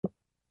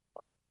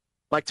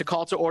I'd like to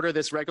call to order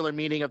this regular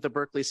meeting of the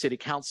Berkeley City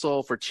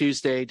Council for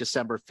Tuesday,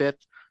 December 5th,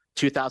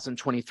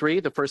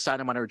 2023. The first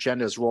item on our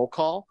agenda is roll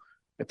call.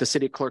 If the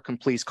city clerk can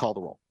please call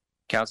the roll.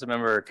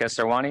 Councilmember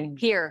Kesarwani.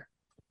 Here.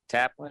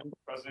 Taplin.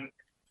 Present.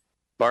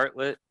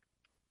 Bartlett.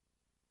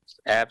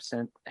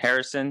 Absent.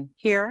 Harrison.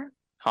 Here.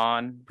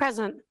 Hahn.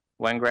 Present.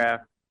 Wengraf.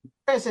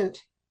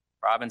 Present.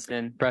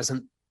 Robinson.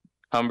 Present.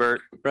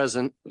 Humbert.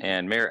 Present.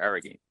 And Mayor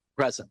Arreguín.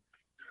 Present.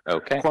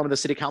 Okay. Quorum of the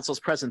City Council is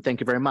present. Thank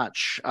you very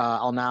much.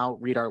 I'll now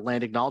read our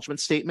land acknowledgement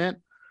statement.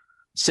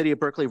 City of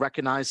Berkeley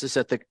recognizes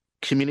that the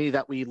community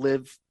that we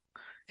live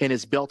in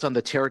is built on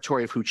the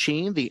territory of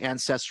Huichin, the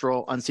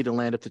ancestral unceded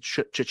land of the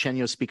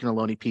Chochenyo-speaking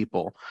Ohlone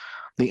people,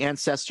 the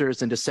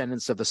ancestors and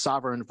descendants of the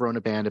sovereign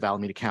Verona Band of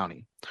Alameda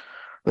County.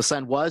 This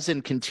land was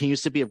and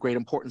continues to be of great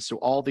importance to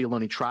all the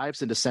Ohlone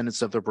tribes and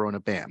descendants of the Verona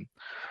Band.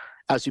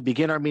 As we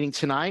begin our meeting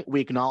tonight, we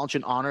acknowledge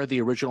and honor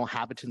the original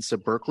inhabitants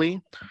of Berkeley,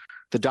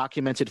 the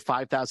documented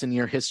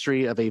 5,000-year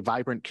history of a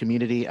vibrant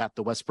community at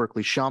the West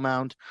Berkeley Shell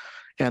Mound,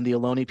 and the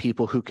Ohlone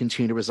people who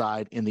continue to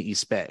reside in the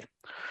East Bay.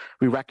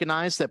 We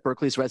recognize that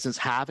Berkeley's residents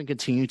have and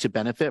continue to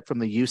benefit from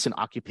the use and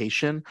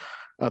occupation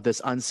of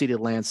this unceded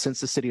land since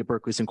the City of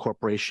Berkeley's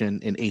incorporation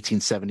in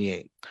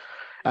 1878.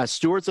 As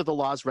stewards of the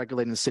laws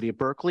regulating the City of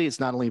Berkeley,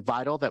 it's not only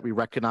vital that we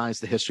recognize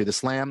the history of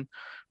this land,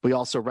 we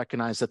also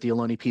recognize that the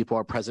Ohlone people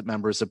are present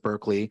members of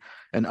Berkeley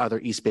and other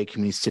East Bay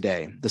communities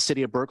today. The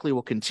City of Berkeley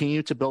will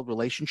continue to build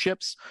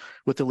relationships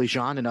with the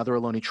Lijan and other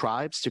Ohlone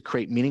tribes to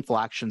create meaningful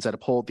actions that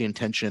uphold the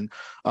intention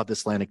of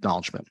this land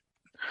acknowledgement.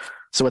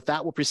 So with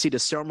that, we'll proceed to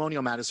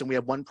ceremonial matters, and we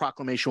have one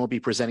proclamation we'll be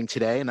presenting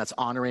today, and that's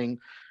honoring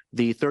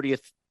the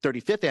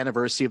 35th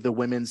anniversary of the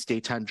Women's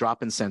Daytime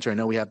Drop-In Center. I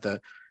know we have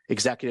the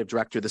Executive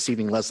Director this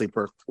evening, Leslie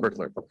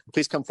Berkler.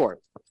 Please come forward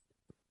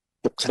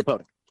to the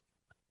podium.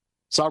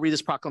 So I'll read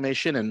this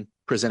proclamation and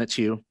present it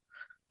to you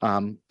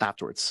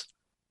afterwards.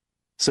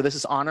 So this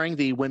is honoring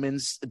the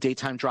Women's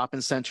Daytime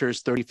Drop-In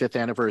Center's 35th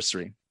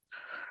anniversary.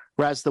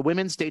 Whereas the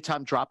Women's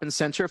Daytime Drop-In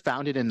Center,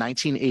 founded in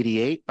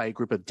 1988 by a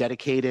group of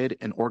dedicated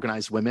and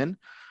organized women,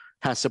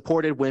 has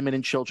supported women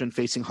and children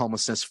facing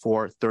homelessness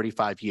for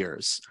 35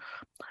 years.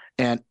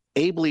 And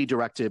ably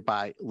directed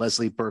by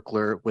Leslie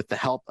Berkler with the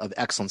help of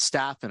excellent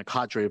staff and a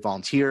cadre of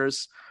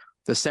volunteers,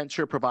 the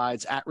center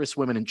provides at-risk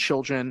women and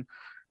children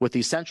with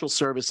essential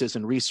services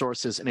and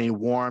resources in a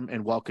warm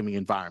and welcoming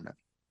environment.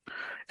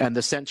 And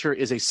the center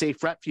is a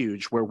safe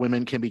refuge where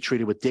women can be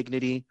treated with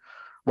dignity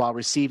while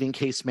receiving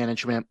case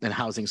management and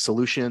housing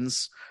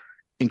solutions,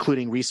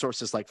 including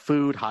resources like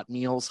food, hot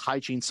meals,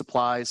 hygiene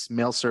supplies,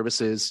 mail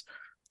services,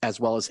 as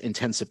well as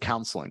intensive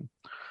counseling.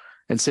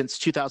 And since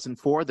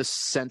 2004, the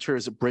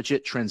center's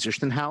Bridget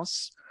Transition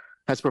House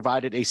has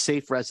provided a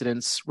safe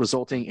residence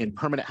resulting in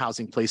permanent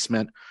housing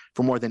placement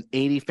for more than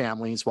 80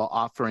 families while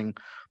offering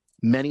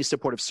many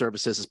supportive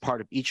services as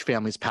part of each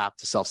family's path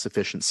to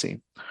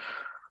self-sufficiency.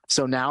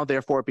 So now,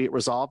 therefore, be it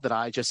resolved that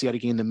I, Jesse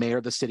Arreguín, the mayor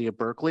of the City of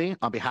Berkeley,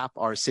 on behalf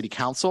of our City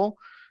Council,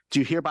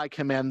 do hereby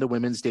commend the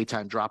Women's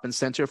Daytime Drop-In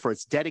Center for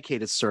its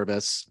dedicated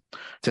service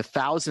to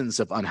thousands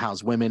of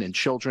unhoused women and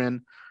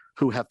children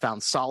who have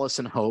found solace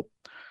and hope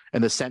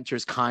in the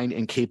center's kind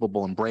and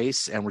capable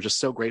embrace. And we're just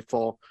so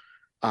grateful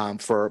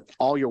for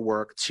all your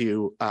work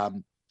to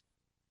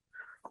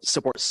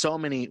support so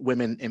many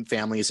women and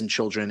families and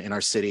children in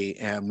our city.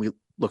 And we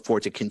look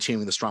forward to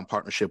continuing the strong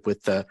partnership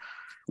with the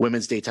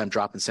Women's Daytime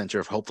Drop-In Center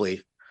of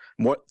hopefully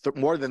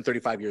more than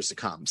 35 years to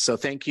come. So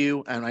thank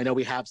you. And I know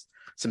we have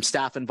some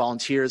staff and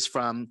volunteers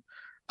from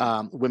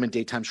Women's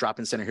Daytime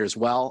Drop-In Center here as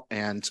well.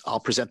 And I'll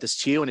present this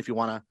to you. And if you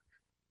want to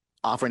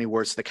offer any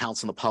words to the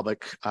council and the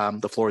public,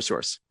 the floor is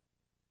yours.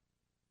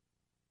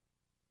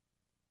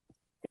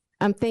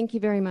 Thank you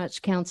very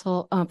much,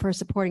 Council, for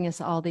supporting us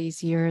all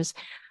these years.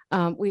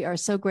 We are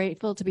so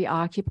grateful to be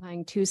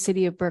occupying two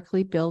City of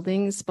Berkeley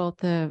buildings, both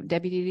the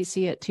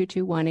WDDC at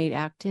 2218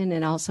 Acton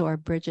and also our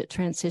Bridget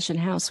Transition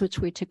House, which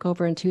we took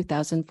over in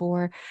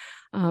 2004.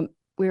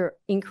 We're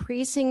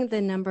increasing the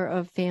number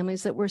of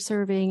families that we're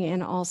serving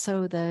and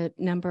also the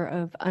number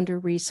of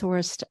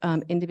under-resourced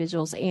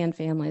individuals and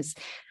families.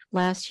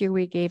 Last year,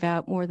 we gave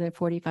out more than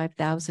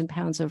 45,000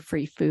 pounds of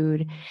free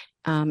food,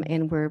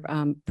 and we're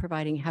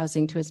providing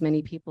housing to as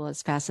many people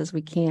as fast as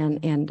we can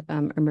and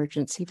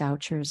emergency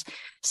vouchers.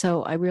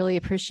 So I really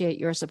appreciate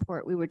your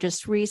support. We were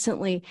just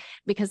recently,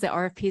 because the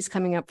RFP is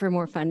coming up for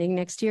more funding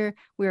next year,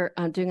 we're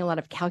doing a lot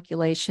of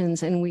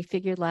calculations, and we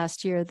figured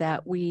last year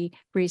that we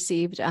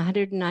received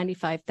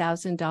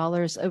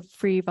 $195,000 of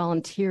free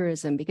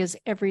volunteerism because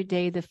every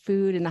day the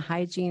food and the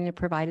hygiene are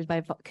provided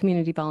by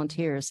community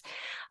volunteers.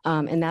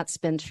 And that's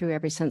been true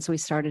ever since we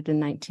started in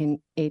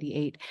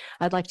 1988.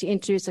 I'd like to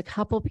introduce a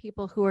couple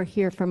people who are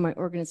here from my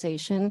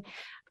organization.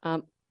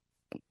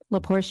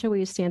 LaPortia, will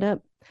you stand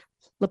up?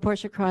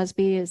 LaPortia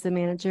Crosby is the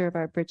manager of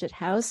our Bridget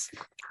House.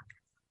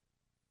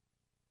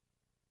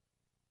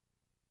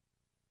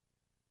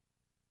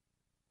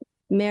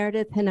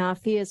 Meredith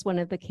Hanafi is one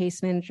of the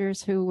case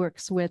managers who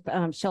works with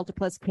Shelter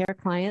Plus Care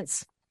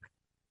clients.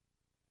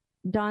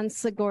 Don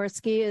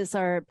Sigorski is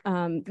our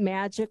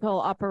magical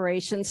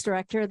operations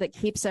director that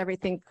keeps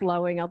everything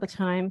flowing all the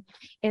time.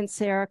 And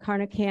Sarah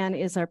Carnacan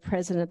is our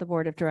president of the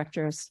board of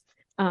directors.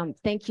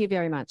 Thank you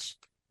very much.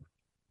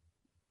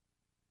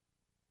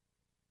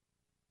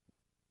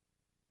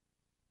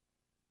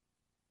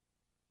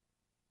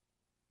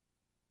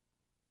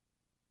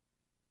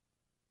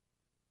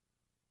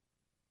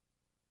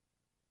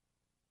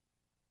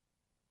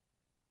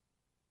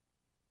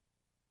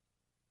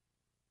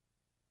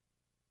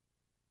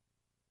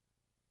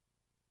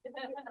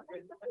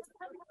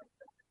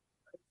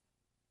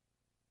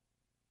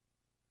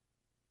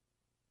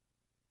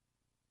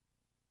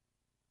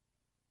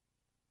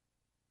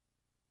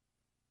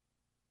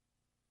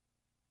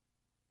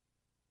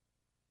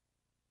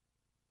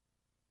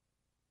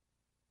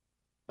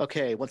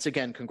 Okay, once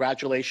again,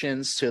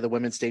 congratulations to the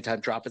Women's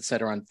Daytime Drop-In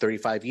Center on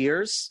 35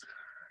 years.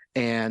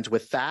 And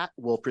with that,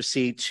 we'll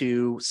proceed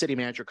to city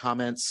manager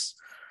comments.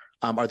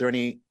 Are there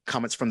any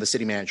comments from the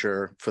city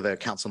manager for the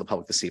council and the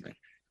public this evening?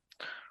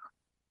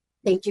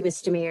 Thank you,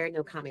 Mr. Mayor.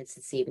 No comments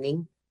this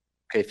evening.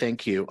 Okay,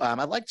 thank you.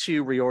 I'd like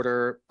to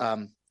reorder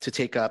to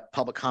take up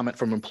public comment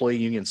from employee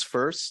unions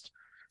first.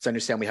 So I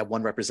understand we have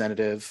one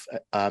representative.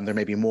 There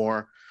may be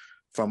more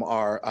from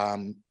our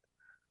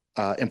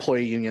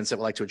employee unions that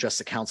would like to address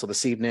the council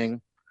this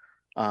evening.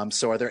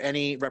 So are there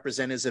any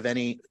representatives of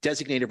any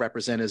designated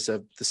representatives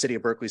of the city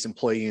of Berkeley's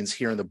employee unions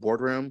here in the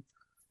boardroom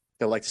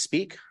that would like to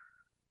speak?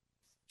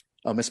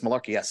 Oh, Ms.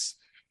 Malarkey, yes.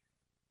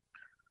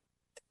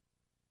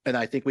 And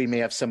I think we may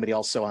have somebody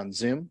also on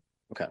Zoom.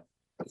 Okay.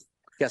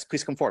 Yes,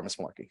 please come forward, Ms.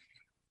 Malarkey.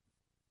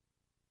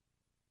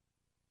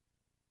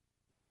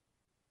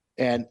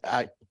 And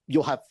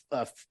you'll have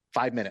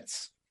 5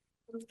 minutes.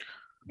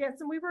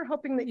 Yes, and we were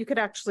hoping that you could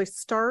actually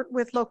start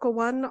with Local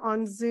One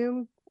on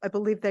Zoom. I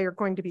believe they are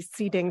going to be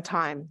ceding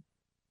time.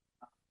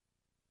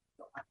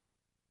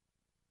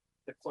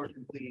 The clerk,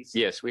 please.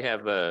 Yes, we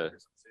have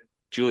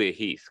Julia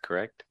Heath,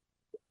 correct?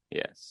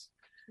 Yes.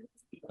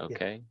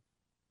 Okay.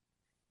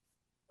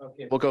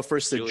 Okay. We'll go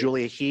first to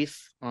Julia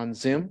Heath on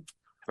Zoom.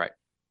 Right.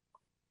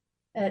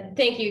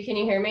 Thank you. Can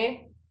you hear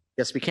me?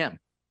 Yes, we can.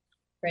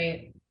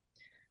 Great.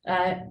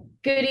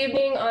 Good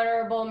evening,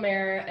 Honorable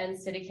Mayor and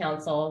City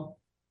Council.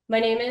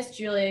 My name is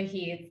Julia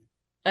Heath.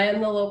 I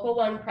am the Local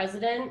One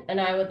president, and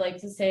I would like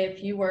to say a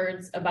few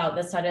words about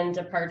the sudden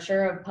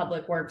departure of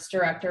Public Works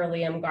Director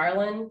Liam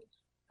Garland,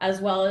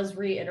 as well as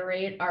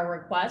reiterate our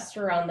request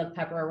around the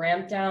Pepper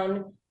ramp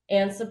down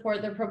and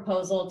support the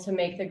proposal to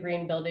make the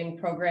Green Building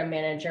Program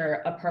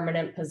Manager a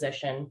permanent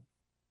position.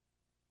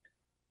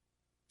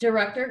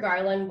 Director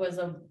Garland was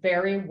a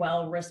very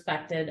well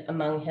respected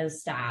among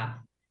his staff.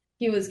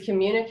 He was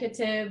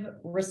communicative,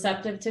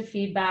 receptive to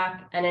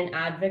feedback, and an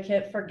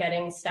advocate for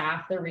getting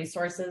staff the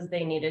resources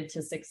they needed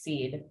to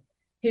succeed.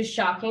 His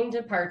shocking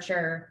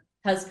departure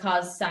has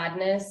caused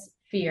sadness,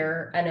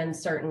 fear, and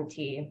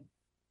uncertainty.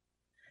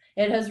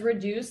 It has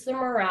reduced the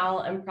morale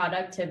and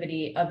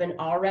productivity of an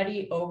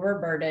already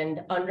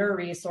overburdened,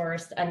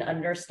 under-resourced, and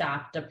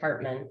understaffed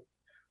department.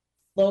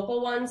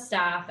 Local One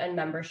staff and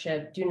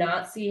membership do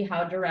not see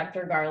how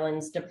Director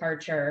Garland's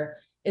departure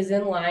is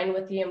in line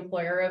with the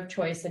Employer of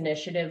Choice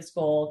Initiative's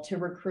goal to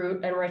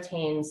recruit and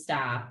retain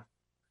staff.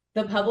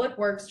 The Public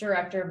Works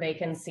Director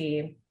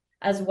vacancy,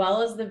 as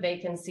well as the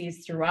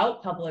vacancies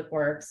throughout Public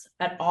Works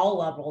at all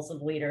levels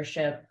of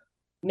leadership,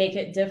 make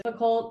it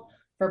difficult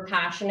for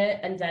passionate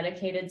and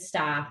dedicated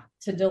staff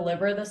to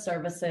deliver the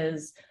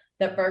services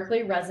that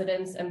Berkeley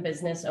residents and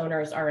business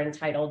owners are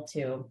entitled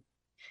to.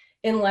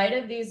 In light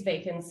of these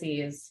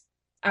vacancies,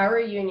 our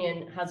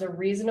union has a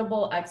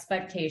reasonable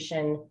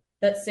expectation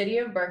that City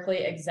of Berkeley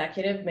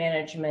executive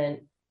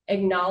management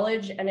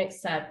acknowledge and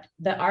accept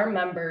that our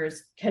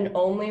members can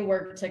only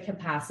work to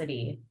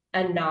capacity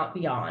and not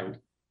beyond.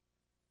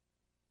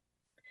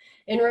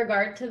 In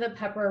regard to the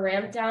Pepper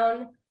ramp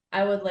down,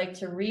 I would like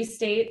to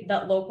restate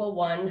that Local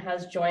One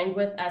has joined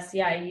with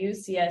SEIU,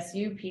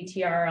 CSU,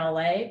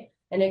 PTRLA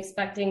in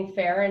expecting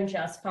fair and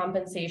just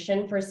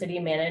compensation for city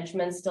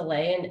management's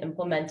delay in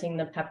implementing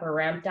the Pepper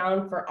ramp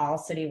down for all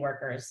city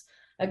workers.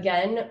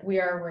 Again, we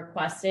are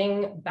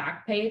requesting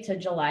back pay to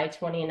July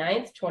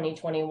 29th,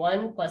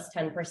 2021, plus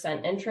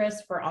 10%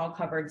 interest for all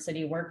covered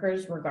city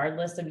workers,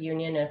 regardless of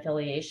union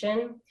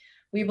affiliation.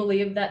 We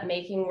believe that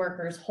making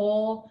workers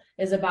whole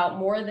is about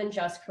more than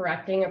just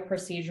correcting a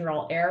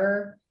procedural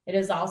error. It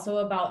is also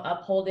about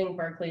upholding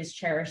Berkeley's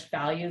cherished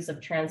values of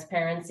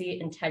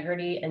transparency,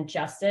 integrity, and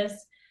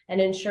justice,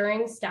 and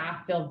ensuring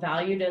staff feel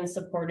valued and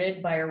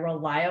supported by a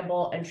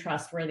reliable and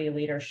trustworthy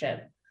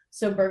leadership,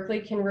 so Berkeley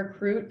can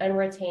recruit and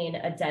retain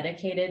a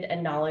dedicated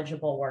and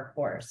knowledgeable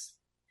workforce.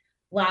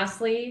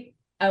 Lastly,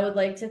 I would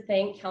like to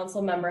thank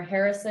Councilmember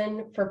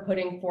Harrison for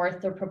putting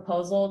forth the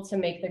proposal to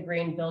make the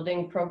Green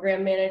Building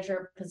Program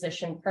Manager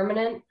position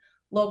permanent.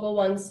 Local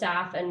One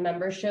staff and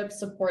membership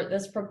support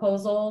this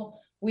proposal.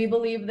 We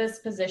believe this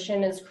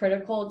position is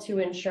critical to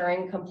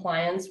ensuring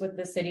compliance with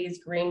the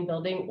city's Green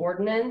Building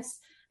Ordinance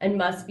and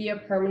must be a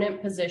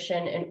permanent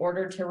position in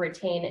order to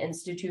retain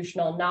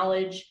institutional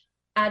knowledge,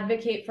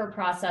 advocate for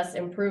process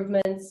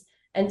improvements,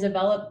 and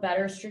develop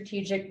better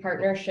strategic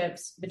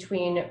partnerships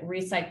between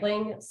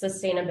recycling,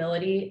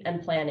 sustainability,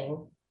 and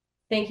planning.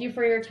 Thank you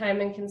for your time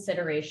and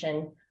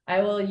consideration.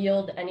 I will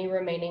yield any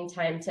remaining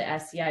time to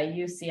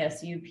SEIU,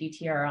 CSU,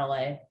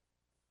 PTRLA.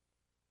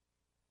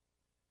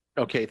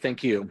 Okay,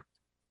 thank you.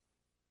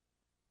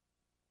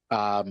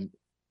 You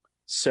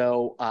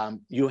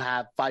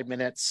have 5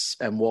 minutes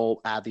and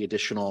we'll add the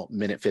additional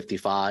minute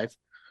 55.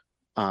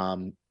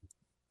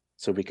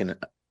 So we can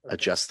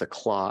adjust the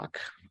clock.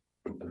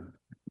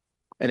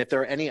 And if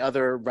there are any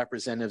other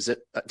representatives,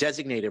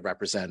 designated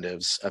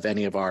representatives of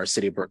any of our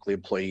City of Berkeley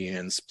employee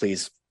unions,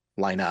 please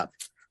line up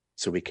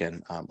so we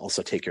can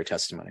also take your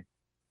testimony.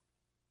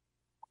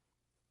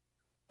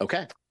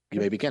 Okay, you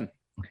may begin.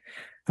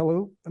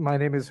 Hello, my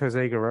name is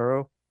Jose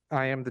Guerrero.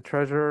 I am the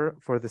treasurer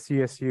for the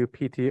CSU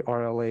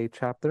PTRLA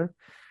chapter,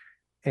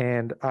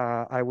 and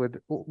I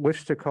would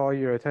wish to call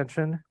your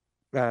attention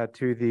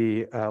to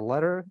the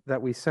letter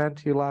that we sent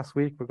to you last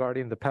week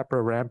regarding the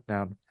Pepper ramp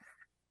down.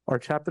 Our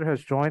chapter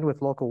has joined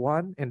with Local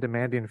 1 in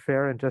demanding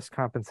fair and just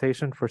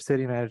compensation for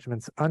city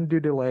management's undue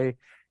delay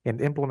in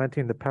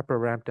implementing the Pepper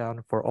ramp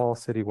down for all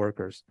city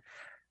workers.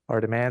 Our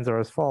demands are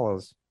as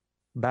follows.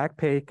 Back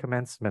pay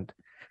commencement.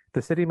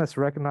 The city must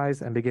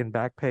recognize and begin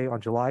back pay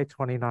on July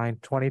 29,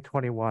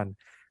 2021,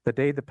 the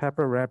day the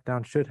Pepper ramp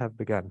down should have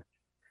begun.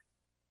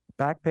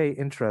 Back pay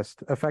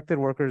interest. Affected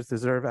workers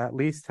deserve at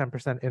least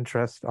 10%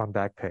 interest on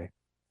back pay.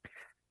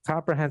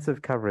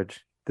 Comprehensive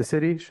coverage. The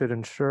city should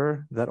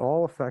ensure that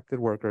all affected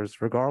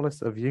workers,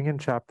 regardless of union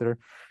chapter,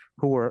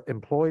 who were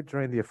employed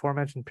during the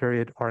aforementioned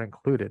period are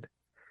included.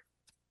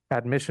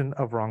 Admission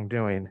of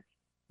wrongdoing.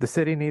 The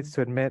city needs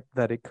to admit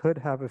that it could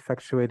have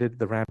effectuated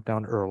the ramp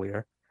down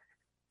earlier.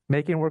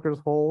 Making workers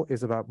whole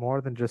is about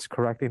more than just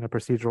correcting a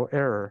procedural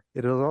error.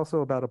 It is also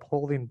about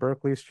upholding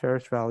Berkeley's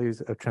cherished values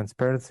of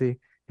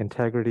transparency,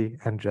 integrity,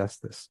 and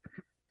justice.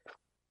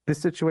 This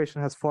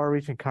situation has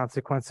far-reaching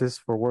consequences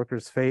for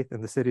workers' faith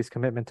in the city's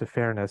commitment to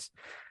fairness.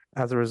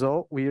 As a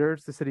result, we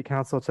urge the City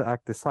Council to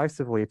act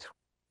decisively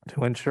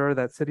to ensure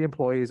that city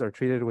employees are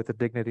treated with the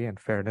dignity and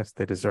fairness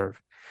they deserve.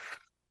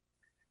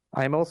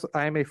 I am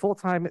a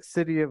full-time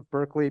City of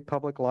Berkeley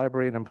Public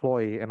Library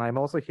employee, and I'm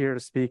also here to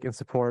speak in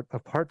support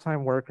of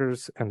part-time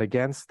workers and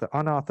against the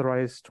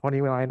unauthorized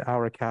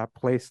 29-hour cap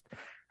placed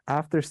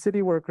after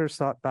city workers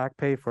sought back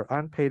pay for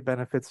unpaid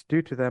benefits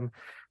due to them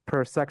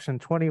per section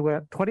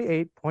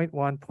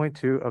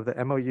 28.1.2 of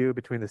the MOU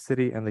between the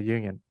city and the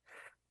union.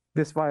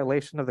 This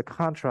violation of the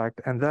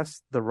contract and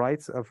thus the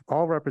rights of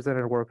all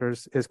represented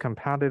workers is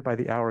compounded by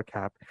the hour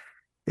cap.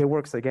 It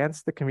works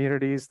against the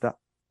communities that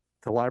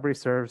the library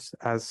serves,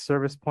 as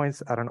service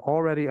points at an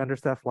already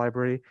understaffed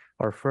library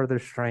are further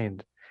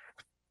strained.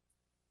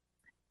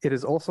 It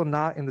is also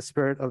not in the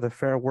spirit of the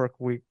Fair Work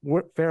Week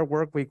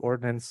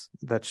ordinance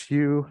that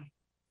you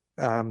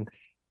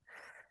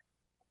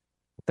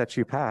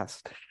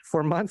passed.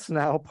 For months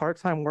now,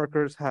 part-time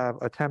workers have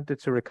attempted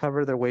to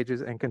recover their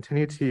wages and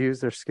continue to use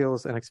their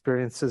skills and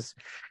experiences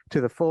to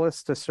the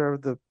fullest to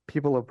serve the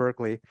people of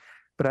Berkeley.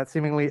 But at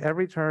seemingly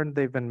every turn,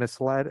 they've been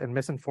misled and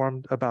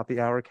misinformed about the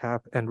hour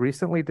cap and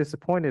recently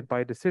disappointed by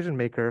a decision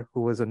maker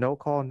who was a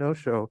no-call,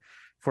 no-show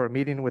for a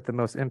meeting with the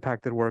most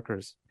impacted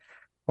workers.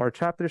 Our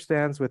chapter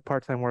stands with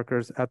part-time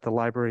workers at the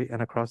library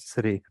and across the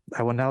city.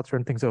 I will now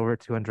turn things over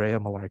to Andrea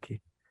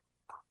Malarkey.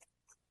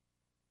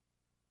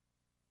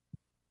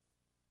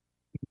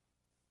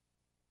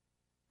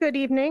 Good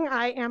evening.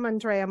 I am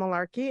Andrea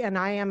Malarkey, and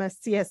I am a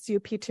CSU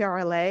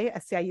PTRLA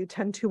SEIU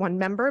 1021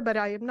 member, but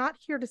I am not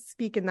here to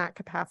speak in that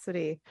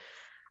capacity.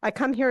 I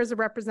come here as a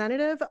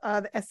representative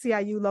of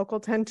SEIU Local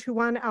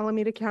 1021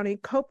 Alameda County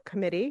COPE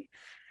Committee,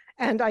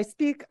 and I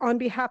speak on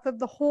behalf of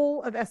the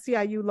whole of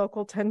SEIU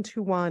Local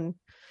 1021,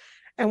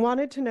 and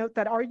wanted to note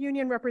that our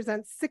union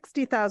represents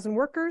 60,000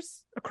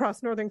 workers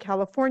across Northern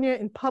California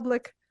in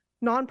public,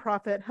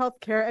 nonprofit,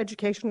 healthcare,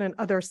 education, and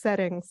other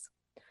settings.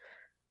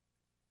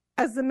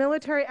 As the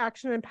military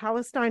action in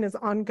Palestine is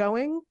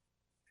ongoing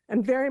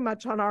and very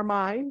much on our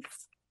minds,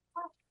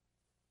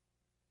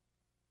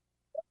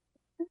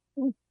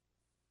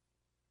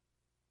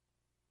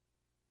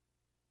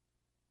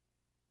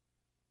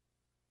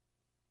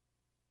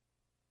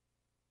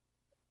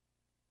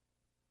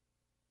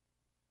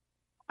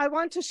 I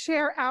want to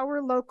share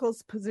our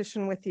local's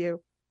position with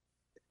you.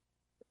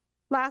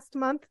 Last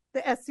month,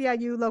 the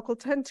SEIU Local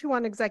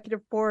 1021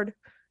 Executive Board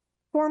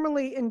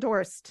formally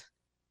endorsed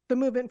the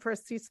movement for a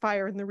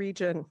ceasefire in the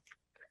region.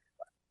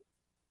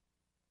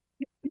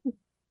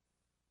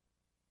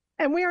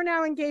 And we are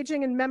now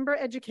engaging in member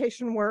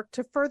education work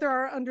to further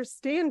our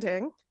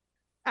understanding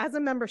as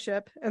a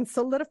membership and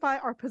solidify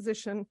our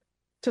position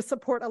to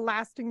support a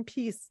lasting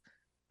peace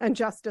and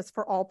justice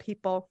for all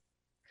people.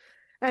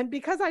 And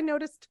because I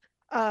noticed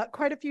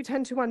quite a few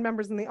 1021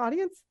 members in the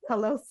audience,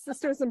 hello,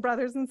 sisters and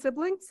brothers and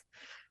siblings,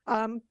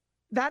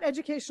 that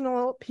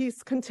educational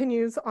piece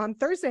continues on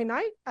Thursday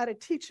night at a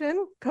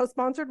teach-in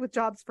co-sponsored with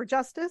Jobs for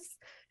Justice.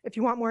 If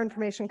you want more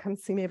information, come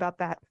see me about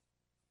that.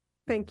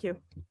 Thank you.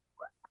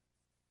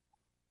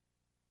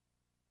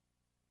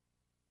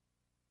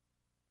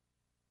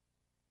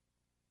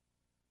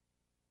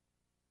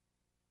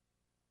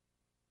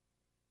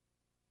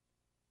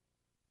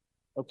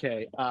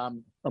 Okay,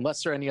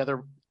 unless there are any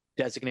other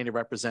designated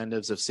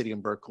representatives of City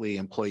and Berkeley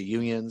employee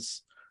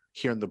unions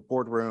here in the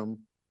boardroom,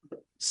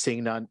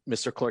 seeing none,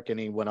 Mr. Clerk,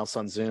 anyone else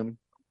on Zoom?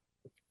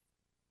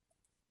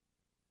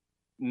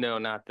 No,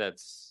 not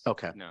that's.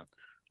 Okay. No.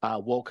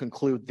 We'll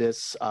conclude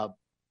this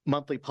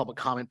monthly public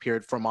comment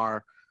period from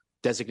our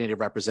designated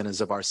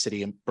representatives of our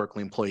City and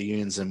Berkeley employee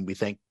unions, and we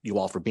thank you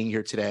all for being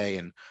here today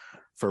and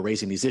for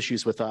raising these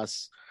issues with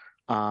us.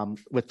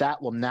 With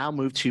that, we'll now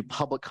move to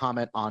public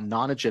comment on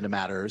non-agenda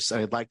matters.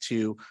 I'd like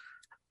to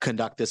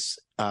conduct this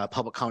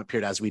public comment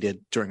period as we did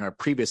during our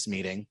previous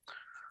meeting.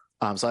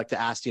 So I'd like to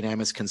ask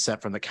unanimous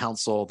consent from the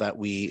council that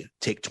we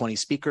take 20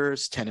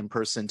 speakers, 10 in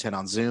person, 10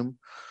 on Zoom.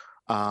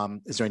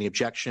 Is there any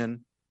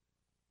objection?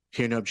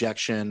 Hear no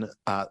objection.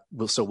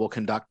 So we'll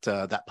conduct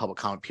that public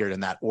comment period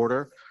in that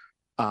order.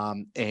 A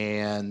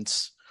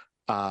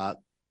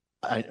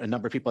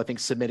number of people, I think,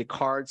 submitted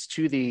cards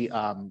to the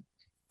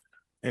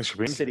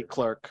city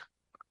clerk.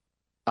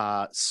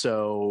 We'll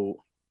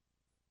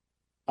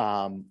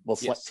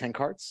select Yes. 10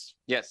 cards.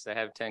 Yes, I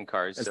have 10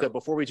 cards. And so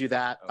before we do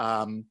that,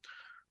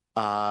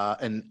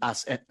 and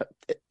ask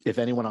if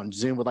anyone on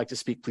Zoom would like to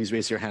speak, please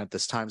raise your hand at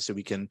this time so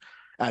we can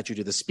add you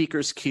to the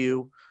speakers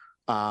queue.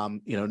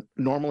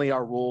 Normally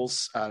our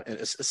rules,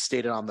 as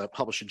stated on the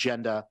published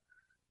agenda,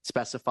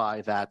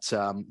 specify that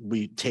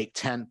we take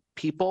 10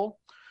 people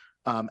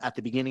at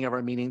the beginning of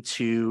our meeting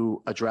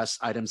to address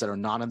items that are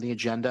not on the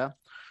agenda.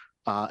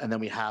 And then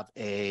we have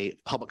a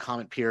public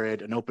comment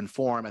period, an open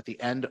forum at the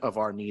end of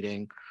our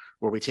meeting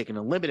where we take an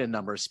unlimited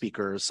number of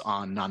speakers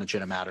on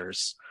non-agenda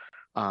matters.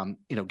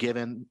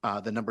 Given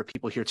the number of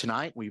people here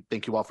tonight, we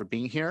thank you all for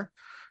being here.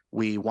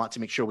 We want to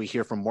make sure we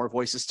hear from more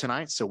voices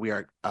tonight. So we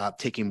are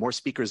taking more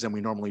speakers than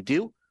we normally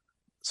do.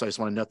 So I just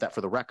want to note that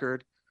for the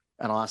record.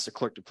 And I'll ask the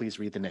clerk to please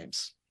read the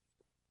names.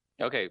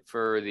 Okay,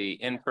 for the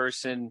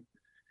in-person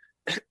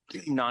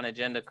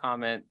non-agenda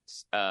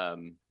comments,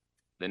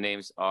 the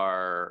names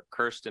are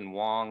Kirsten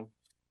Wong,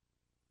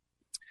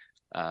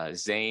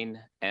 Zane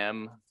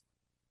M,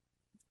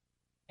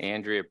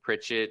 Andrea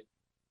Pritchett,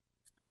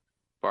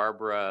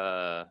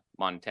 Barbara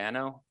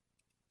Montano,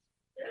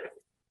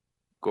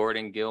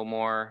 Gordon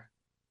Gilmore,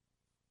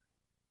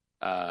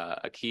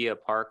 Akia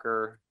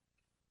Parker,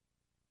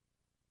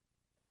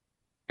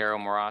 Carol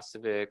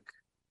Morozovic,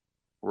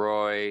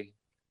 Roy,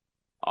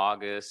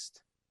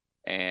 August,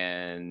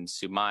 and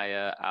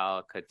Sumaya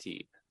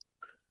Al-Khatib.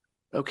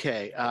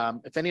 Okay,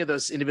 if any of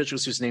those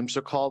individuals whose names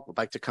are called would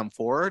like to come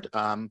forward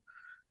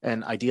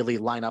and ideally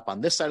line up on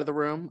this side of the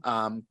room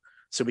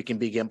so we can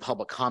begin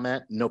public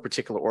comment, no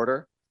particular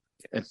order.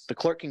 And the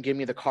clerk can give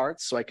me the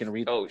cards so I can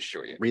read, Oh,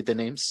 sure. Yeah. read the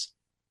names.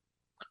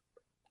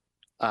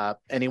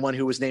 Anyone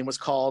whose name was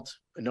called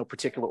in no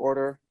particular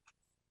order.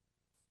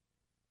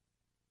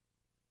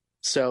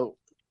 So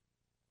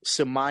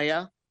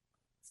Sumaya,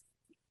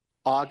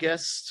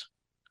 August,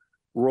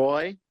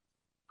 Roy,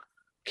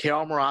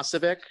 Carol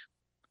Morozovic,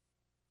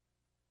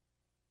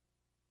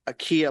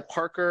 Akia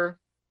Parker,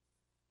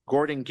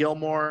 Gordon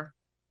Gilmore,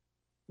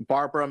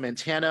 Barbara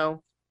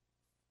Montano,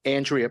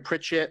 Andrea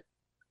Pritchett,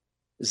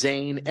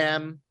 Zane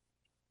M,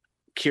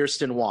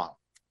 Kirsten Wong.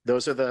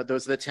 Those are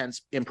the 10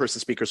 in-person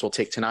speakers we'll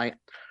take tonight.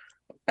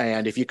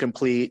 And if you can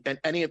please, and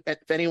if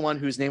anyone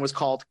whose name was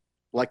called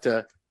would like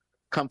to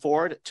come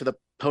forward to the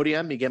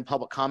podium, begin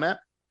public comment.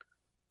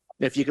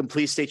 If you can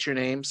please state your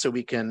name so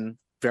we can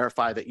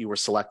verify that you were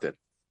selected.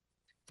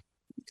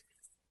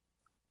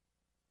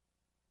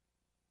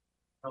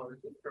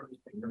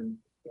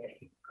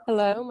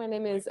 Hello, my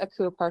name is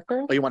Akua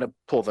Parker. Oh, you want to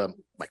pull the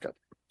mic up?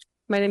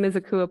 My name is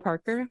Akua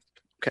Parker,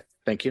 Okay,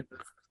 thank you.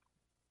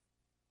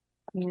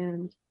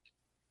 and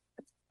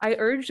I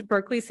urge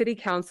Berkeley City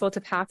Council to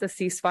pass a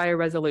ceasefire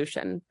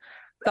resolution.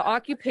 The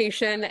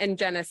occupation and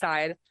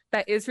genocide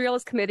that Israel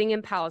is committing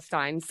in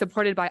Palestine,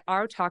 supported by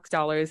our tax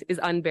dollars, is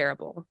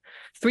unbearable.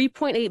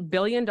 $3.8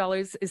 billion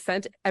is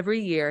sent every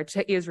year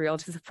to Israel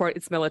to support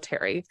its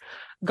military.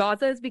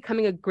 Gaza is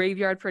becoming a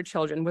graveyard for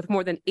children, with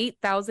more than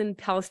 8,000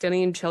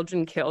 Palestinian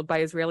children killed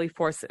by Israeli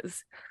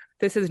forces.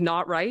 This is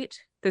not right.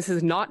 This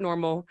is not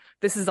normal.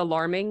 This is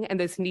alarming, and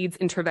this needs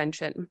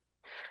intervention.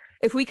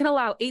 If we can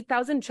allow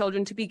 8,000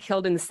 children to be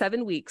killed in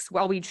 7 weeks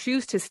while we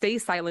choose to stay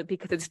silent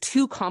because it's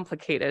too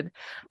complicated,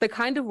 the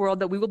kind of world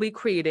that we will be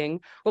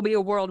creating will be a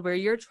world where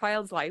your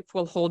child's life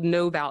will hold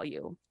no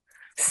value.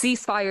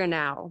 Ceasefire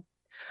now.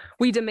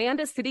 We demand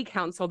a city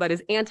council that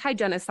is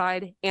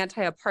anti-genocide,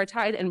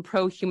 anti-apartheid, and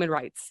pro-human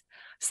rights.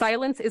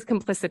 Silence is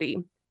complicity.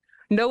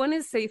 No one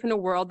is safe in a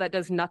world that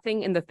does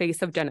nothing in the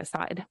face of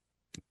genocide.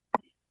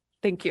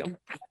 Thank you.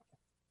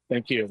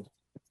 Thank you.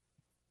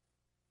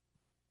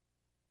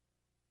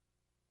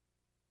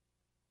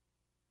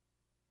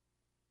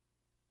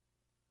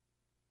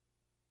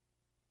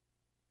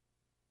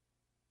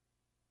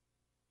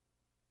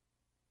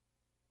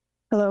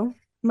 Hello,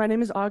 my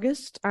name is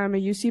August. I'm a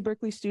UC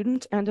Berkeley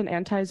student and an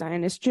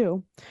anti-Zionist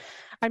Jew.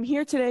 I'm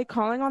here today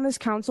calling on this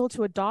council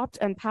to adopt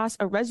and pass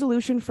a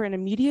resolution for an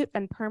immediate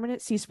and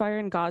permanent ceasefire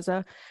in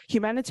Gaza,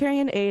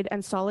 humanitarian aid,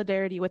 and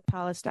solidarity with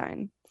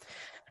Palestine.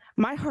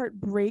 My heart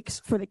breaks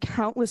for the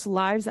countless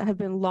lives that have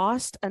been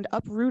lost and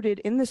uprooted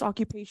in this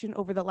occupation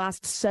over the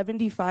last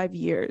 75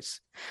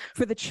 years.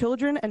 For the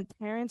children and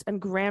parents and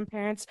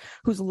grandparents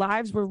whose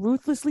lives were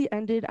ruthlessly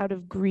ended out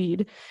of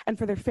greed, and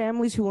for their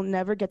families who will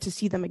never get to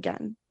see them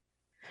again.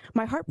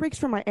 My heart breaks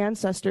for my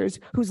ancestors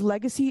whose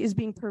legacy is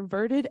being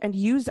perverted and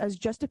used as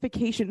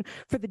justification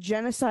for the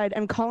genocide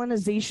and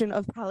colonization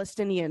of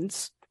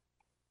Palestinians.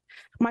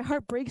 My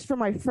heart breaks for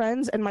my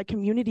friends and my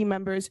community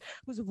members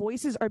whose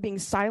voices are being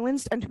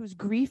silenced and whose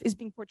grief is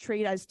being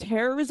portrayed as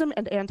terrorism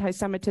and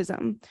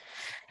anti-Semitism.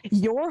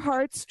 Your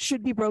hearts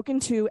should be broken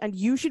too, and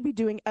you should be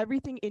doing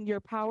everything in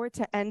your power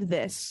to end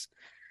this.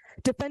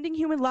 Defending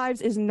human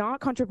lives is not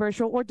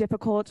controversial or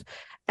difficult,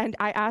 and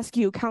I ask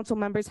you, council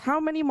members, how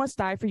many must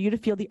die for you to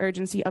feel the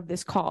urgency of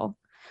this call?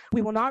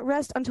 We will not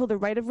rest until the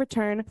right of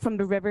return from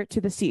the river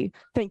to the sea.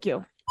 Thank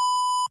you.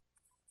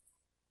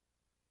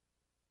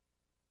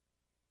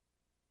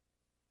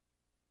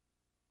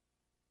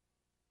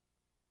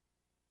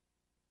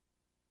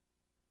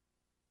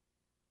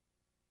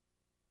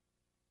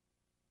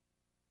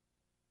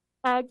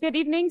 Good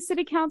evening,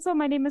 City Council.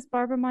 My name is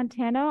Barbara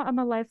Montano. I'm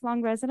a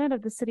lifelong resident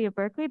of the city of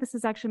Berkeley. This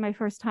is actually my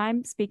first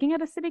time speaking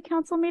at a City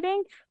Council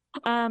meeting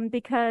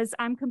because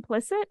I'm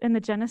complicit in the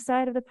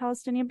genocide of the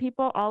Palestinian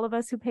people. All of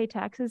us who pay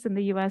taxes in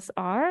the U.S.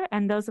 are,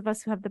 and those of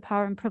us who have the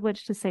power and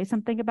privilege to say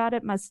something about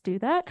it must do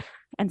that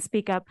and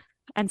speak up.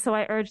 And so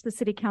I urge the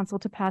City Council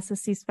to pass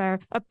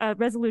a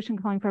resolution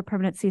calling for a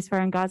permanent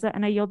ceasefire in Gaza,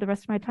 and I yield the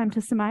rest of my time to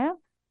Samaya.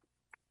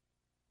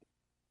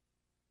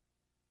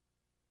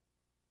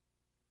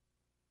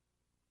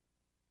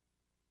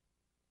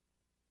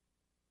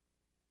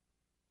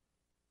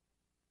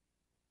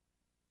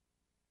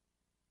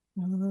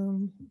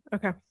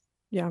 Okay.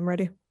 Yeah, I'm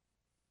ready.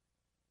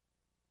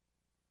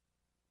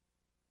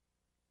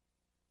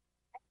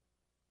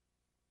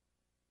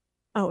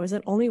 Oh, is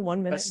it only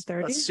 1 minute and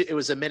 30? Let's see, it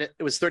was a minute.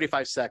 It was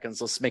 35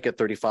 seconds. Let's make it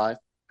 35.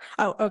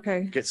 Oh,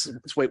 okay.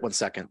 Let's wait 1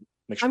 second.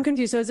 Make sure I'm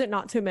confused. So is it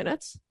not 2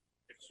 minutes?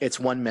 it's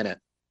 1 minute.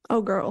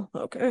 Oh, girl.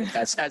 Okay.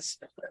 As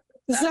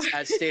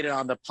stated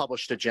on the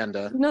published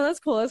agenda. No, that's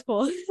cool. That's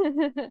cool.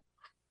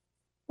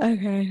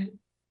 Okay.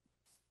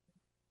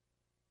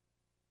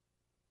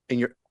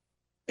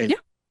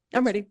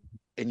 I'm ready.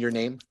 In your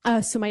name?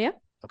 Sumaya.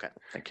 Okay,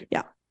 thank you.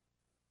 Yeah.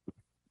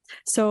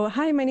 So,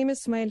 hi, my name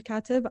is Sumail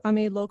Khatib. I'm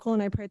a local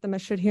and I pray at the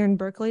Masjid here in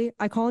Berkeley.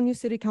 I call on you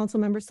city council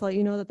members to let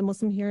you know that the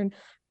Muslim here in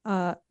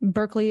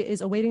Berkeley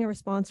is awaiting a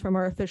response from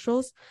our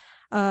officials.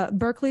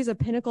 Berkeley is a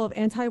pinnacle of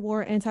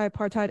anti-war,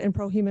 anti-apartheid, and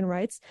pro-human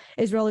rights.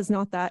 Israel is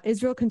not that.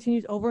 Israel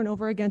continues over and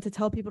over again to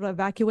tell people to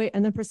evacuate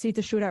and then proceed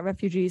to shoot at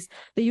refugees.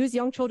 They use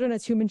young children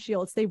as human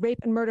shields. They rape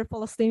and murder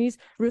Palestinians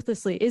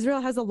ruthlessly. Israel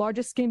has the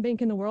largest skin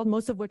bank in the world,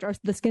 most of which are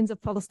the skins of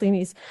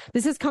Palestinians.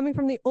 This is coming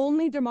from the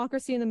only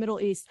democracy in the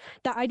Middle East.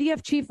 The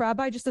IDF chief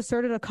rabbi just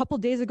asserted a couple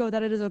days ago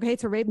that it is okay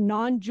to rape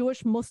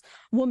non-Jewish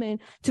women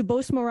to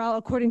boost morale,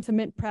 according to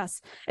Mint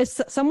Press.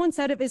 Someone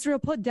said if Israel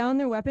put down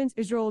their weapons,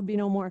 Israel would be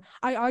no more.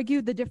 I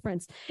argue the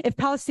difference. If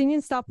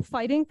Palestinians stop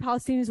fighting,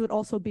 Palestinians would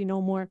also be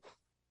no more.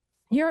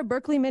 Here at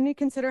Berkeley, many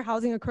consider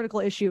housing a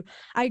critical issue.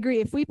 I agree.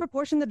 If we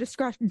proportion the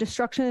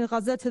destruction in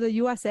Gaza to the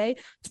USA,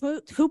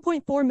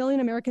 2.4 million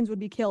Americans would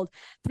be killed.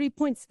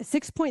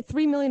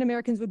 6.3 million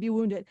Americans would be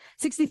wounded.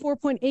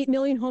 64.8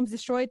 million homes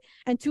destroyed,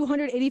 and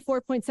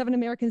 284.7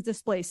 Americans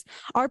displaced.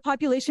 Our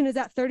population is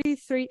at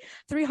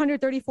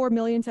 334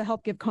 million to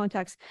help give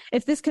context.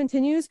 If this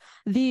continues,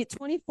 the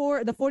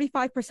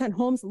 45%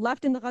 homes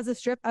left in the Gaza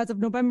Strip as of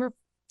November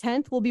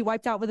 10th will be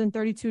wiped out within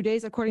 32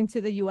 days, according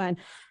to the UN.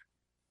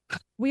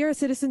 We are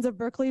citizens of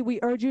Berkeley. We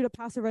urge you to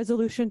pass a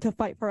resolution to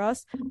fight for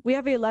us. We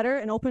have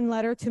an open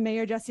letter to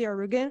Mayor Jesse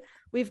Arugin.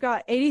 We've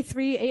got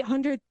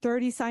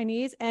 830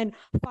 signees, and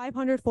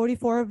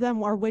 544 of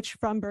them are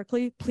from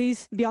Berkeley.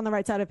 Please be on the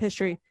right side of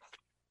history.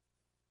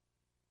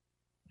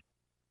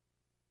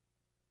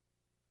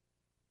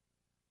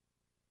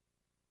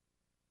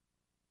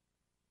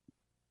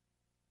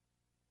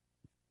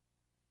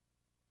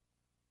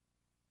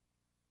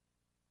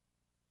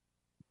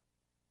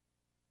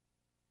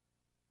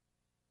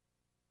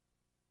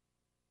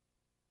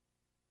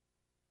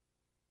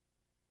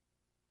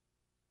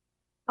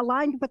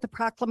 Aligned with the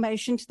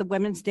proclamation to the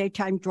Women's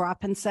Daytime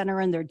Drop-In Center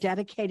and their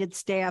dedicated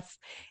staff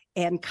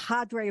and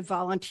cadre of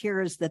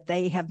volunteers that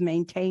they have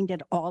maintained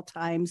at all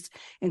times,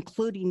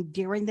 including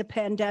during the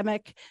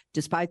pandemic,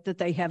 despite that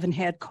they haven't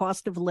had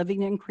cost of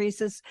living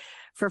increases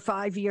for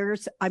 5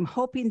 years. I'm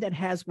hoping that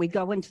as we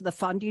go into the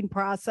funding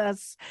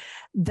process,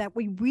 that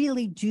we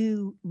really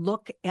do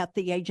look at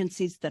the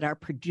agencies that are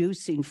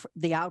producing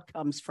the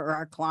outcomes for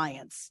our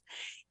clients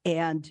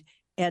and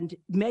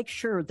make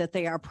sure that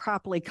they are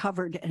properly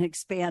covered and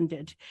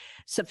expanded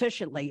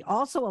sufficiently.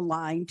 Also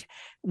aligned,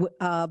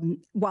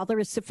 while there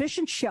is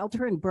sufficient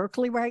shelter in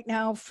Berkeley right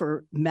now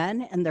for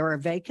men and there are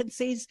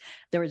vacancies,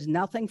 there is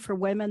nothing for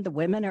women. The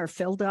women are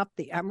filled up.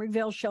 The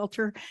Emeryville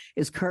shelter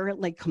is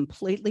currently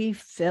completely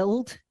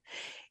filled.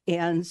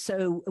 And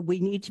so we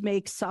need to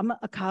make some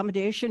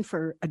accommodation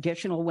for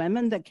additional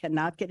women that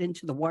cannot get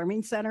into the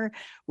warming center,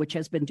 which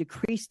has been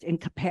decreased in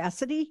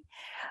capacity.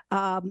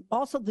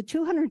 Also, the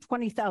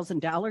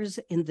 $220,000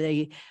 in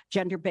the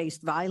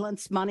gender-based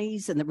violence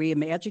monies and the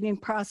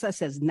reimagining process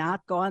has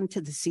not gone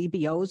to the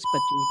CBOs, but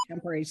to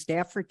temporary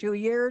staff for 2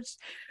 years.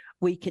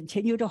 We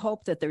continue to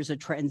hope that there's a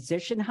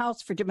transition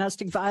house for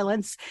domestic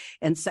violence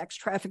and sex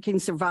trafficking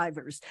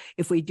survivors.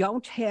 If we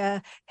don't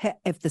have,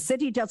 if the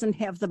city doesn't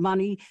have the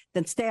money,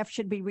 then staff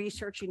should be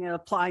researching and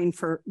applying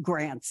for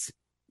grants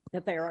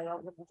that they are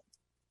eligible.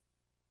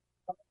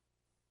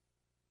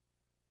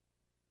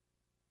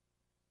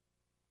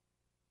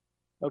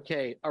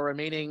 Okay, our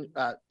remaining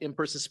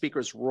in-person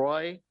speakers,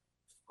 Roy,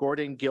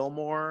 Gordon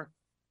Gilmore,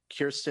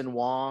 Kirsten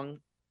Wong,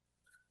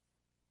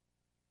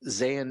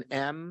 Zayn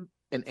M,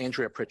 and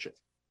Andrea Pritchett.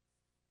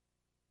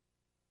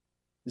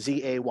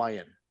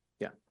 Z-A-Y-N,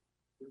 yeah.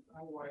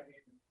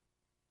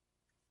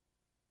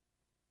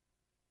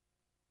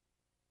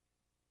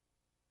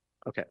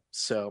 Okay,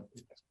 so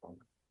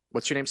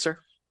what's your name, sir?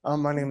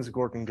 My name is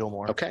Gordon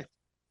Gilmore. Okay.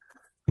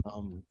 I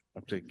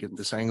have to get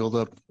this angled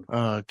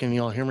up. Can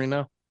you all hear me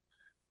now?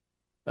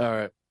 All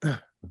right.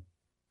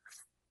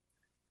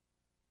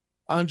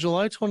 On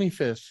July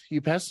 25th,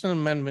 you passed an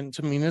amendment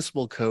to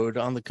municipal code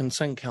on the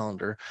consent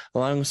calendar,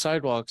 allowing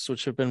sidewalks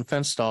which have been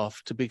fenced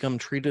off to become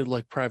treated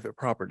like private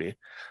property.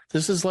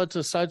 This has led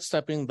to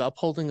sidestepping the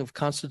upholding of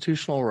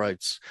constitutional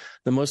rights,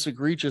 the most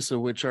egregious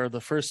of which are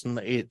the First and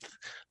the Eighth,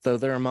 though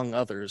they're among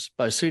others,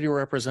 by city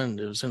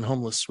representatives and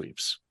homeless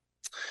sweeps.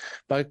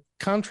 By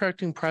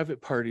contracting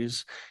private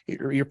parties,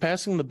 you're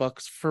passing the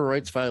buck for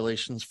rights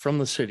violations from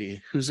the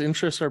city, whose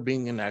interests are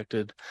being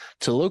enacted,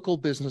 to local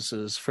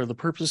businesses for the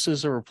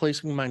purposes of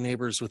replacing my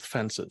neighbors with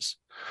fences,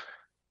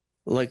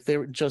 like they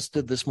just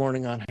did this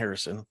morning on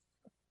Harrison.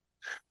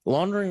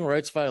 Laundering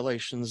rights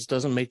violations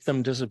doesn't make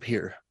them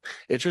disappear.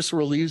 It just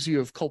relieves you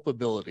of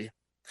culpability.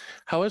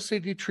 How a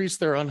city treats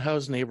their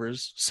unhoused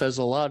neighbors says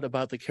a lot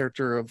about the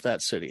character of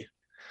that city.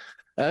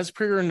 As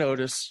per your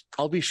notice,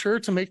 I'll be sure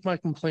to make my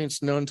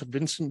complaints known to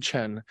Vincent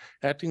Chen,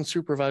 acting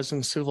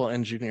supervising civil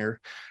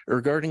engineer,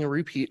 regarding a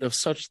repeat of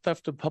such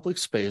theft of public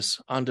space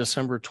on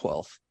December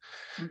 12th.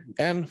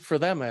 And for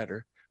that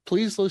matter,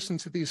 please listen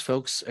to these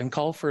folks and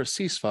call for a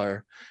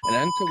ceasefire, an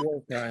end to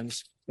war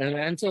crimes, and an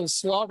end to the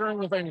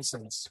slaughtering of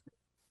innocents.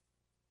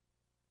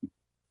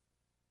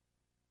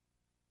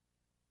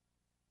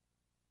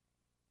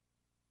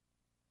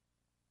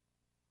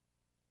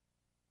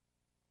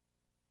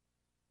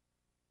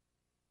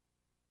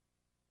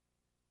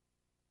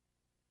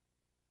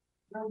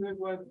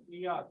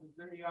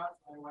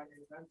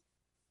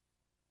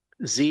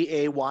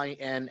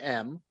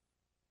 Z-A-Y-N-M,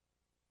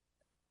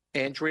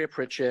 Andrea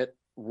Pritchett,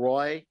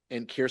 Roy,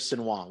 and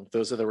Kirsten Wong.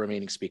 Those are the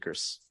remaining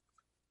speakers,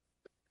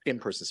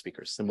 in-person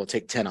speakers, and we'll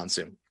take 10 on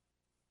Zoom.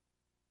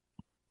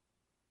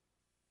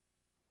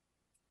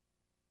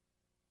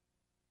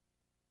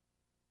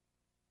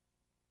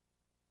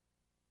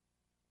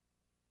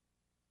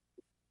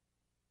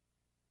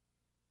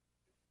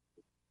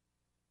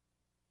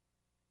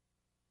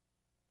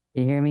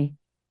 You hear me?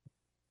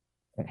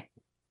 Okay.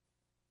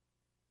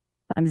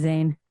 I'm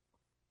Zane,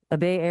 a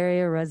Bay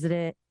Area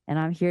resident, and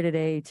I'm here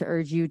today to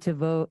urge you to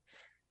vote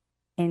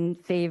in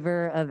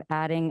favor of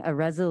adding a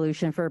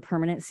resolution for a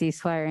permanent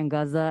ceasefire in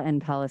Gaza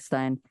and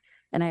Palestine.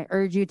 And I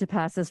urge you to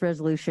pass this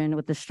resolution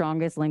with the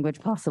strongest language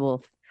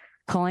possible,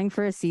 calling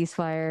for a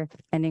ceasefire,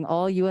 ending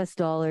all US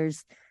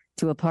dollars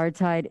to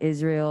apartheid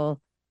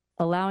Israel,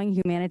 allowing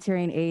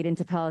humanitarian aid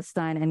into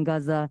Palestine and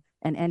Gaza,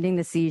 and ending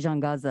the siege on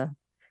Gaza.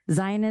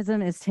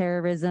 Zionism is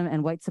terrorism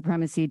and white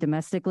supremacy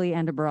domestically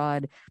and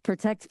abroad.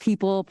 Protect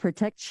people,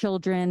 protect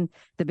children.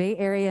 The Bay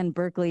Area and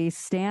Berkeley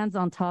stands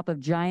on top of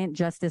giant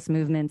justice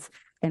movements,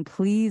 and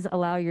please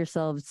allow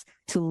yourselves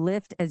to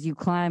lift as you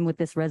climb with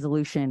this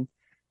resolution.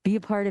 Be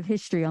a part of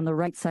history on the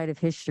right side of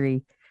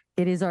history.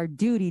 It is our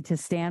duty to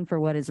stand for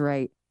what is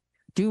right.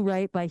 Do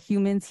right by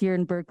humans here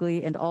in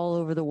Berkeley and all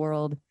over the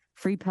world.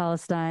 Free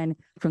Palestine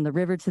from the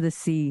river to the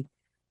sea.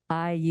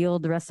 I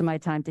yield the rest of my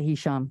time to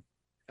Hisham.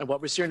 And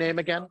what was your name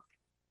again?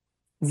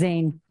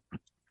 Zane.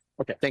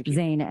 Okay, thank you.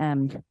 Zane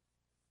M.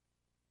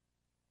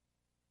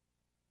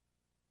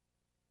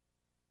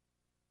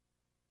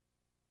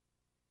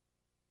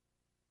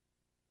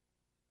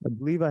 I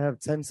believe I have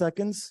 10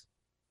 seconds.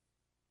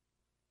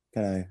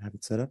 Can I have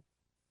it set up?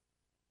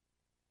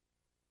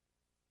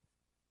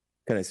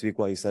 Can I speak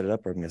while you set it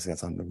up, or I'm guessing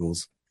that's on the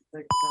rules?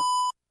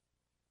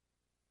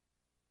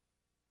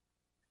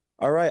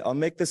 All right, I'll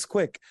make this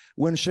quick.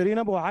 When Shireen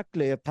Abu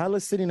Akleh, a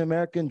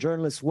Palestinian-American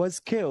journalist, was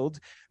killed,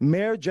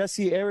 Mayor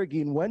Jesse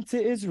Arreguín went to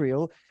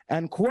Israel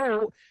and,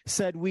 quote,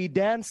 said, "We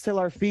danced till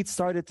our feet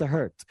started to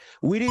hurt.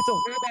 We need to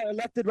hold our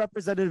elected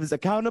representatives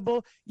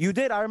accountable." You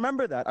did. I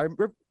remember that.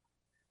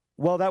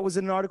 Well, that was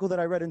in an article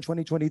that I read in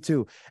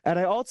 2022. And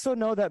I also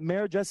know that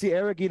Mayor Jesse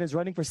Arreguín is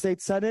running for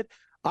state senate.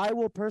 I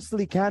will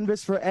personally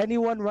canvass for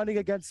anyone running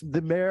against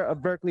the mayor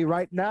of Berkeley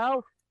right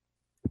now.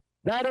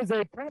 That is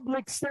a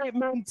public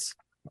statement.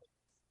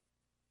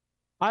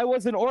 I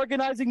was an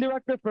organizing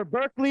director for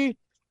Berkeley.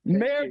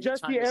 Mayor you.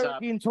 Jesse Time is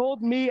up. Arreguín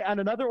told me and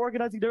another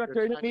organizing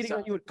director in a time is meeting up.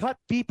 that he would cut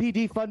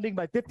BPD funding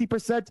by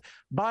 50%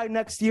 by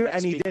next year, Next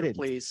and he speaker, didn't.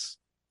 please.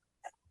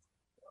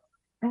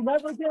 He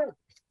never did.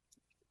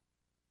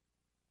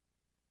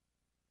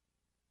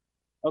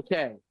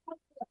 Okay.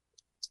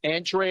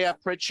 Andrea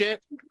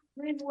Pritchett,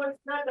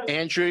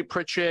 Andrew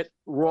Pritchett,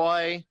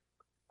 Roy,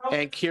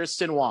 and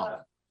Kirsten Wong.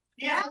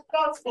 Yeah,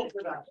 responsible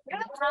for that.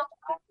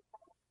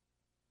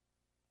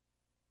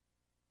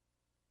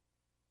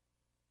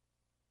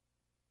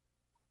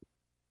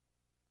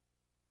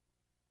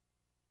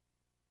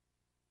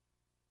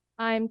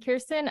 I'm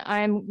Kirsten.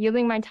 I'm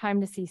yielding my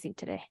time to Cece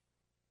today.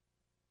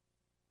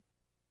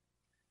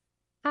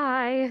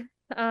 Hi,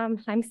 I'm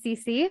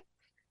Cece.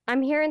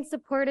 I'm here in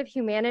support of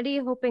humanity,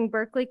 hoping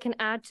Berkeley can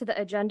add to the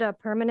agenda a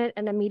permanent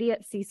and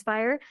immediate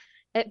ceasefire.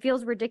 It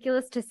feels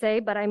ridiculous to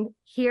say, but I'm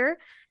here.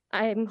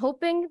 I'm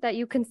hoping that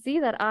you can see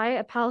that I,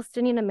 a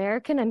Palestinian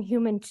American, am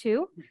human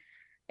too.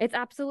 It's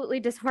absolutely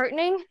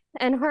disheartening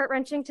and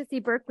heart-wrenching to see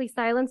Berkeley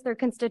silence their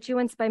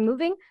constituents by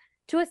moving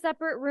to a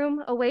separate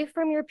room away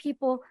from your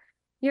people,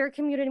 your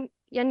community,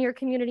 and your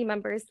community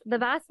members. The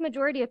vast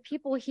majority of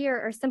people here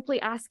are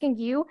simply asking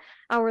you,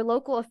 our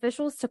local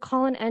officials, to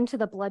call an end to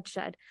the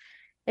bloodshed.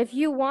 If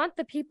you want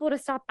the people to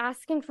stop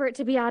asking for it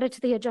to be added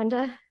to the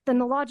agenda, then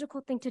the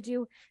logical thing to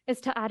do is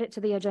to add it to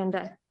the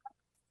agenda.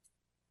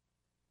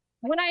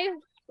 When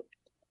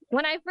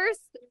I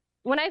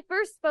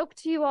first spoke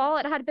to you all,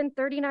 it had been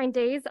 39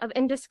 days of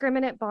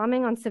indiscriminate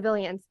bombing on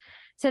civilians.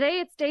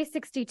 Today it's day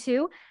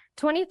 62.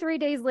 23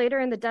 days later,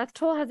 and the death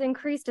toll has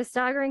increased a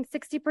staggering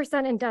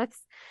 60% in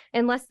deaths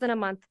in less than a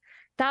month.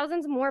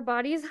 Thousands more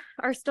bodies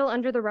are still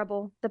under the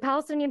rubble. The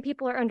Palestinian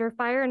people are under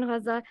fire in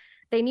Gaza.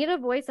 They need a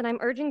voice, and I'm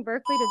urging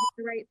Berkeley to do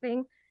the right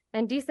thing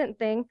and decent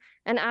thing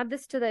and add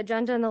this to the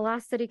agenda in the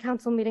last city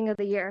council meeting of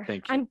the year.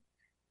 Thank you.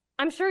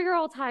 I'm sure you're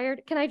all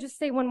tired. Can I just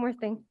say one more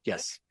thing?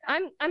 Yes.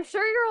 I'm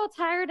sure you're all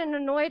tired and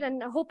annoyed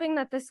and hoping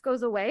that this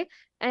goes away.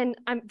 And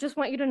I just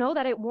want you to know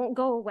that it won't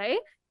go away.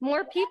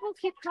 More people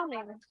keep coming.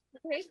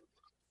 Okay?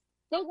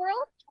 The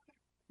world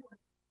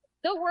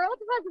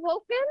has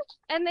woken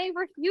and they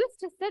refuse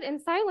to sit in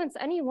silence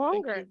any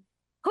longer.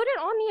 Put it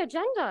on the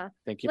agenda.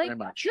 Thank you very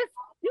much. Just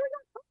do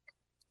not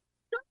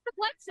stop the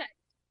bloodshed.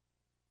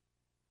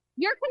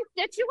 Your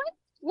constituents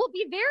will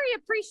be very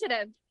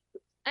appreciative.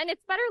 And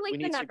it's better We late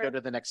need than to never. go to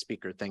the next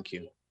speaker. Thank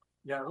you.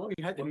 Yeah, we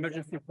had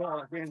emergency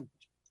call again.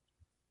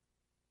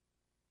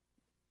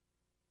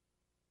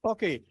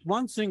 Okay,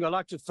 one thing I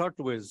like to start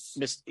with.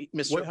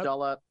 Mr.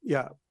 Abdullah.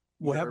 Yeah,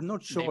 we have your no name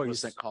choice.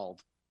 wasn't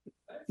called.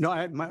 No,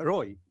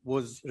 Roy,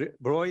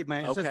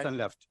 my Okay. assistant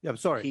left. Yeah, I'm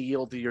sorry. He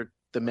yielded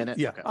the minute.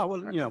 Yeah, Okay. I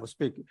will, will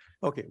speak.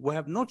 Okay, we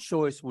have no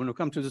choice when we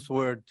come to this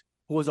word,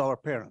 who's our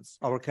parents,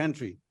 our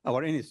country,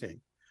 our anything.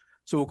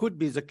 So it could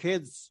be the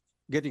kids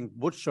getting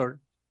butchered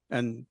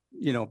and,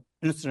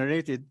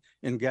 incinerated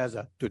in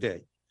Gaza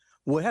today.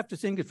 We have to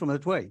think it from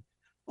that way.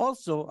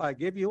 Also, I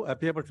gave you a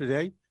paper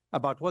today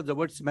about what the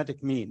word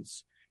Semitic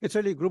means. It's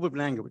really a group of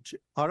language.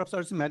 Arabs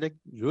are Semitic,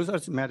 Jews are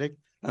Semitic,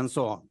 and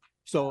so on.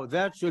 So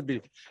that should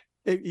be,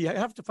 you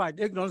have to fight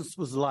ignorance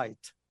with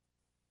light.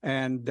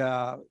 And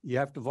you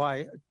have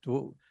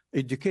to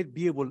educate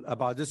people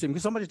about this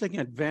because somebody's taking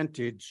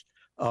advantage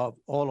of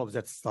all of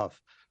that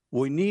stuff.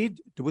 We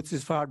need to put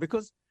this fire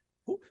because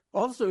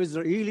also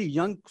Israeli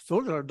young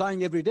soldiers are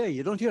dying every day.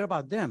 You don't hear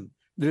about them.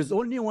 There is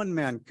only one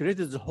man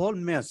created the whole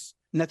mess,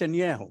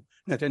 Netanyahu.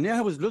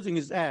 Netanyahu was losing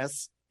his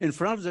ass in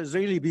front of the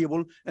Israeli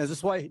people, and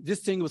that's why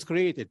this thing was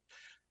created.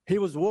 He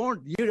was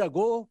warned a year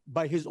ago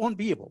by his own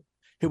people.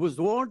 He was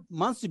warned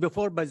months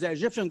before by the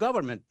Egyptian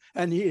government,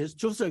 and he has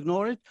chosen to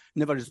ignore it,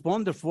 never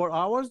responded for 4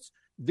 hours.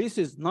 This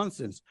is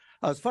nonsense.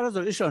 As far as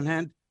the issue on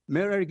hand,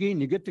 Mayor Arreguín,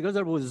 you get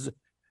together with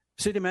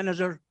City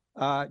Manager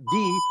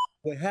D.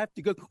 We have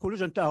to get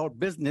conclusion to our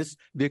business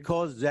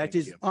because that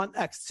is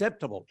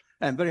unacceptable.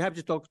 I'm very happy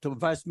to talk to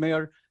Vice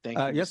Mayor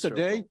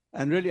yesterday,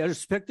 and really I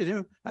respected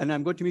him, and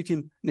I'm going to meet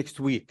him next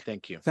week.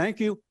 Thank you. Thank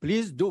you.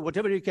 Please do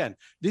whatever you can.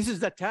 This is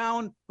the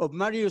town of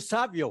Mario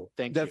Savio,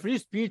 the free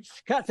speech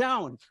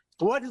town.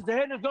 What is the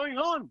hell is going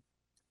on?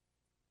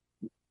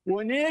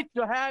 We need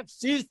to have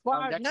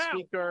ceasefire Next now.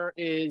 speaker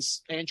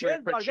is Andrea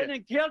Kids are Pritchett.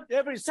 getting killed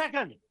every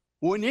second.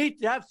 We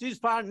need to have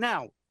ceasefire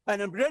now.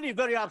 And I'm really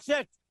very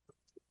upset.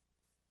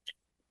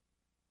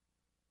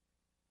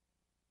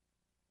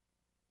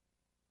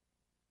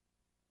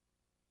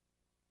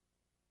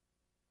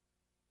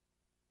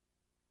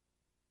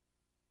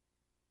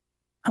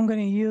 I'm going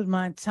to yield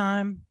my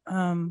time,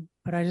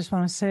 but I just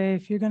want to say,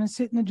 if you're going to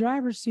sit in the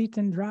driver's seat,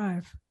 then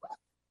drive.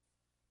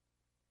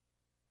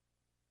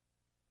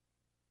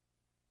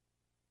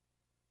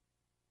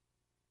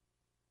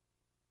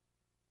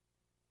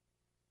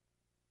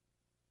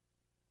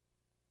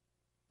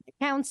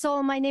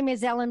 Council, my name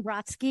is Ellen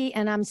Brodsky,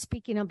 and I'm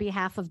speaking on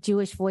behalf of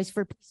Jewish Voice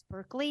for Peace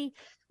Berkeley.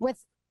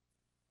 With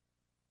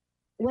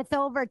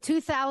over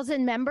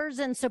 2,000 members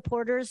and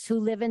supporters who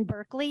live in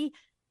Berkeley,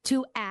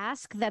 to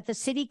ask that the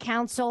City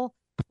Council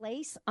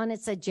place on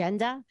its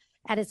agenda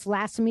at its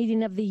last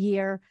meeting of the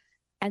year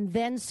and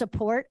then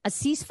support a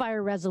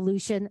ceasefire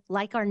resolution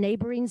like our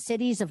neighboring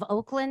cities of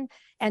Oakland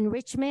and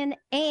Richmond,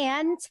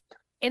 and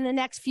in the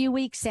next few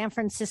weeks, San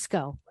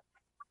Francisco.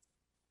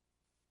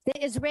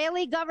 The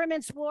Israeli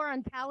government's war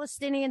on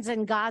Palestinians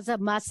in Gaza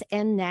must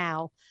end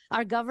now.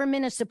 Our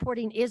government is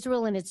supporting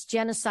Israel in its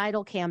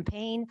genocidal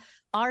campaign.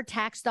 Our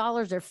tax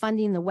dollars are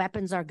funding the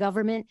weapons our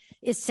government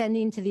is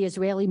sending to the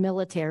Israeli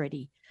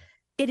military.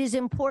 It is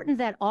important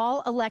that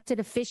all elected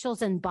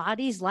officials and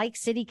bodies like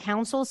city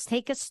councils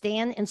take a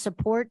stand in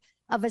support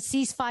of a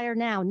ceasefire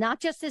now, not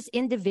just as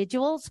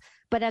individuals,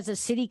 but as a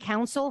city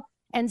council,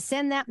 and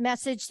send that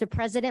message to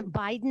President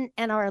Biden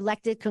and our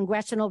elected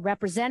congressional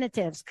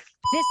representatives.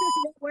 This is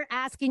what we're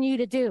asking you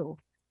to do.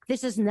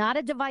 This is not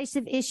a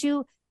divisive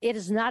issue. It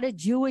is not a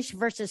Jewish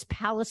versus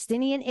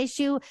Palestinian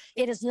issue.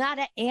 It is not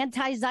an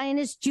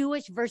anti-Zionist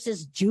Jewish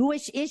versus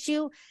Jewish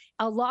issue.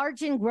 A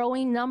large and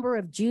growing number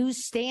of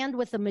Jews stand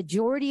with the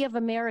majority of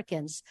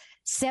Americans,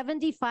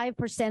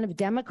 75% of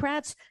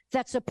Democrats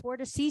that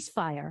support a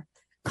ceasefire.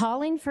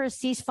 Calling for a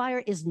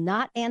ceasefire is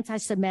not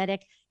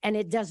anti-Semitic, and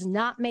it does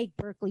not make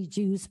Berkeley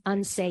Jews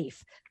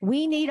unsafe.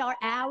 We need our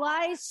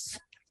allies.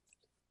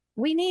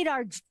 We need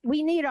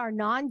our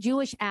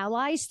non-Jewish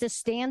allies to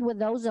stand with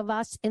those of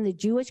us in the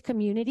Jewish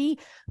community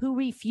who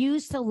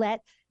refuse to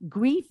let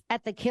grief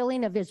at the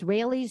killing of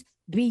Israelis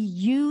be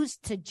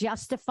used to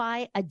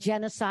justify a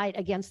genocide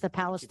against the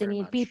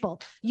Palestinian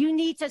people. You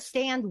need to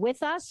stand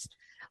with us,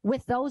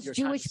 with those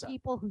Jewish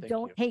people who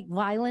don't take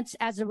violence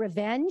as a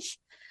revenge.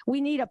 We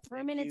need a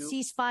permanent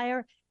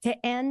ceasefire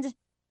to end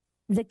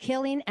the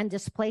killing and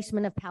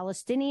displacement of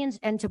Palestinians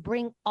and to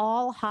bring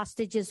all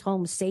hostages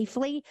home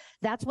safely.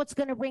 That's what's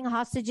going to bring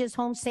hostages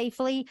home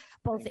safely,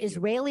 both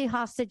Israeli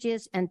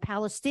hostages and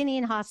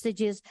Palestinian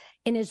hostages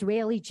in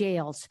Israeli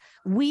jails.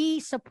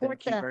 We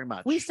support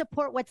we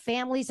support what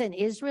families in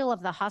Israel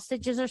of the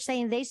hostages are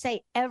saying. They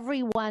say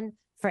everyone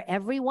for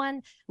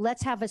everyone.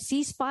 Let's have a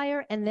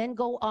ceasefire and then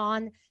go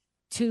on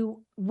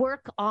to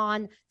work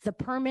on the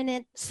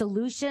permanent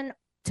solution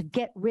to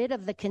get rid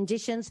of the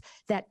conditions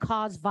that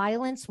cause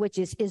violence, which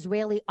is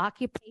Israeli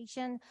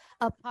occupation,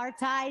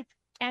 apartheid,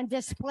 and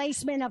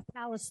displacement of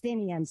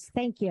Palestinians.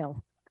 Thank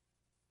you.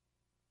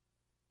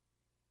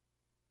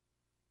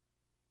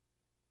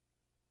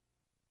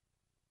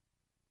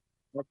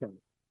 Okay.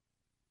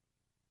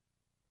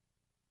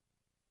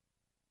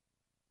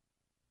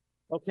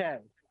 Okay.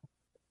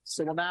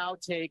 So we'll now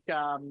take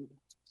 10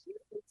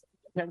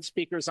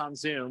 speakers on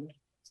Zoom.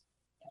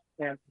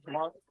 And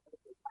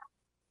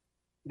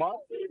Mark,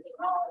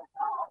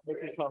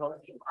 okay,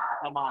 co-host,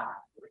 come on.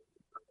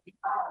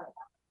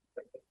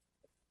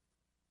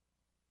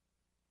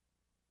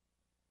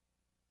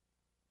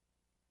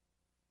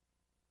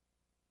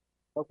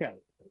 Okay.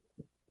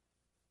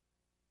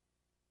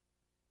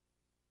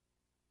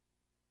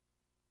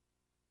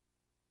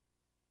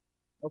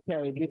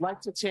 Okay, we'd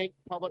like to take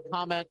public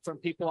comment from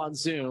people on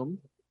Zoom.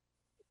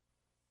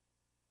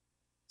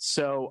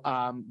 So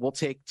we'll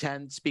take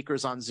 10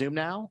 speakers on Zoom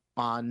now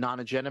on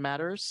non-agenda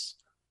matters.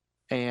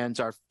 And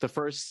the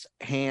first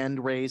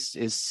hand raised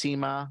is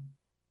Seema.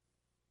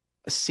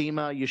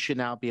 Seema, you should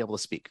now be able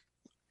to speak.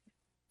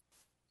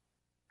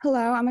 Hello,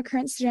 I'm a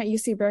current student at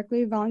UC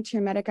Berkeley,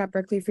 volunteer medic at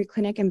Berkeley Free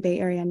Clinic, and Bay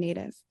Area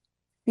native.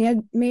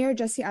 Mayor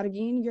Jesse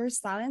Arreguín, your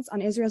silence on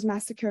Israel's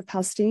massacre of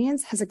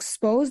Palestinians has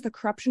exposed the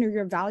corruption of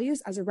your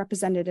values as a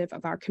representative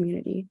of our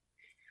community.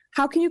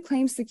 How can you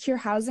claim secure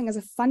housing as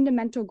a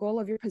fundamental goal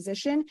of your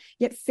position,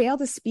 yet fail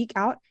to speak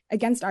out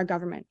against our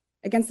government,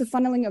 against the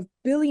funneling of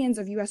billions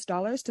of US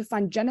dollars to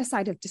fund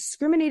genocide of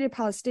discriminated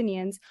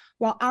Palestinians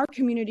while our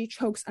community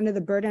chokes under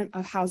the burden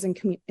of housing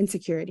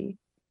insecurity?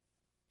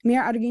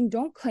 Mayor Arreguín,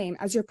 don't claim,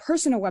 as your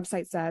personal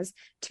website says,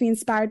 to be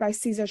inspired by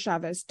Cesar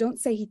Chavez. Don't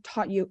say he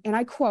taught you, and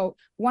I quote,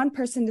 "One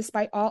person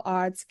despite all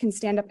odds can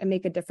stand up and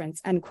make a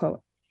difference," end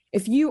quote.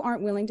 If you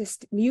aren't willing to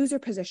use your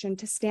position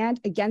to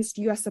stand against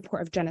US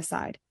support of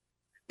genocide,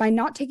 by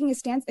not taking a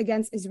stance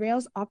against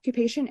Israel's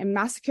occupation and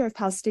massacre of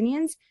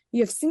Palestinians,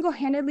 you have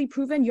single-handedly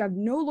proven you have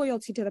no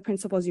loyalty to the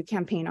principles you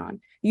campaign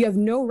on. You have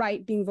no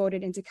right being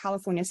voted into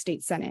California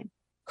State Senate.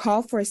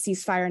 Call for a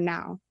ceasefire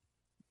now.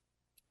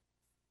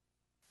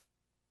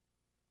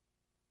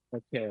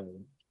 Okay.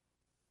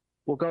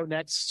 We'll go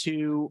next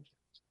to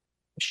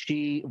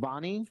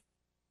Shivani.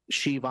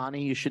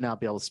 Shivani, you should now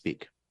be able to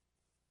speak.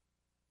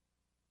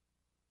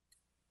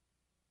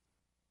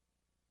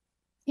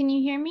 Can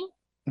you hear me?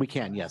 We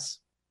can, yes.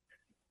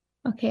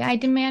 Okay, I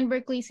demand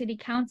Berkeley City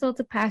Council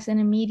to pass an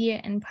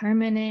immediate and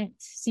permanent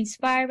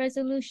ceasefire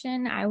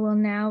resolution. I will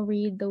now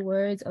read the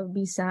words of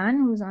Bisan,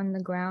 who's on the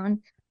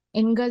ground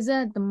in Gaza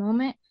at the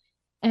moment.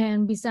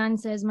 And Bisan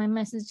says, "My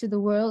message to the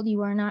world,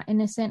 you are not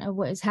innocent of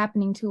what is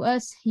happening to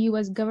us. You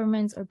as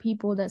governments or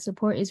people that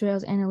support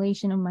Israel's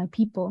annihilation of my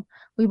people.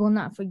 We will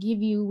not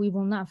forgive you. We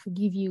will not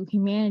forgive you.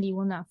 Humanity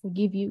will not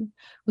forgive you.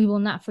 We will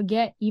not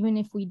forget. Even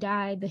if we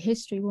die, the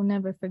history will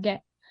never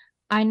forget.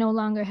 I no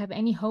longer have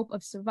any hope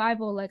of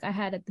survival like I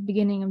had at the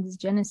beginning of this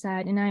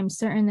genocide, and I am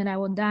certain that I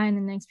will die in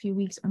the next few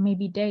weeks or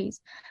maybe days.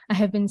 I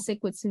have been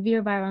sick with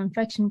severe viral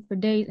infection for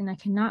days, and I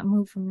cannot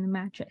move from the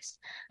mattress.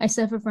 I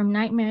suffer from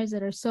nightmares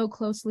that are so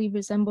closely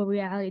resemble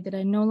reality that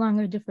I no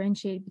longer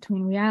differentiate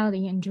between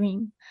reality and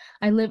dream.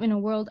 I live in a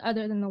world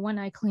other than the one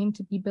I claim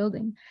to be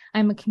building. I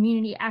am a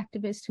community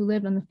activist who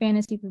lived on the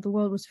fantasy that the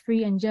world was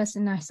free and just,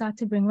 and I sought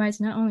to bring rights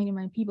not only to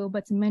my people,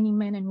 but to many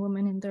men and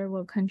women in third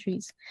world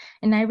countries.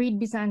 And I read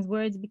Bisan's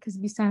words because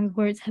Bisan's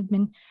words have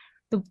been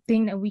the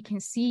thing that we can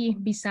see,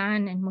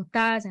 Bisan and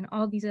Motaz and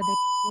all these other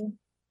people.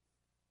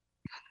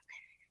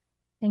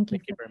 Thank you.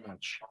 Thank you very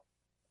much.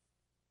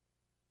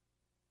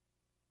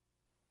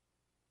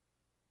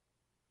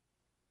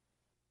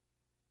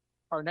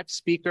 Our next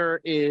speaker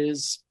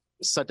is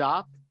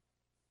Sadaf.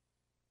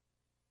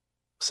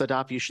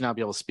 Sadaf, you should now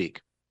be able to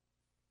speak.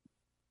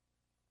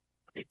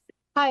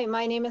 Hi,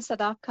 my name is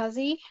Sadaf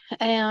Kazi,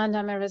 and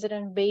I'm a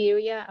resident of Bay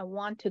Area. I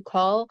want to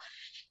call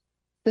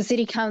the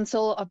City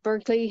Council of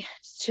Berkeley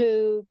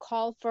to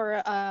call for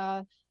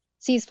a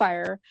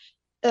ceasefire.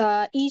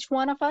 Each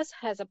one of us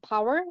has a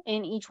power,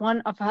 and each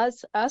one of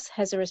us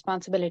has a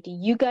responsibility.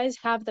 You guys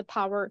have the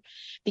power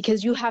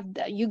because you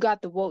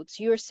got the votes.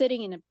 You're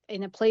sitting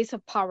in a place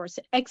of power.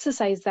 So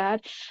exercise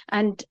that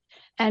and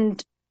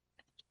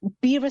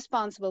be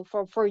responsible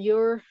for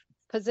your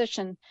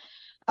position.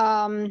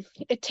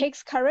 It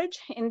takes courage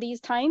in these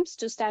times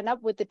to stand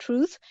up with the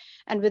truth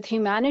and with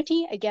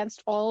humanity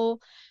against all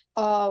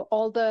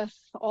the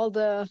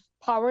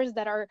powers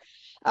that are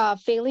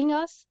failing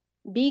us.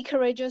 Be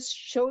courageous,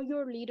 show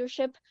your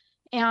leadership,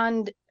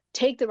 and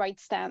take the right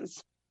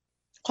stance.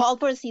 Call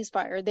for a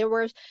ceasefire.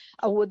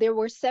 There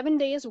were 7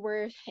 days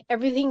where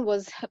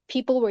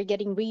people were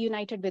getting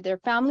reunited with their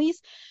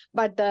families,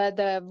 but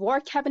the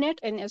war cabinet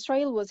in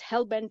Israel was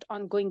hell-bent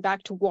on going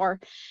back to war.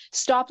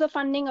 Stop the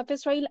funding of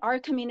Israel. Our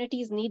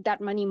communities need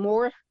that money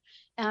more,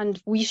 and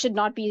we should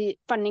not be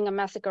funding a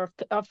massacre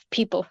of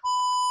people.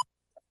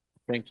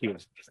 Thank you.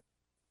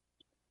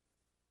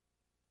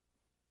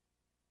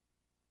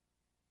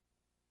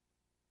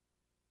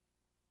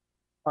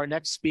 Our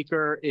next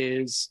speaker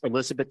is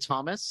Elizabeth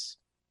Thomas.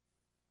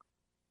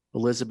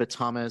 Elizabeth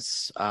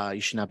Thomas, you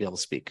should now be able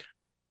to speak.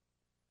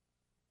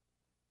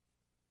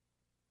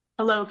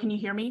 Hello, can you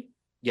hear me?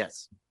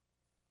 Yes.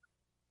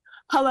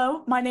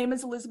 Hello, my name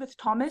is Elizabeth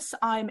Thomas.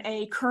 I'm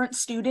a current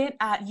student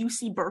at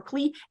UC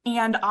Berkeley,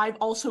 and I've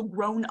also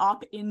grown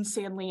up in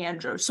San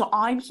Leandro. So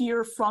I'm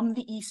here from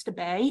the East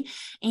Bay,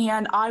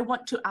 and I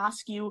want to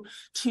ask you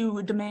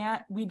to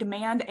demand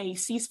a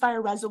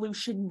ceasefire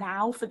resolution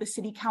now for the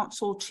City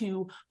Council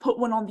to put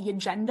one on the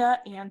agenda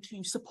and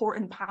to support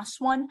and pass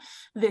one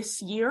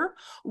this year.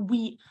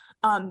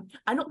 I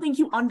don't think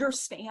you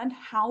understand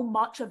how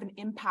much of an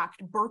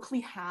impact Berkeley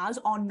has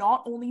on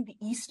not only the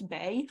East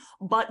Bay,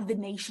 but the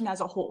nation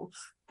as a whole.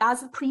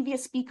 As the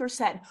previous speaker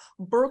said,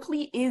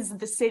 Berkeley is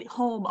the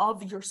home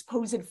of your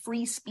supposed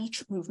free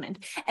speech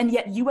movement, and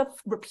yet you have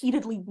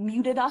repeatedly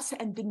muted us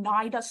and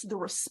denied us the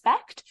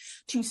respect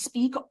to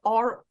speak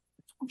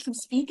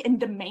and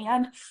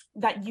demand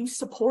that you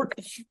support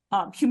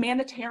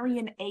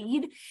humanitarian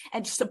aid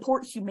and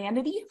support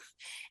humanity.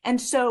 And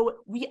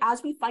so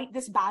as we fight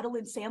this battle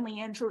in San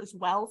Leandro as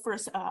well for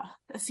a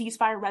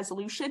ceasefire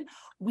resolution,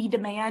 we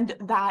demand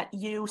that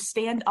you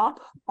stand up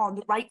on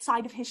the right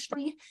side of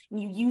history and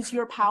you use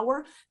your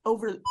power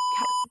over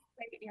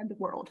California and the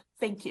world.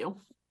 Thank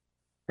you.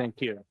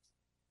 Thank you.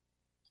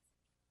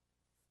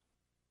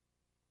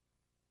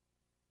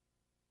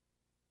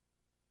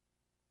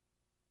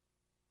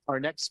 Our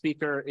next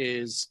speaker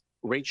is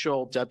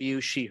Rachel W.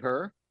 She,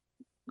 her.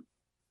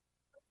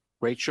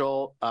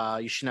 Rachel,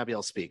 you should now be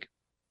able to speak.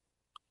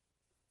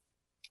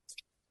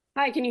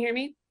 Hi, can you hear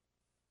me?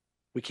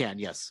 We can,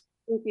 yes.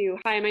 Thank you.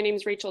 Hi, my name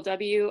is Rachel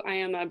W. I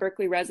am a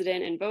Berkeley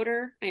resident and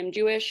voter. I am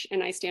Jewish,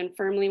 and I stand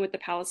firmly with the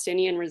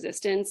Palestinian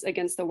resistance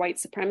against the white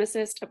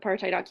supremacist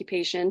apartheid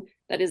occupation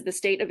that is the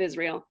state of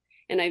Israel.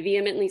 And I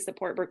vehemently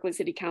support Berkeley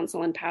City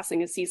Council in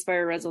passing a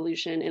ceasefire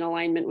resolution in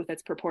alignment with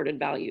its purported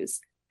values.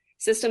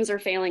 Systems are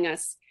failing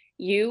us.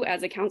 You,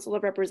 as a Council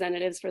of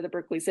Representatives for the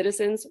Berkeley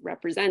citizens,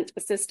 represent a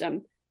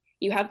system.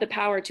 You have the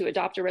power to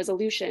adopt a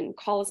resolution,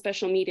 call a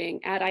special meeting,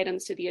 add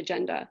items to the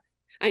agenda.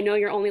 I know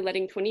you're only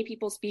letting 20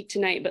 people speak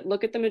tonight, but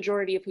look at the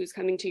majority of who's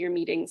coming to your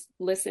meetings.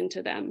 Listen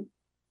to them.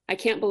 I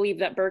can't believe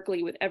that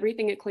Berkeley, with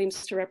everything it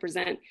claims to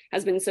represent,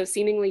 has been so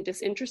seemingly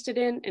disinterested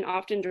in and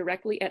often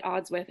directly at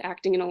odds with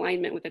acting in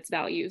alignment with its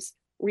values.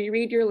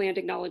 Reread your land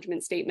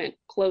acknowledgement statement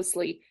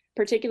closely,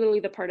 particularly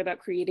the part about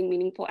creating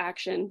meaningful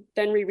action,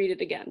 then reread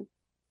it again.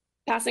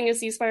 Passing a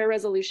ceasefire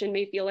resolution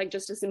may feel like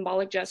just a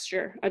symbolic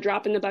gesture, a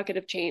drop in the bucket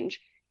of change,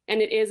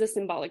 and it is a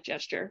symbolic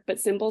gesture, but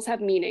symbols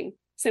have meaning.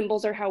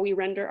 Symbols are how we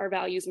render our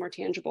values more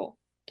tangible.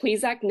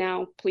 Please act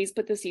now. Please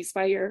put the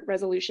ceasefire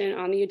resolution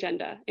on the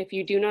agenda. If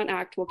you do not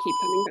act, we'll keep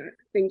coming back.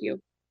 Thank you.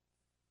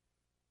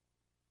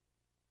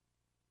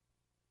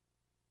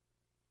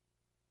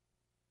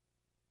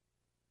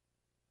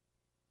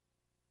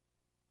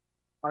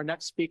 Our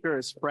next speaker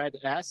is Fred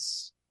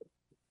S.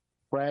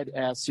 Fred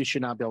S., you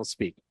should now be able to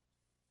speak.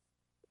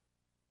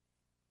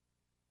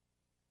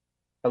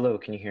 Hello,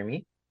 can you hear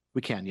me?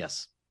 We can,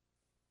 yes.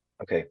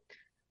 Okay.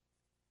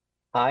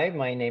 Hi,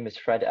 my name is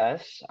Fred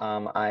S.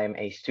 I'm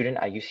a student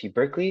at UC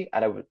Berkeley,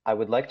 and I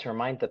would like to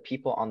remind the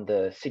people on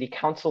the city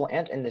council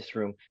and in this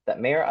room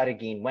that Mayor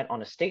Arreguin went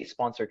on a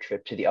state-sponsored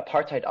trip to the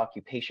apartheid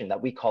occupation that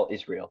we call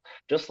Israel.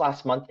 Just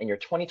last month in your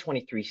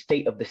 2023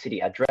 State of the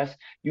City address,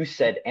 you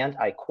said, and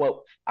I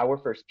quote, "Our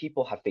first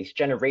people have faced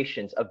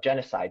generations of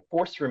genocide,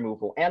 forced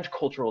removal, and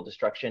cultural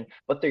destruction,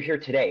 but they're here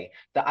today."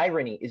 The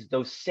irony is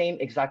those same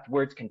exact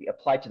words can be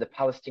applied to the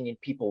Palestinian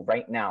people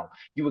right now.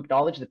 You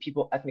acknowledge the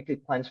people ethnically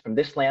cleansed from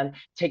this land,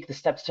 take the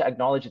steps to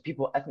acknowledge the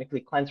people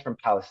ethnically cleansed from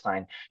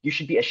Palestine. You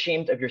should be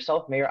ashamed of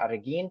yourself, Mayor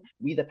Arreguin.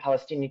 We, the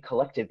Palestinian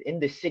collective in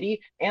this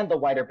city and the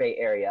wider Bay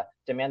Area,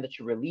 demand that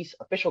you release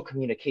official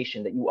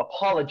communication, that you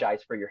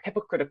apologize for your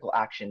hypocritical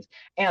actions,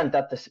 and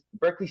that the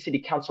Berkeley City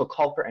Council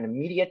call for an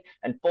immediate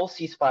and full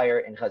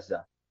ceasefire in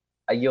Gaza.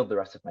 I yield the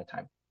rest of my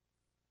time.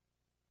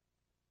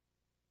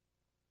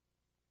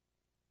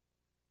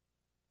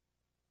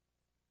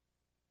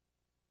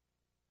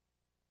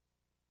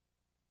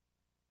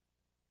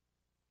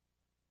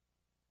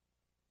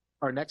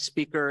 Our next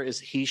speaker is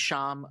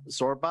Hisham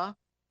Zorba.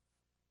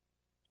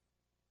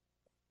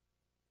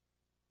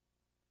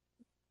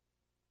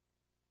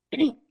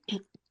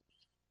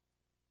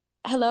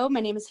 Hello, my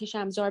name is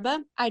Hisham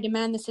Zorba. I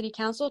demand the City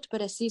Council to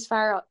put a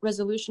ceasefire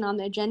resolution on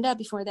the agenda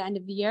before the end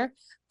of the year.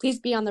 Please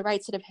be on the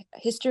right side of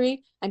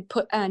history and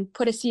put a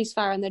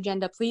ceasefire on the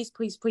agenda. Please,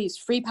 please, please.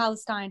 Free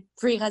Palestine,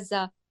 free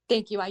Gaza.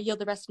 Thank you. I yield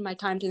the rest of my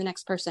time to the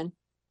next person.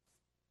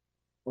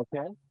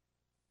 Okay.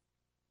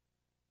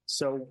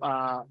 So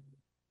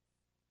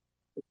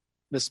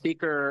the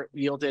speaker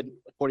yielded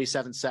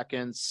 47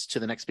 seconds to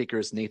the next speaker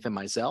is Nathan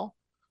Mizell.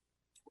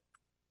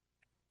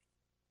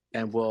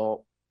 And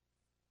we'll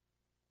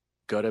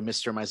go to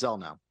Mr. Mizell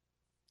now.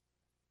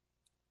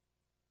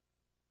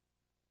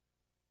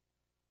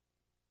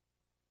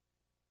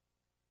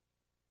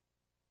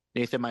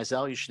 Nathan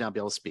Mizell, you should now be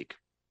able to speak.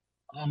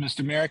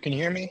 Mr. Mayor, can you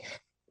hear me?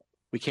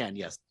 We can,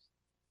 yes.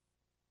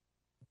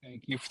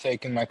 Thank you for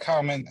taking my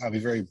comment. I'll be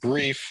very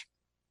brief.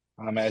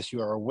 As you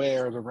are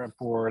aware, the Rent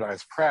Board, I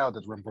was proud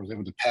that the Rent Board was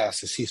able to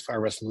pass a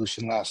ceasefire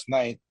resolution last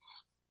night.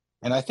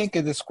 And I think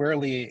it is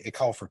squarely a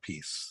call for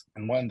peace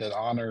and one that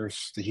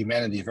honors the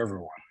humanity of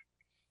everyone.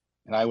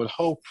 And I would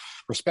hope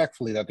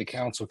respectfully that the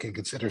council can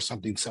consider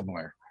something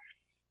similar.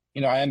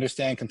 You know, I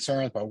understand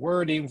concerns about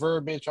wording,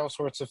 verbiage, all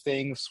sorts of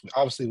things.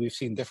 Obviously, we've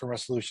seen different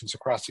resolutions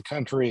across the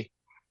country,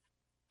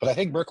 but I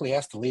think Berkeley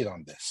has to lead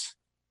on this.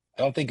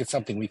 I don't think it's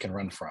something we can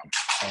run from.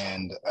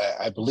 And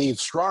I believe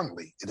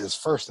strongly it is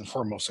first and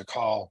foremost a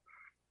call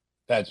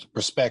that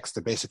respects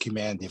the basic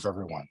humanity of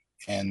everyone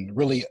and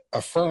really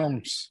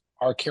affirms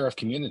our care of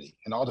community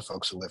and all the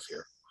folks who live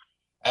here.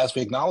 As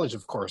we acknowledge,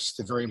 of course,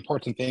 the very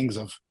important things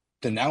of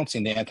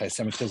denouncing the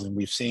anti-Semitism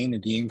we've seen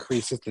and the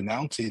increases,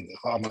 denouncing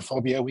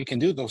Islamophobia, we can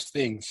do those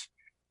things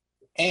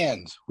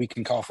and we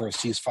can call for a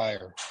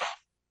ceasefire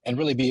and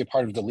really be a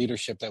part of the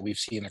leadership that we've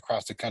seen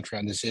across the country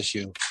on this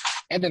issue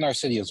and in our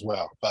city as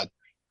well. But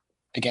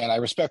again, I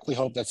respectfully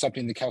hope that's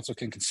something the council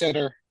can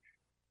consider.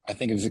 I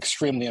think it is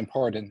extremely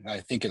important. I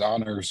think it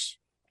honors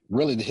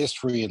really the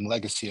history and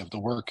legacy of the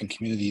work and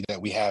community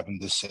that we have in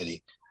this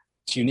city.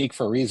 It's unique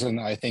for a reason.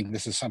 I think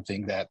this is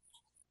something that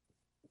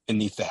it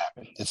needs to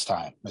happen. It's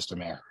time, Mr.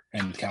 Mayor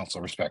and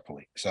council,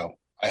 respectfully. So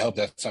I hope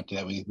that's something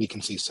that we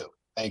can see soon.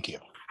 Thank you.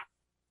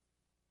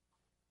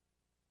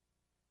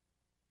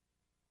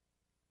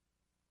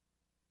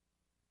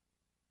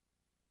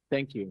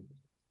 Thank you.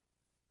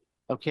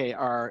 Okay,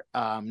 our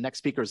next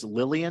speaker is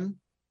Lillian.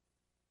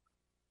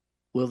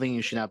 Lillian,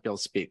 you should not be able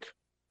to speak.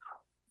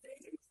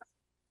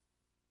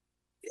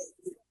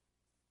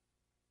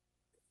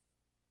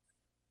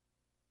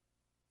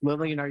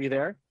 Lillian, are you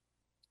there?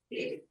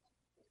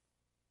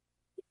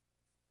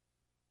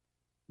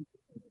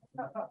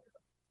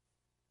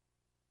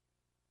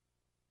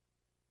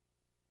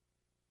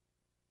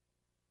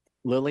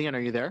 Lillian, are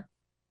you there?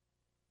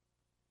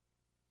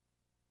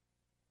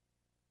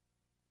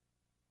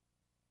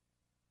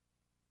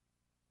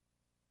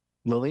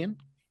 Lillian?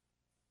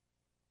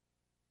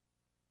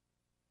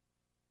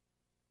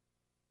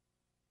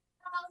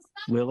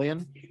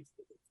 Lillian?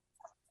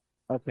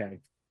 Okay.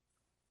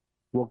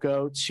 We'll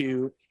go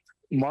to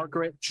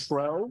Margaret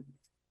Troe.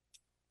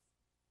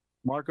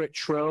 Margaret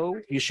Troe,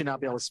 you should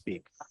not be able to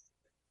speak.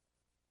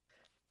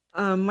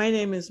 My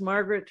name is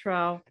Margaret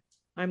Trow.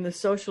 I'm the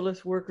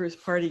Socialist Workers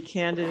Party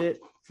candidate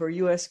for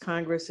U.S.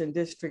 Congress in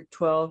District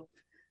 12,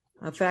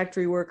 a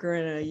factory worker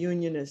and a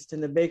unionist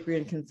in the Bakery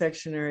and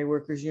Confectionery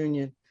Workers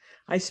Union.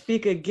 I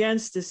speak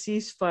against a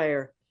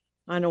ceasefire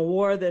on a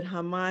war that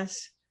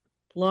Hamas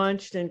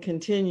launched and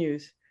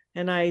continues,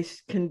 and I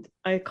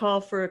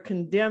call for a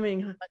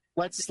condemning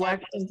the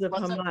actions of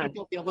Hamas. Let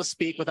people be able to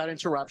speak without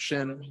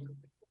interruption.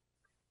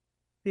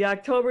 The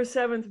October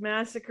 7th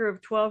massacre of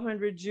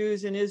 1,200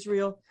 Jews in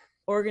Israel,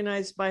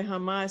 organized by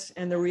Hamas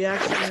and the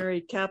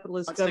reactionary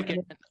capitalist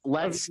government.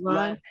 Let's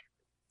let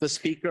the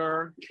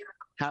speaker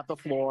have the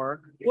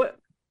floor. What,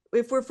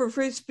 if we're for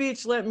free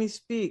speech, let me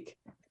speak.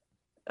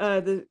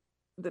 That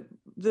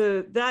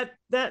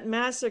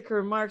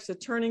massacre marks a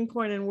turning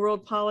point in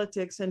world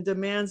politics and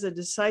demands a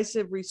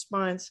decisive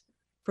response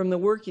from the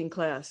working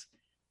class.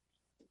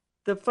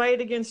 The fight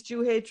against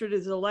Jew hatred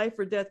is a life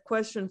or death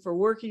question for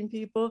working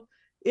people.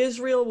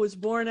 Israel was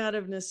born out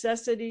of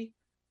necessity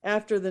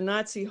after the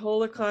Nazi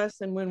Holocaust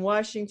and when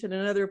Washington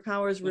and other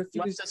powers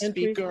refused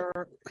entry.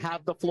 Speaker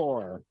have the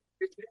floor.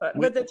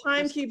 But the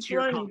time keeps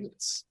running.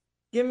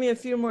 Give me a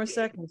few more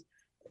seconds.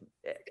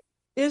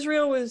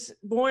 Israel was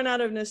born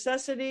out of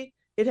necessity.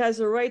 It has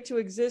a right to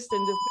exist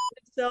and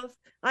defend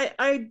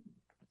itself.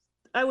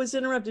 I was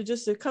interrupted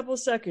just a couple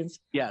seconds.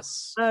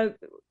 Yes. A You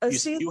have the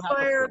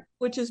ceasefire, floor.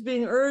 which is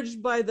being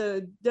urged by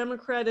the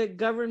Democratic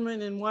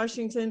government in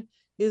Washington,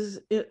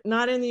 is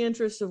not in the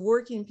interest of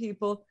working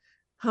people.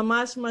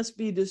 Hamas must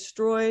be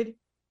destroyed.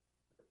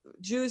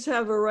 Jews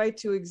have a right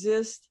to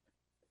exist.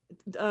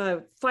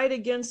 Fight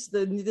against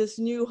this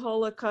new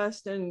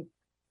Holocaust and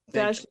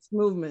fascist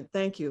movement.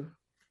 Thank you.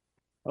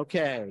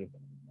 Okay.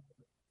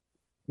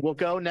 We'll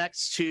go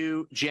next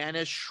to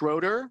Janice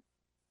Schroeder.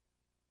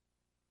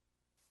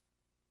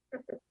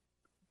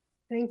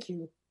 Thank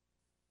you.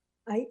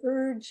 I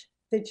urge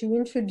that you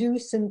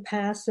introduce and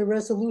pass a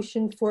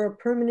resolution for a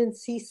permanent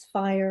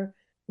ceasefire,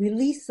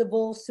 release of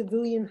all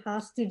civilian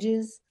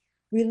hostages,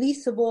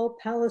 release of all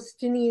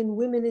Palestinian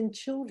women and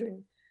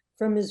children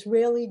from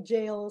Israeli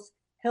jails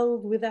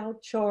held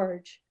without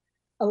charge,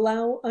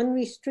 allow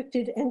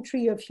unrestricted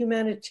entry of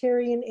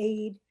humanitarian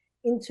aid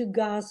into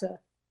Gaza,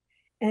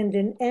 and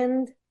an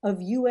end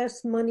of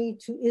U.S. money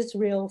to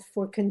Israel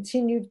for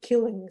continued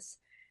killings.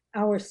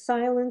 Our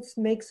silence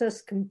makes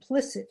us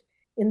complicit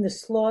in the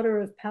slaughter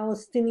of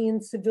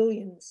Palestinian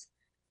civilians.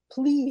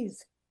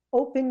 Please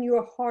open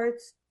your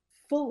hearts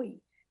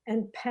fully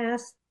and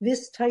pass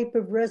this type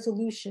of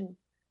resolution.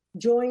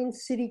 Join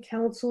city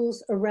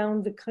councils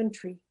around the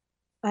country.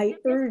 I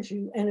urge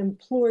you and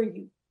implore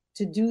you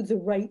to do the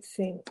right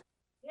thing.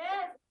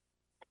 Yes.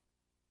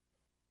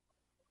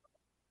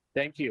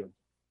 Thank you.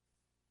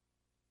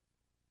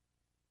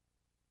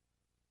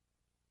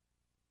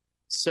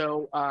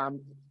 So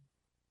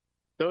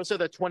those are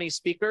the 20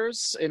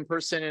 speakers in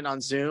person and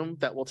on Zoom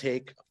that we'll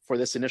take for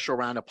this initial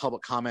round of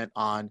public comment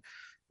on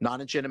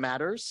non-agenda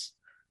matters.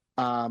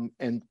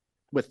 And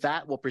with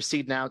that, we'll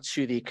proceed now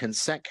to the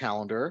consent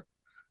calendar.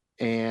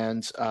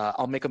 And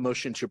I'll make a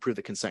motion to approve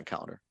the consent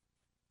calendar.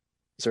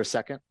 Is there a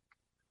second?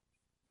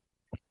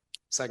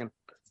 Second.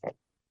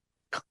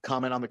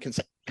 Comment on the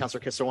consent, Councilor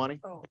Kisarwani?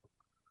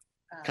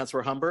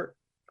 Councilor Humbert?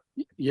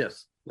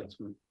 Yes, that's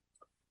me.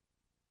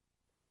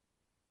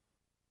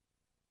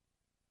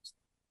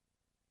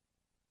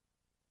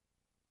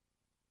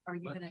 Are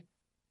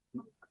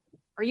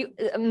you,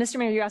 Mr.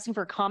 Mayor, you're asking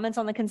for comments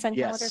on the consent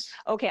calendar? Yes.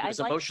 Okay, There's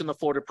I'd a like, motion on the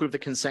floor to approve the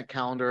consent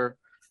calendar.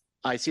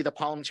 I see the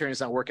parliamentarian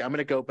is not working. I'm going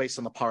to go based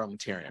on the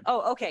parliamentarian.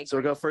 oh, okay. So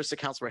we'll go first to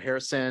Councilor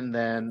Harrison,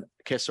 then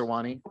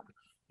Kisarwani.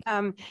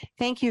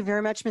 Thank you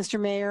very much, Mr.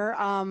 Mayor.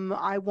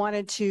 I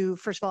wanted to,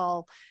 first of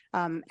all,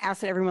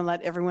 ask that everyone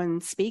let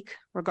everyone speak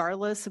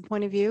regardless of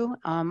point of view.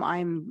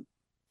 I'm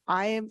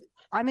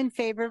in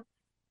favor of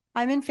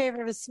a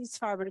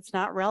ceasefire, but it's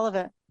not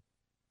relevant.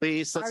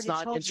 Please, I let's already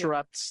not told you.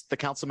 interrupt the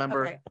council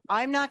member. Okay.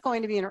 I'm not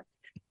going to be in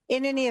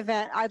any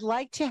event. I'd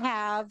like to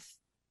have,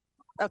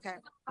 okay.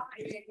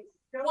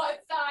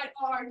 What side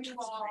are you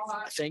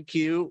on? Thank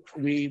you.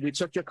 We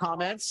took your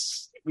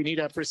comments. We need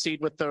to proceed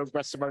with the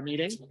rest of our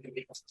meeting.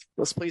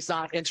 Let's please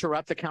not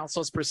interrupt the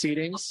council's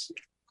proceedings.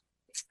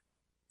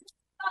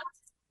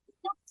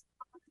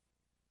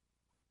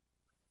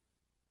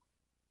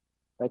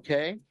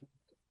 Okay.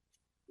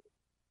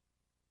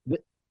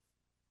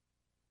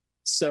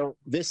 So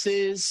this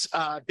is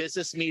a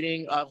business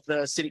meeting of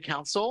the city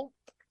council,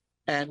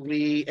 and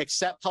we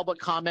accept public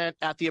comment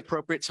at the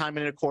appropriate time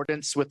in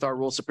accordance with our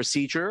rules of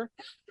procedure.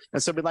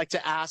 And so we'd like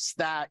to ask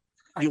that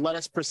you let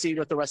us proceed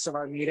with the rest of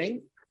our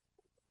meeting.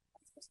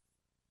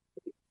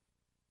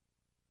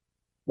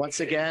 Once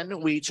again,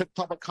 we took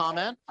public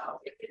comment.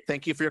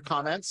 Thank you for your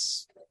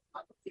comments.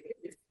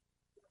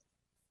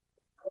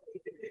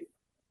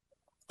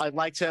 I'd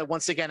like to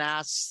once again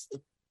ask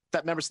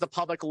that members of the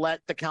public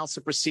let the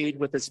council proceed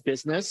with its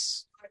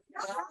business.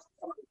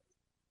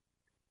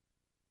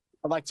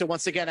 I'd like to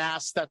once again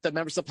ask that the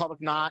members of the public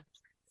not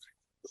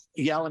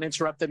yell and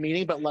interrupt the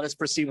meeting, but let us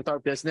proceed with our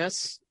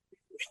business.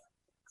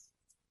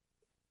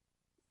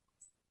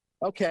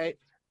 Okay,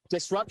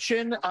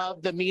 disruption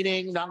of the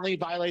meeting not only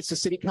violates the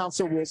city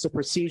council rules of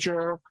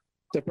procedure,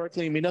 the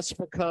Berkeley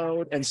Municipal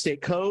Code and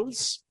state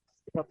codes,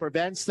 but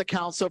prevents the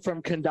council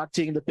from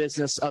conducting the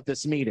business of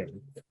this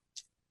meeting.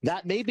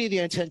 That may be the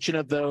intention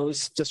of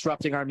those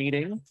disrupting our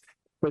meeting,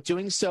 but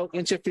doing so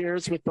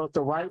interferes with both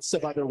the rights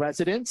of other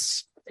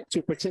residents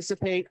to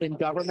participate in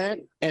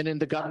government and in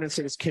the governance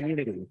of this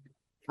community.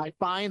 I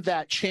find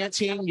that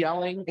chanting,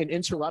 yelling, and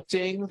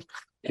interrupting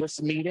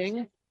this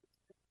meeting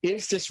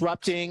is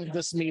disrupting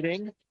this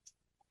meeting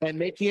and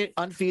making it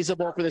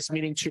unfeasible for this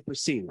meeting to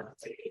proceed.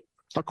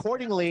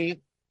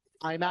 Accordingly,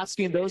 I'm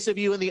asking those of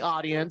you in the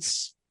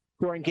audience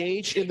who are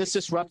engaged in this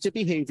disruptive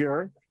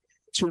behavior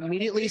to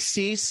immediately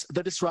cease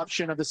the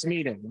disruption of this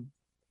meeting.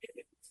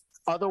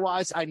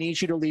 Otherwise, I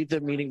need you to leave the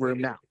meeting room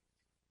now.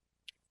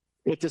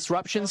 If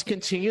disruptions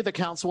continue, the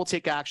council will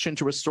take action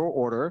to restore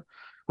order,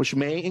 which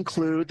may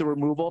include the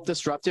removal of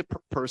disruptive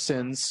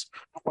persons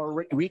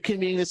or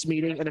reconvening this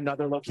meeting in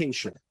another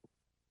location.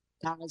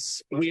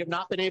 As we have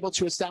not been able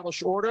to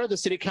establish order, the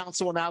city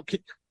council will now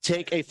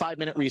take a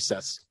 5-minute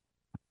recess.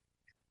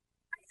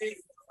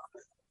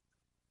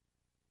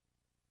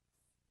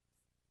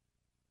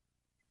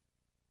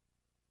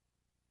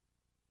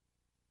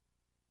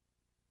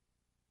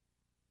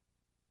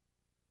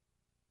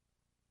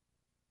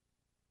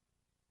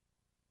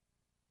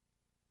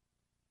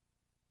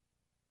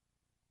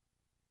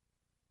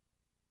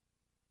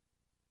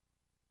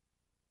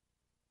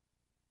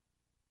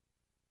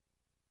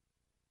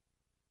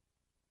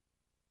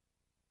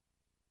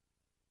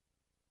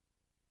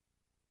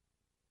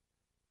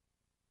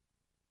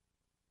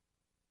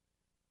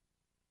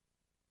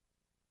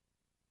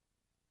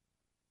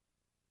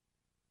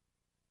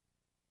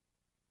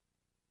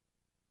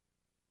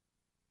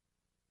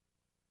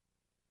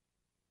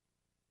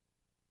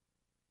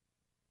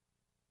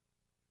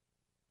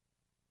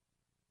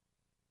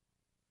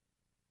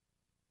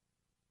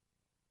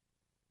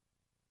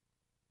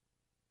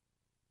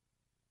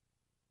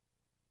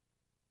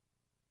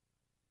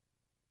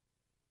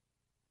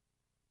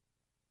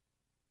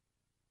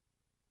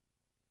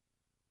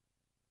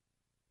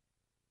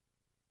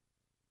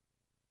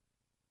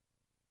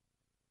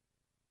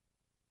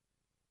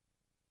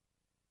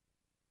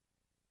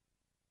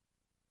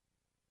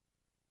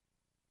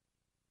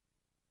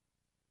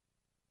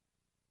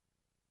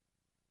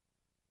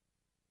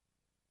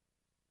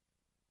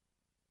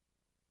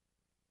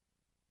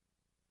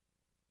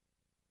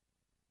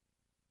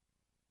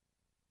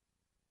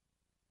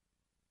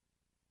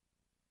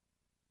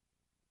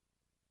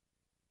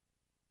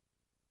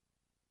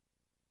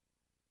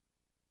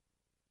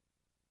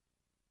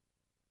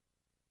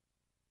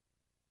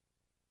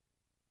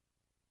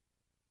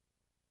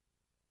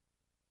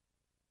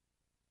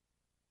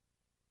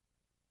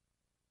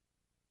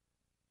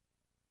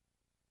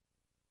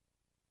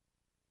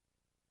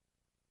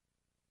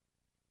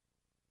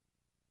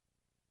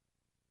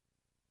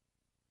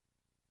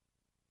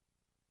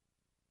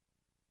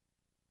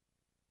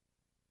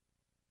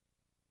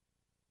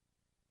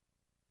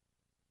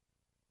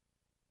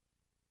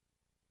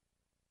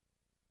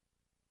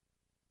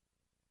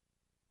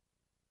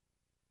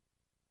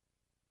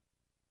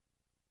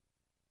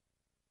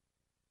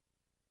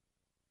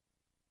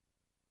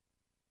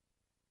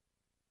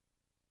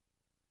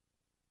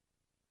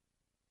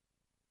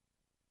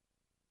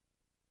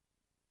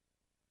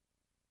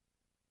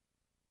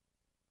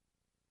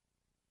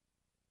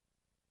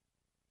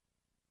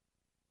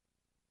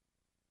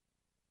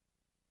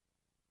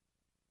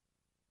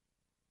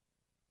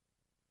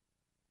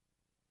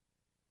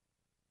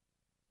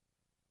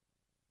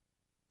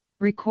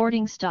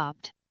 Recording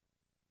stopped.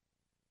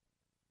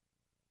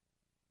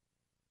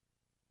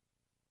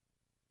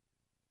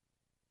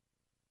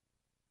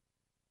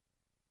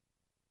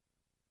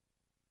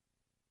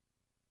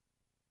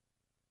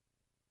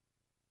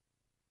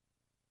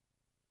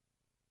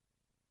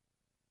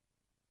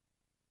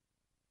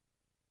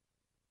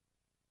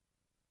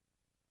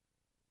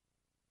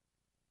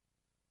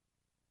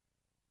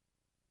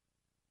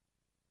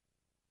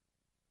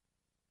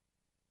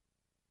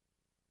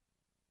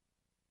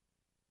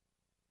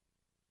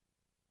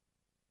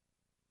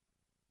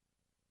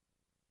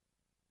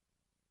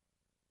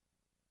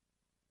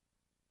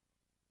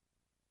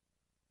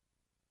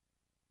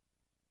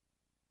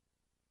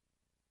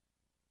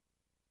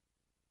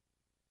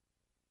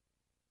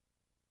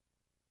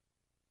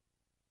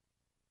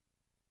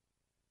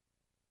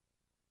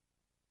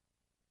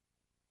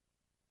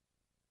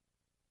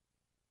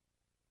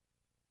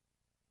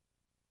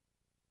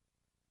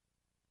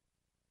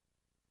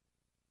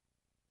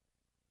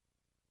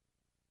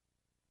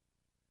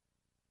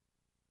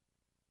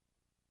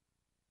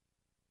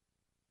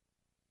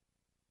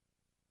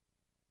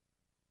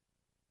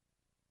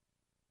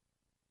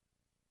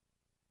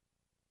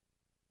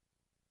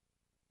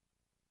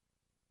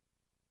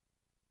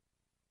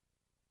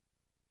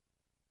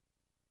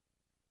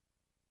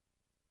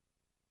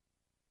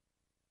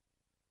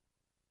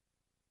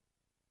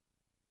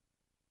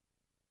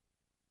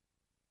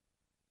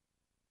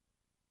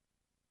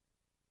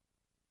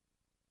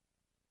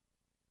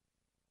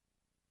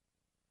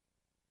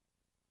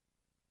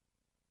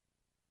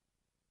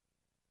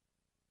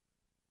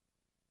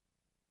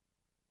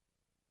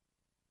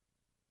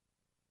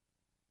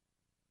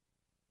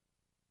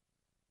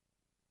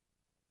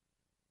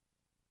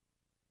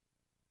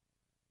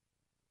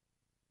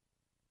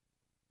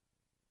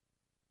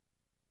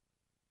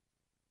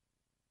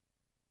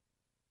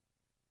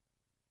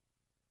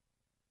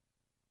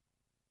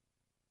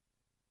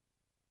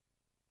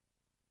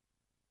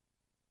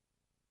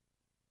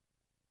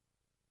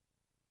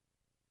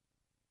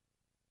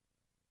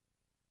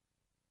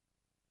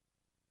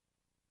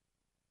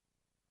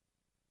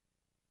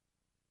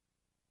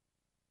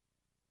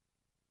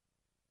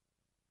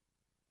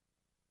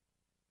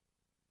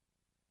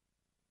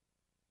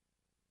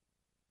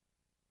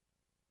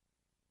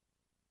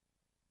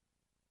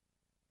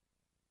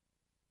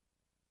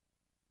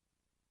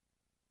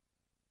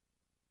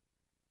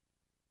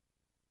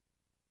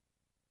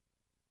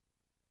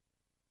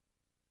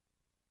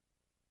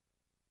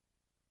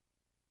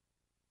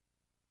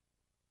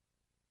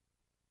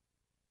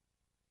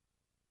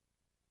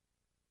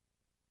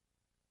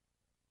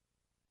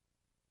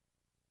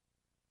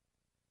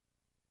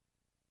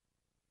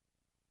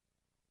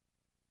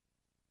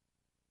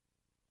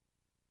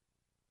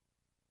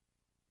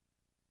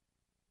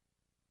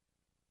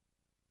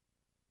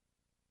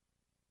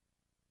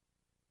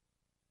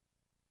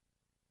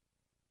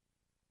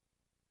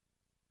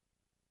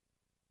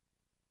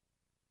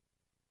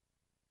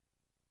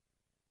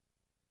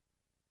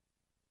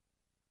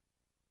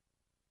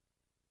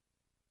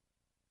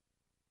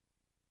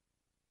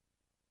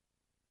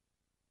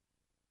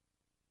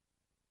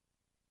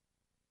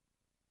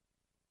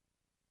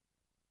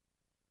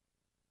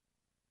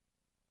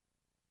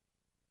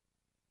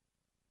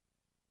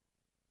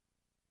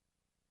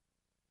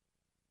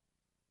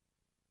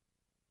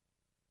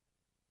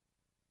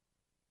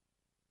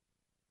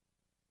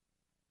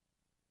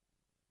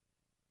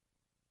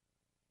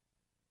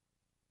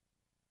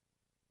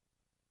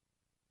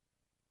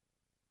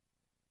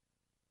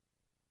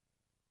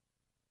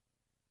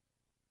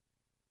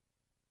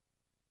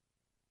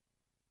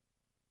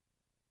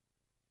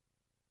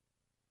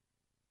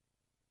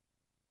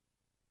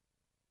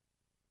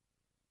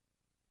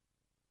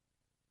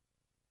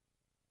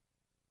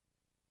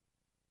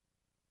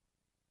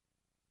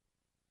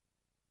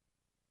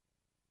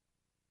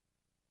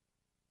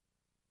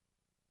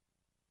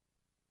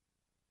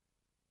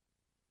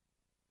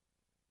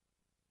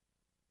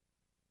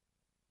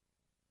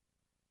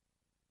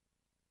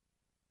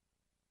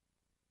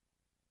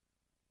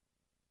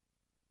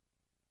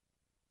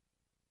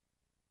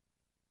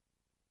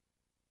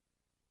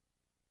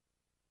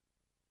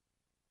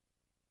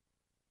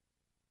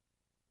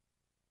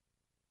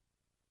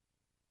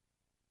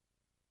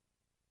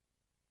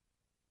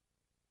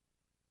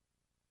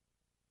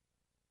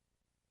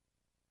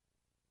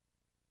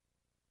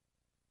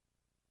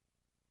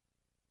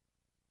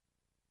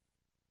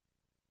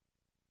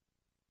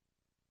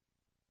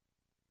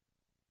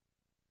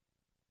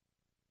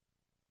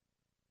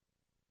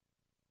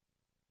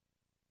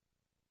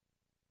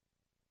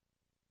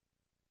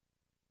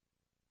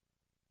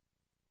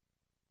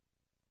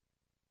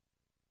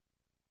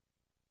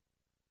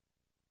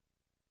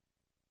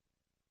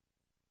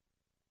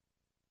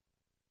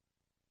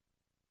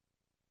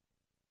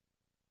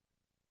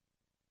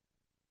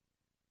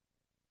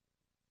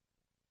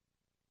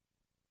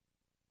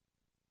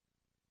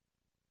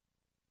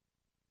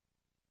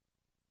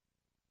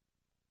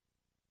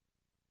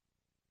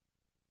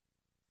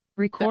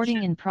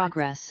 Recording in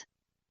progress.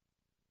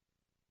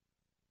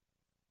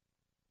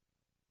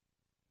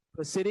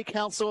 The city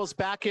council is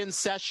back in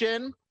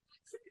session.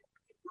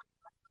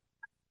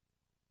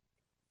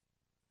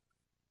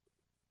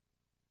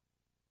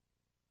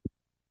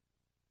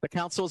 The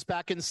council is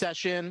back in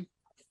session.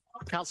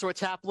 Councilor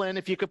Taplin,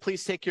 if you could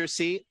please take your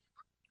seat.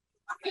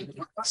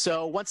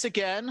 So once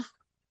again,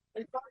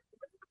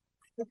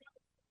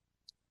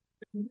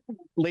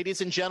 ladies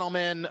and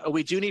gentlemen,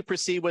 we do need to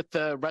proceed with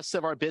the rest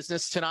of our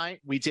business tonight.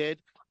 We did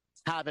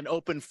have an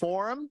open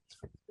forum.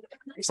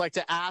 I'd like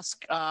to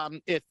ask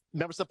if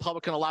members of the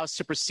public can allow us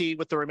to proceed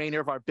with the remainder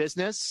of our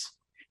business.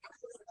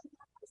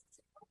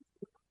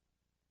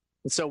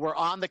 And so we're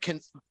on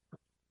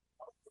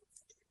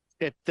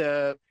if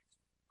the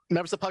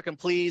members of the public can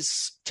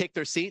please take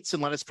their seats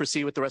and let us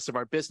proceed with the rest of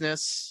our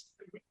business.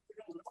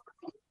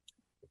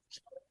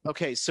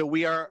 Okay, so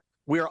we are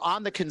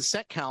on the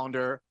consent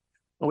calendar.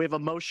 We have a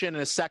motion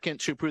and a second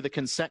to approve the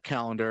consent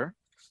calendar.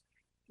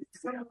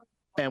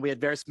 And we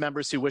had various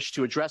members who wish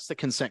to address the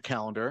consent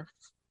calendar.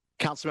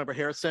 Councilmember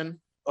Harrison,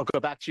 I'll go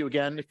back to you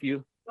again if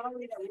you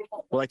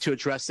would like to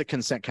address the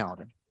consent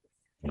calendar.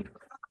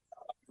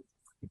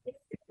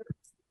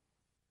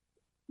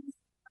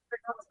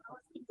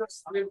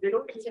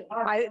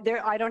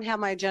 I don't have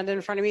my agenda in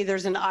front of me.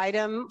 There's an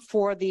item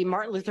for the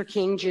Martin Luther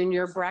King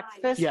Jr.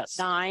 breakfast. Yes.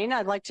 9.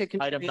 I'd like to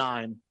Item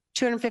 9.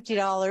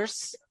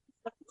 $250.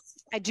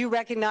 I do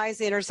recognize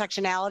the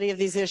intersectionality of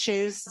these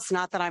issues. It's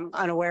not that I'm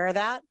unaware of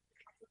that,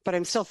 but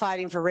I'm still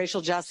fighting for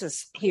racial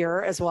justice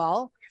here as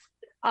well.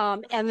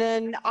 And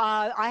then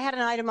I had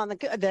an item on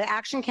the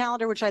action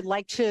calendar, which I'd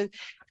like to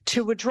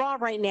withdraw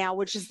right now,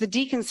 which is the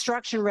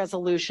deconstruction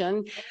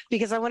resolution,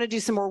 because I want to do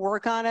some more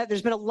work on it.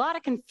 There's been a lot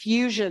of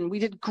confusion. We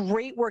did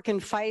great work in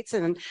fights,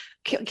 and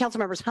council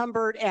members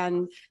Humbert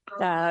and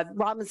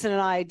Robinson and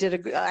I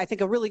did, I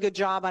think, a really good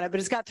job on it, but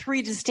it's got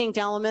 3 distinct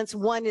elements.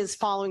 One is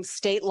following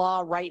state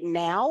law right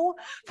now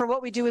for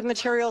what we do with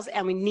materials,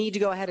 and we need to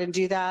go ahead and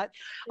do that.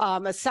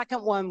 A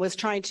second one was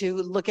trying to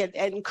look at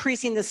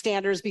increasing the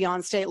standards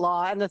beyond state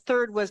law. And the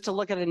third was to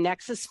look at a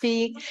nexus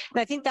fee. And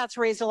I think that's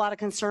raised a lot of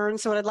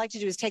concerns. So what I'd like to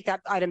do is take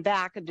that item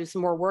back and do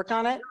some more work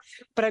on it.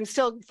 But I'm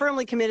still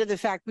firmly committed to the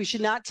fact we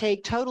should not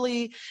take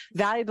totally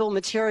valuable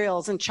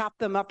materials and chop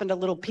them up into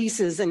little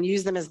pieces and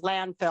use them as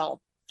landfill.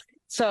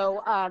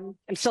 So I'm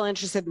still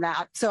interested in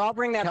that. So I'll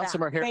bring that back.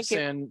 Councilmember Thank you.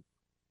 Harrison,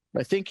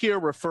 I think you're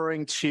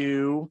referring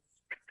to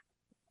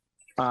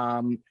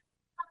item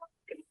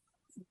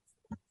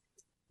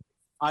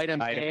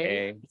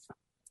A.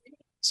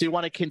 So you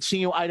want to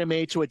continue item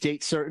A to a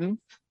date certain?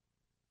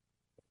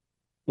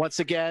 Once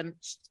again,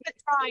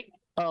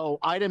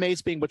 item A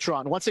is being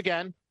withdrawn. Once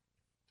again,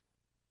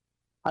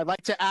 I'd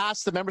like to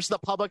ask the members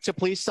of the public to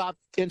please stop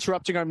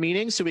interrupting our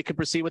meeting so we can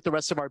proceed with the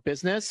rest of our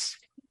business.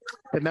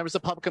 If members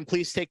of the public can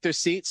please take their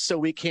seats so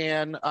we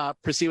can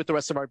proceed with the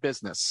rest of our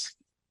business.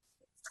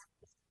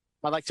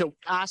 I'd like to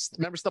ask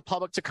members of the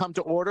public to come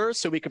to order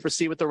so we can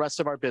proceed with the rest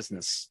of our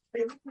business.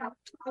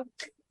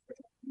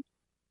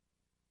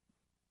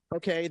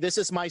 Okay, this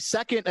is my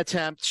second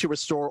attempt to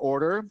restore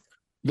order.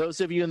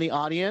 Those of you in the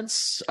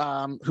audience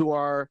who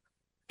are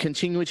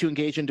continuing to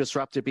engage in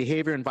disruptive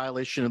behavior in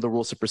violation of the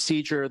rules of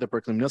procedure, the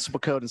Berkeley Municipal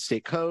Code and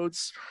state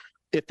codes.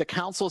 If the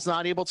council is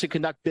not able to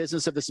conduct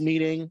business of this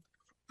meeting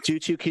due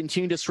to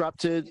continued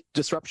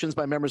disruptions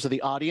by members of the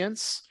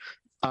audience,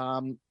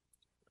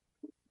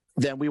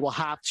 then we will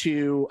have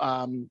to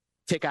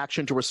take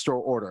action to restore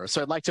order.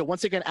 So I'd like to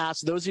once again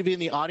ask those of you in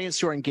the audience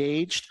who are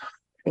engaged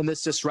in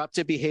this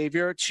disruptive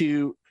behavior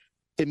to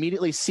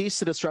immediately cease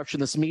the disruption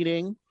of this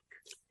meeting.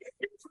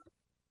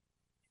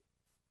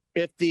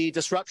 If the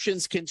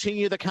disruptions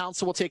continue, the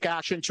council will take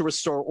action to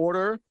restore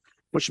order,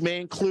 which may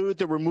include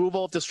the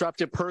removal of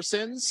disruptive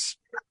persons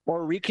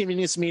or reconvening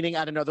this meeting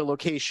at another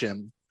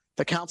location.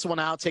 The council will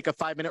now take a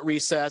 5-minute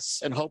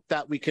recess and hope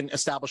that we can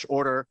establish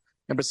order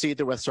and proceed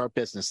the rest of our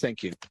business.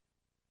 Thank you.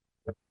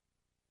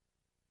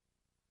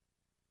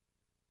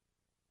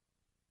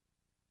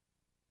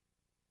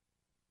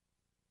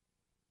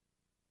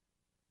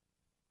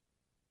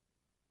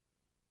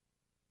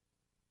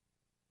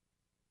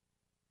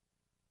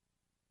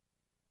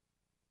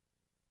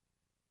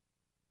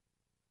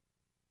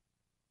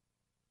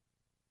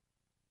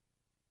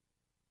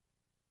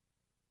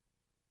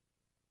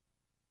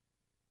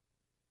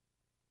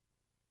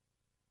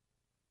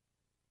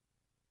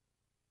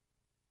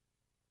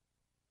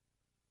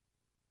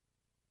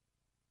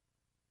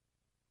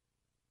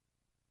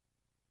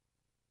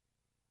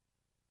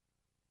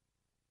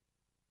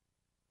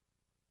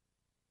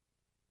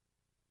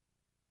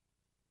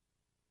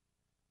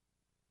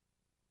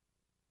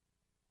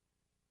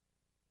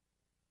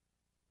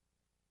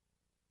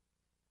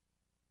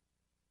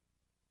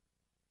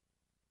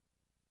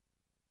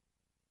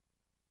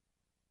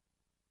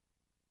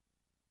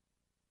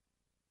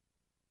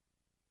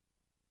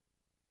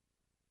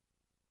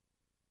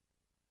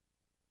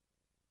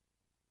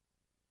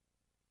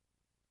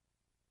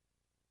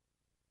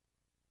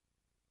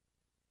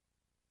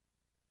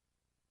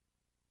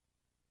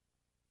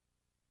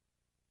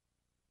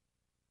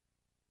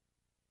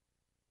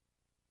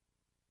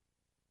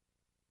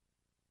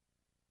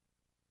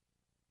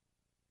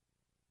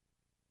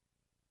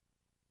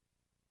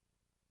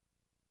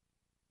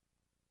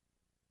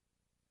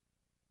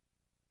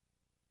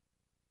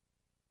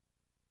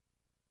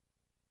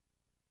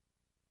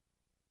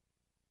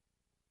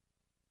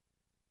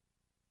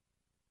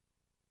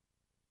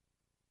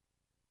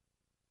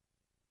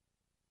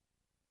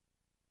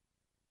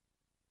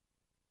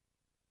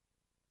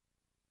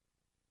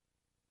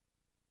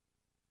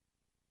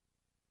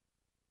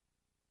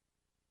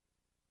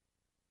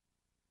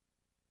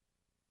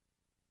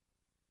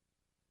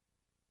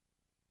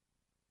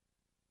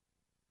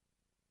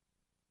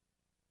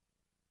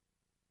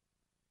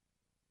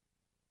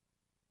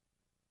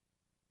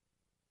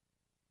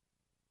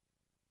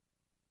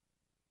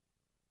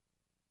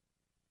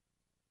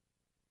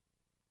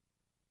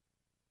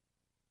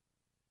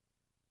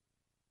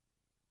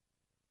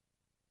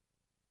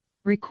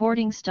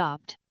 Recording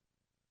stopped.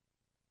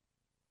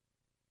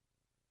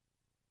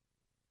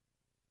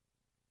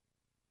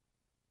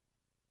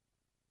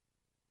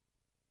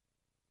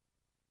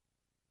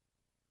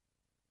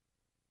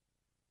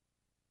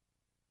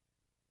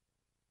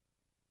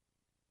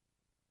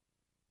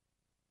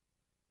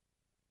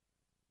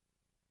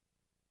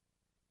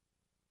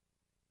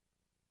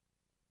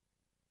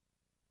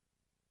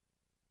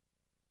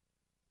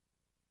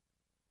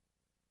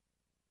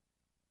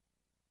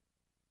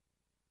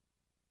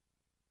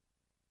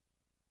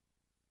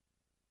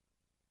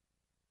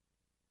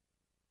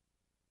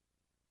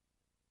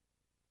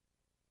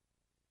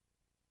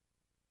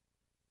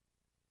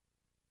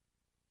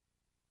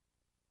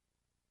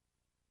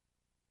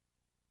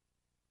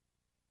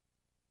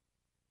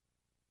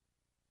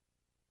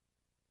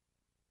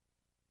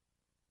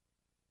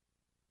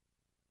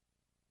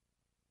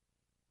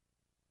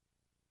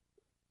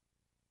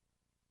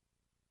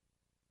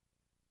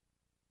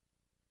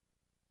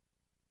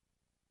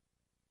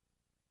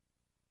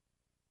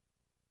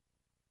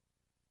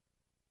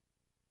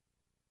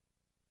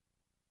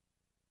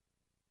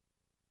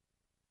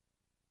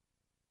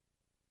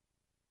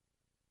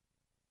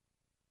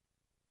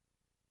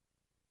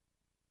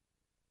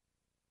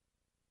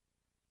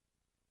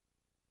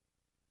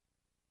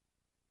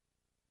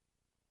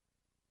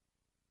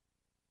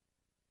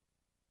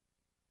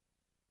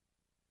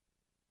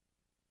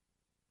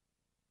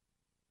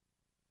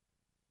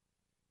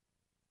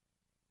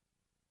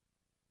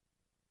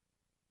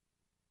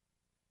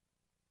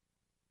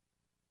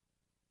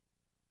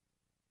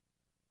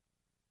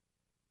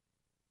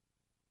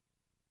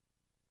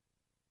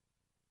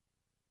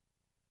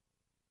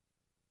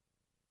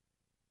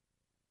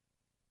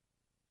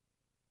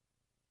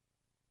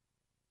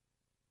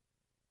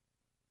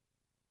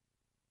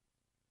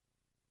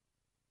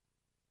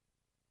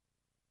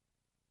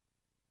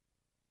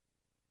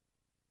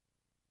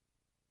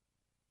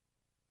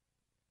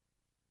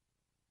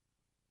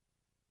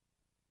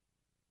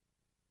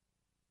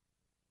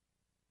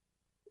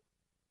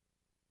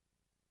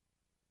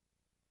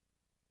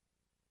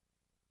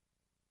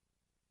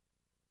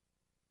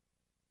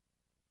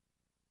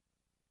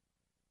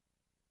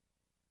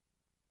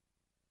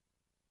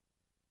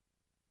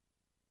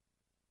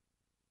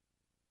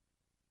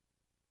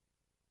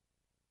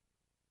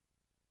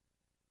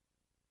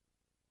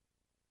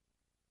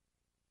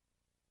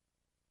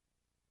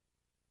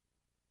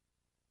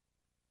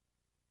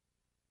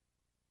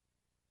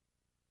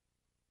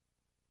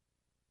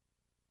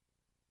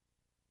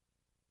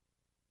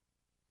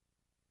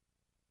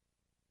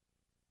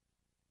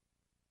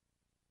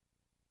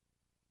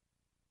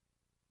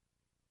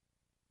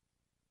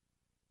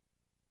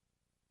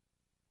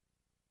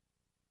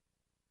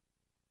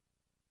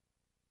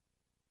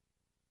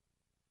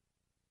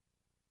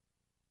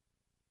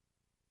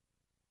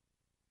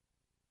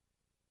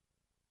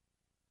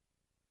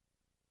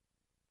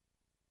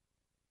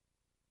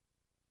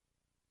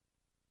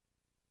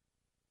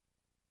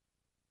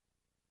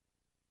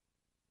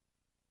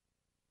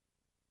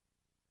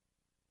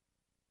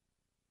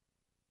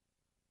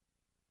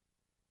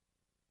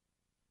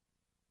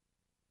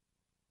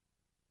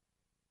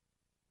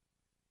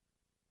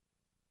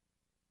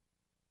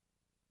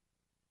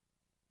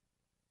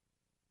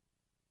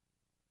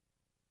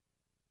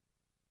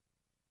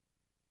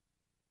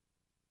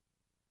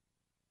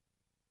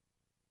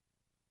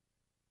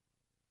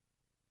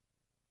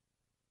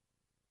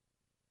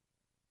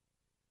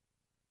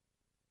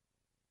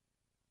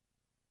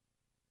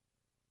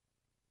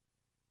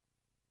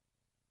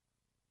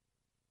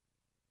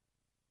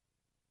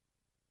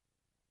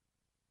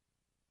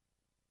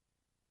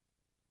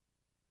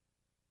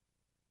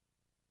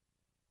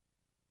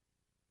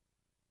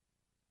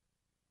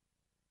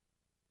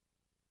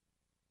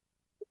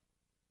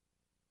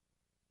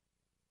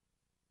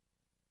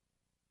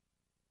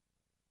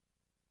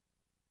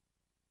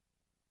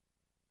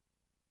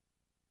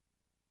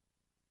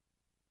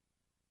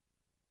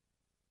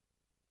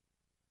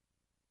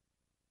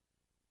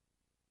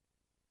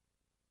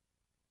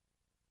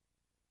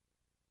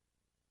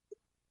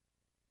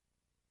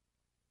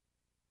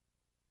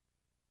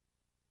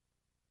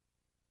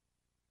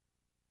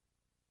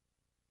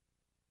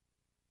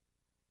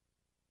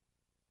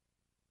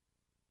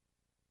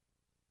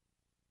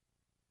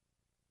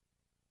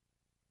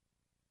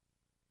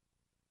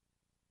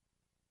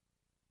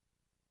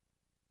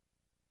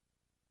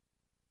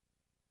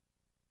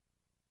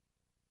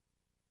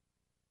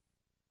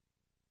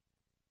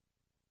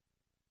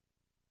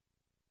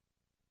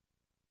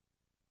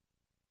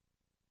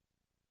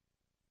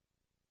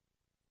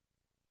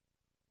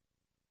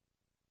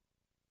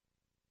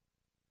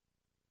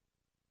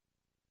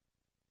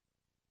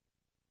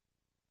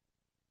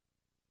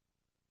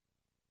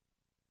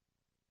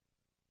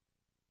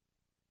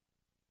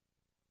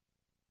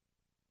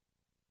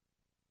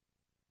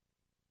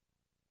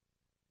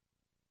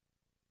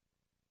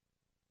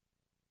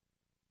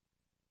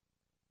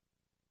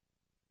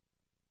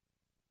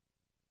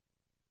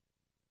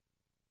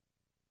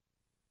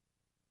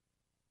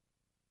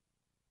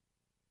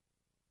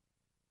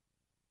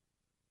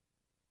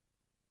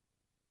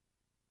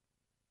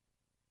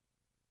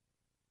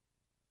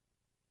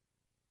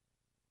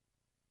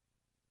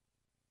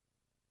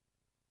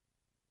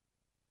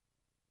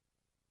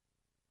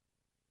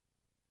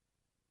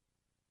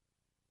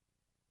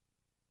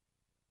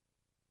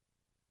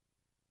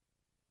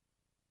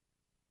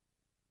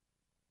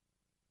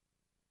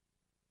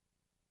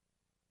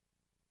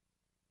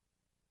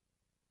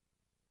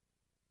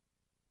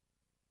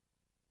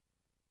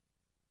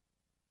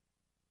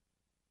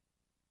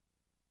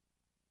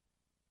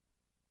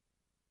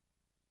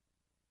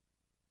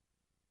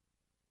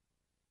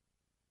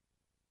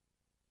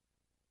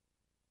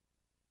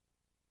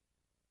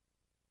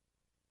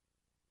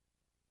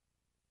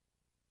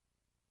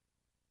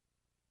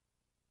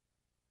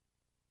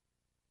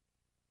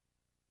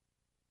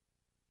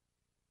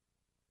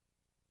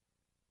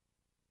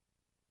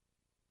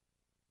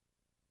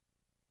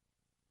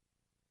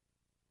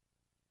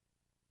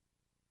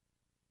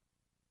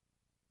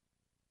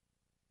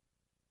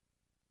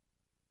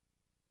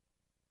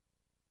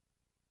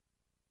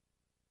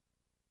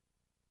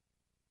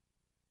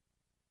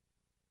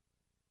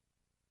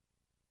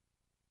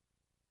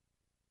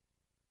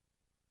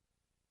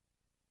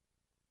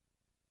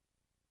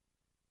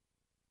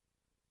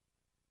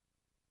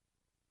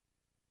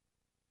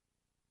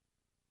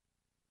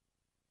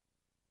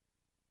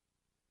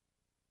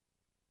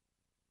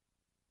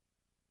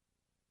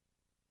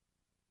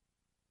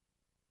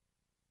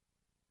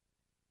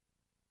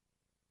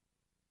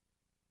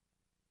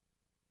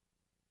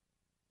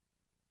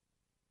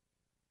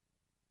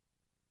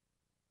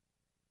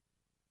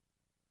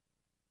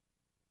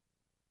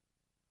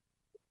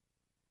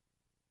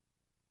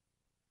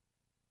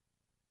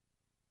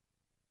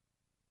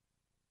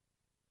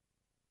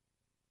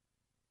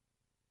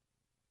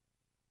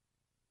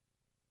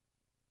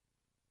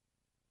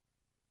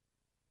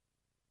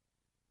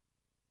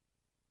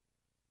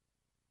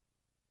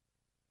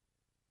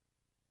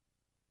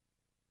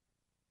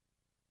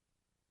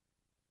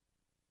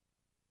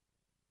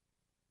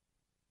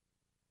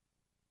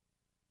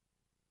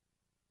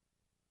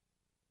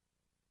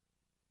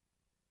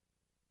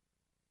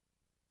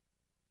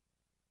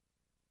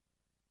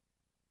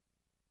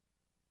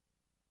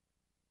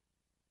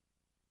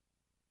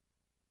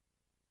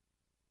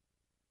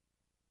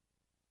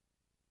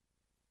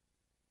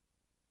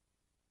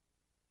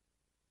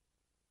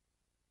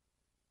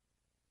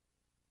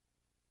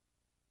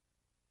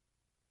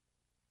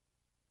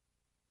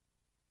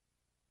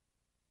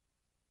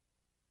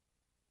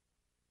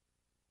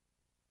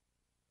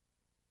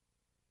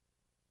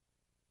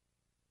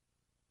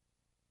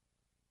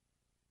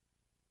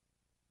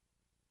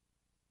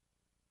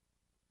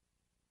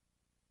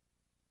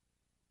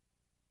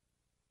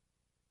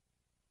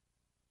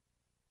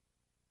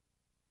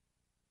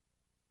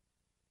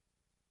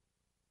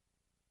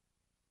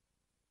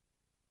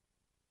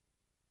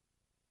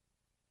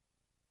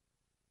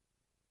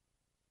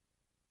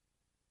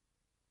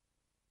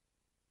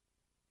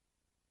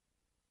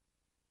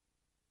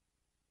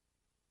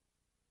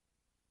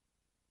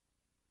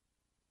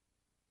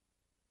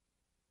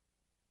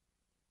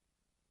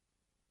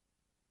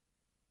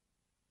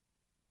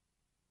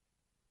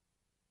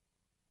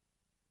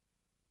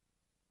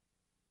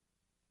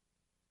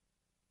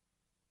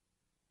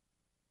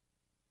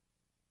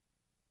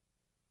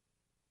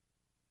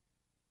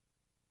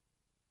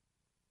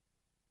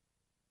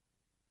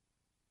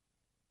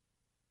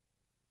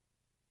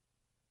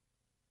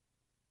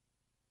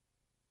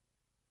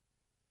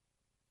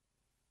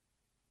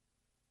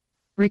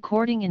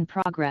 Recording in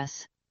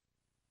progress.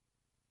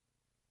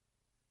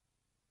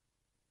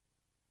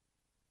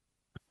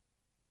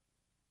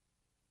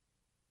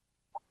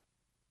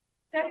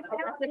 If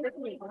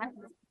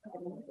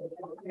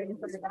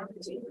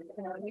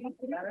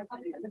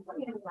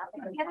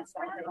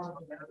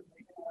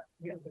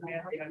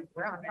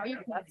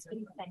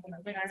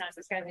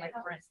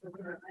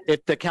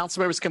the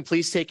council members can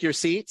please take your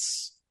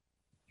seats.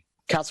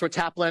 Councilor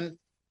Taplin,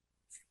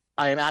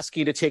 I am asking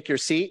you to take your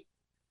seat.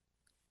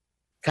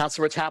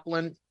 Councilor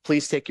Taplin,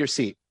 please take your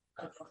seat.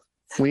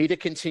 We need to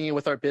continue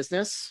with our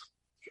business.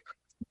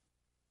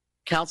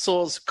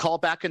 Council's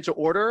called back into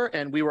order,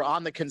 and we were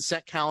on the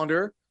consent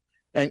calendar,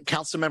 and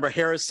Councilmember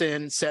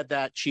Harrison said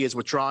that she is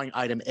withdrawing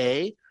item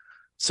A,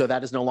 so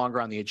that is no longer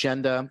on the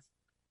agenda.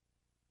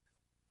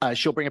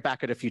 She'll bring it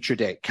back at a future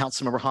date.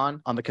 Councilmember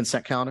Hahn on the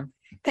consent calendar.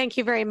 Thank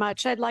you very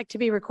much. I'd like to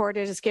be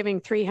recorded as giving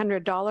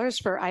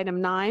 $300 for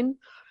item 9.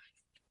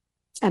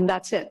 And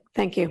that's it.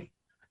 Thank you.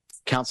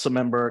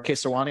 Councilmember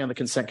Kesarwani on the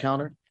consent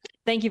calendar.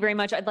 Thank you very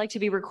much. I'd like to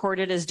be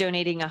recorded as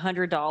donating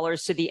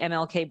 $100 to the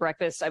MLK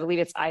breakfast. I believe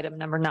it's item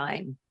number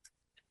 9.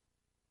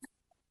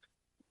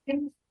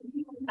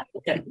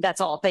 Okay,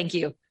 that's all. Thank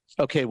you.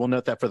 Okay, we'll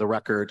note that for the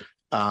record.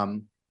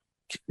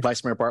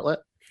 Vice Mayor Bartlett.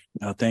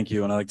 Thank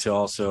you. And I'd like to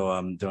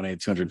also donate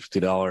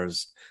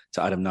 $250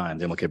 to item 9,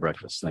 the MLK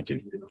breakfast. Thank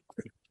you.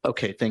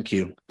 Okay, thank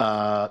you.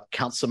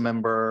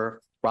 Councilmember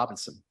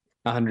Robinson.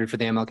 100 for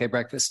the MLK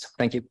breakfast.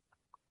 Thank you.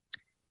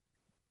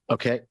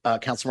 Okay,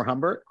 Councilmember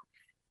Humbert.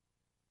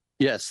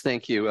 Yes,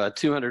 thank you.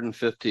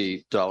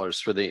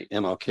 $250 for the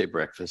MLK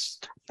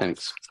breakfast.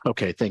 Thanks.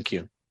 Okay, thank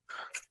you.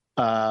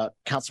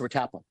 Councilor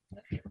Taplin.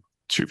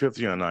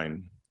 $250 on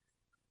 9.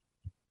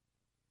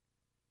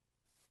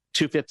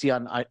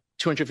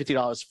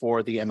 $250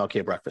 for the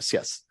MLK breakfast.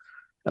 Yes,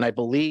 and I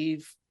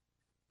believe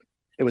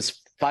it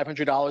was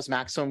 $500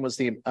 maximum was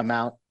the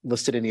amount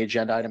listed in the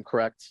agenda item.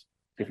 Correct?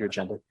 Give your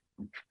agenda.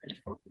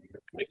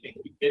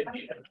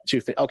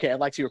 Okay, I'd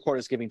like to record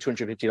as giving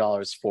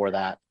 $250 for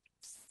that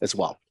as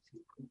well.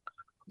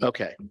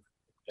 Okay.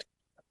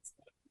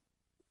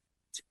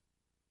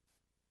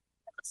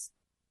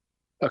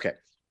 Okay,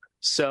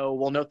 so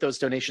we'll note those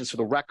donations for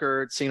the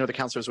record. Seeing other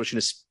councilors wishing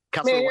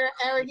to Mayor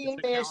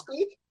Arreguín, may I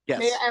speak? Yes.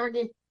 Mayor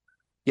Arreguín.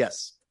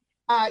 Yes.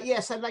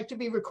 Yes, I'd like to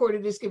be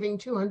recorded as giving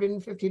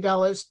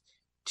 $250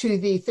 to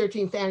the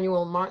 13th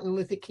annual Martin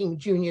Luther King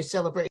Jr.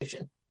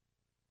 celebration.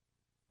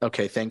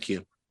 Okay, thank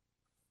you.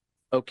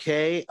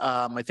 Okay,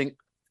 I think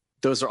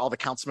those are all the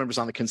council members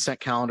on the consent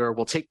calendar.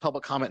 We'll take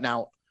public comment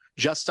now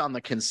just on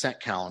the consent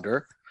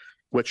calendar,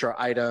 which are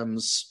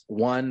items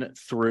 1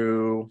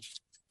 through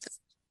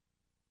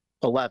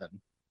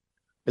 11.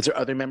 Is there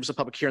other members of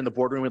public here in the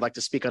boardroom who'd like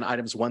to speak on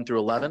items 1 through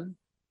 11?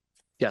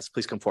 Yes,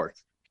 please come forward.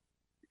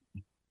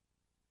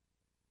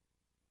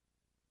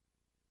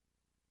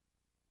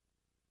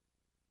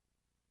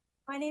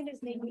 My name is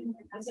Nadine.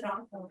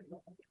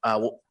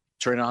 We'll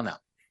turn it on now.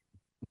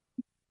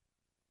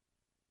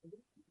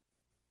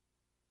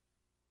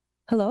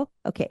 Hello.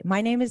 Okay. My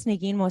name is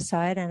Negin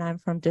Mosaid and I'm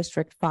from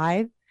District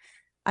 5.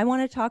 I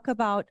want to talk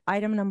about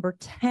item number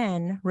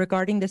 10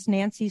 regarding this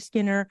Nancy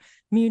Skinner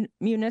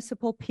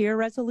municipal pier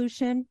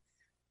resolution.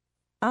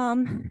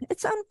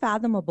 It's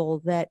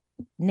unfathomable that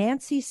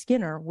Nancy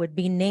Skinner would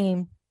be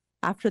named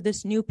after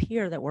this new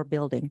pier that we're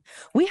building.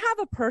 We have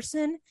a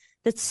person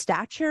that's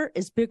stature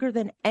is bigger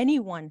than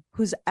anyone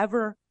who's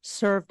ever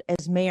served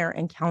as mayor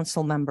and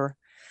council member.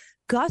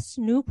 Gus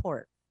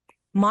Newport,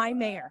 my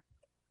mayor,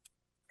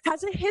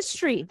 has a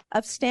history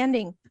of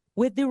standing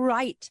with the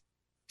right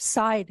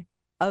side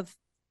of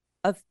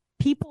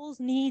people's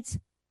needs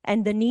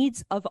and the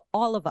needs of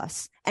all of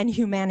us and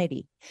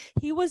humanity.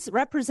 He was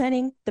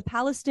representing the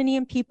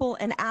Palestinian people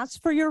and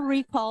asked for your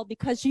recall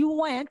because you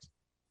went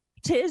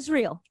to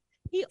Israel.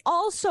 He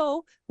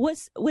also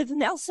was with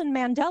Nelson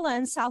Mandela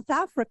in South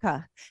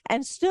Africa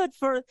and stood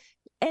for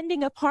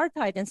ending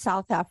apartheid in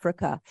South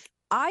Africa.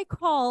 I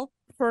call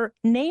for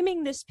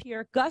naming this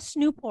pier Gus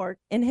Newport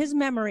in his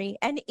memory.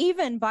 And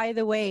even, by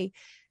the way,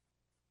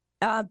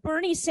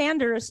 Bernie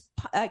Sanders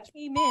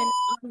came in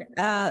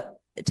on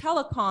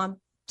telecom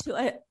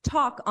to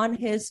talk on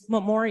his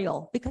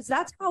memorial because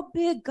that's how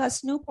big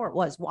Gus Newport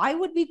was. Why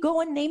would we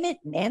go and name it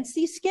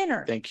Nancy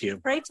Skinner? Thank you.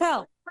 Pray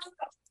tell.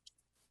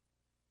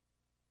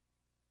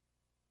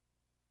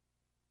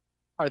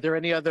 Are there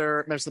any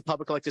other members of the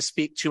public who'd like to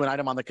speak to an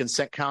item on the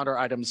consent calendar,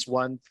 items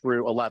 1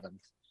 through 11?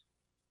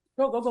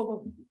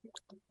 Go.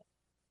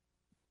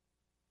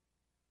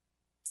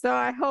 So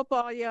I hope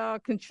all y'all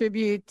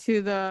contribute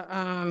to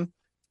the,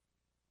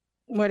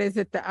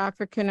 the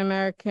African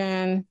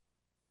American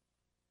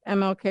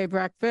MLK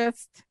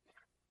breakfast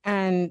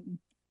and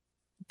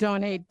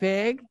donate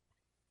big.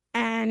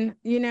 And,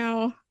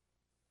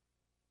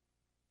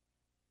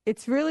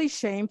 it's really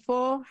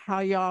shameful how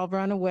y'all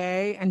run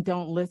away and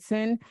don't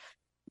listen.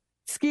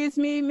 Excuse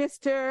me,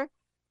 Mr.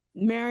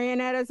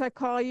 Marionette, as I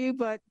call you,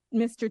 but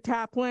Mr.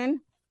 Taplin,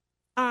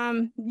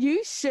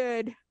 you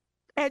should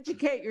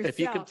educate yourself. If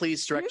you could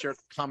please direct your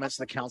comments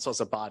to the council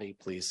as a body,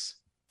 please.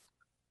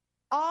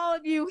 all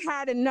of you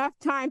had enough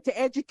time to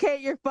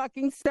educate your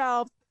fucking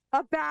self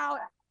about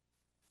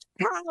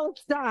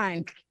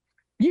Palestine.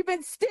 You've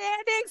been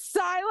standing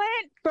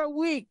silent for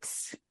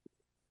weeks.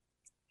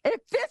 If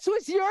this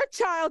was your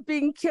child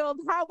being killed,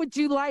 how would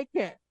you like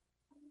it?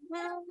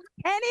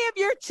 Any of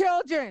your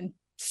children,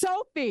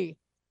 Sophie,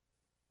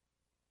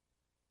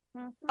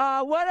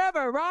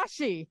 whatever,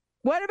 Rashi,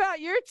 what about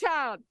your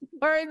child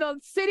or the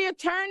city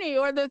attorney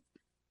or the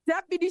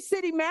deputy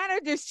city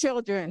manager's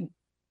children?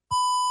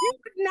 You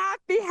would not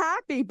be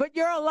happy, but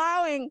you're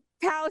allowing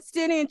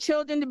Palestinian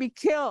children to be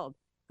killed,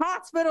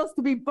 hospitals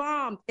to be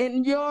bombed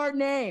in your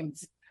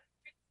names.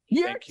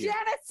 You're Thank you.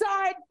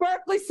 genocide,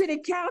 Berkeley City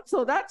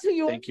Council. That's who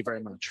you are. Thank you very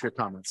much for your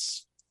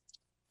comments.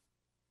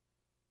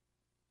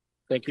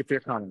 Thank you for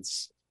your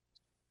comments.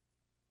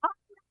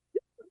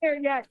 Here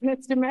yet,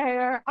 Mr.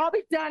 Mayor. I'll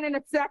be done in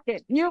a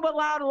second. You've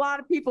allowed a lot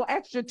of people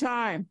extra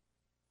time.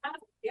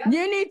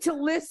 You need to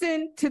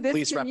listen to this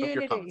Please wrap up your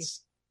community.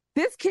 comments.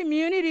 This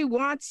community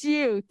wants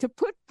you to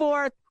put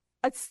forth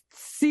a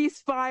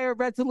ceasefire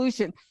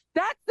resolution.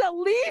 That's the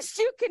least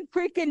you can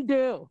freaking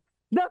do.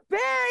 The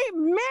very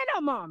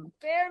minimum.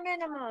 Bare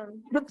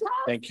minimum. The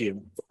Thank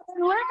you.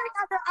 living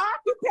under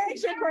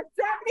occupation for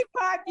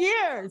 75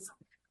 years.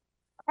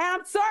 And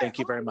I'm sorry. Thank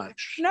you very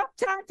much. Enough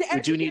time to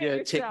We do need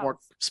educate to take more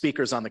yourselves.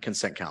 speakers on the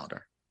consent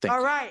calendar. Thank All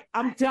you. right,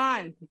 I'm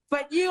done.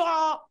 But you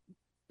all,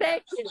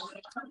 thank you.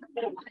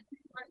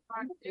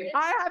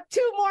 I have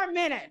 2 more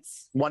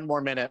minutes. One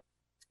more minute.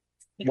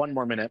 One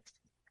more minute.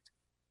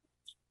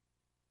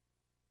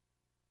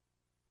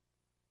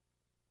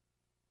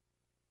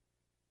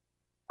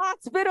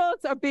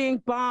 Hospitals are being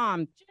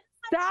bombed.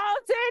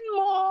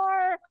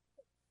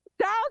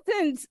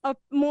 Thousands of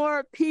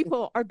more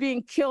people are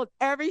being killed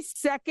every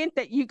second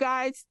that you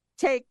guys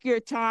take your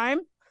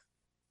time.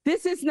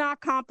 This is not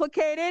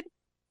complicated.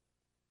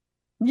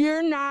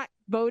 You're not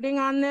voting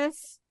on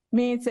this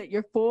means that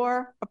you're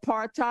for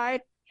apartheid,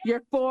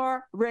 you're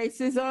for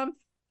racism,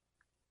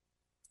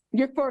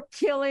 you're for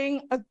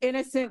killing of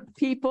innocent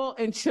people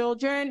and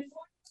children.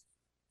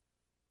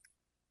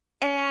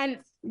 And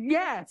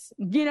yes,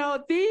 you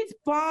know, these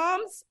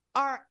bombs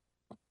are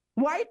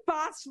white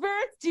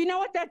phosphorus. Do you know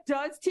what that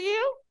does to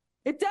you?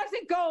 It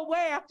doesn't go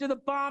away after the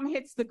bomb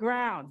hits the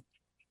ground.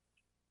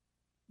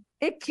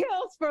 It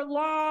kills for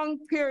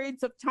long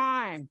periods of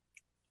time.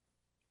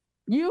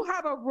 You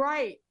have a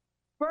right.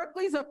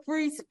 Berkeley's a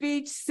free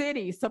speech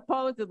city,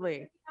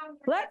 supposedly.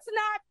 Let's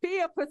not be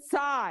a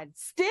facade.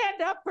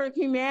 Stand up for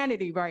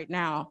humanity right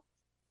now.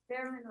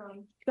 Bare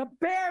minimum. The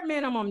bare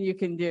minimum you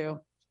can do.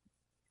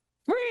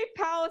 Free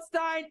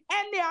Palestine,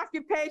 end the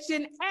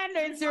occupation,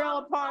 end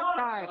Israel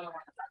apartheid.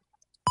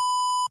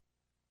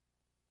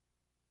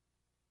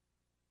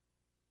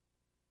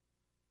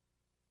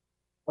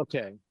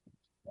 Okay.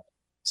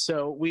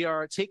 So we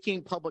are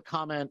taking public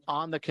comment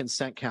on the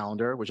consent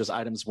calendar, which is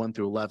items 1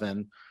 through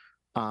 11.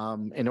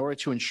 In order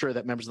to ensure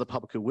that members of the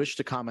public who wish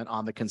to comment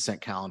on the consent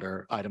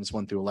calendar, items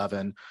 1 through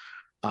 11,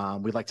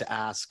 we'd like to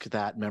ask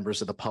that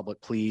members of the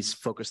public please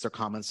focus their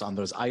comments on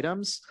those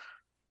items.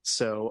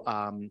 So,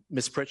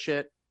 Ms.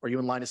 Pritchett, are you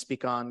in line to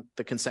speak on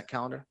the consent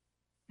calendar?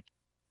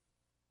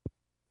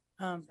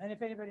 And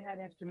if anybody had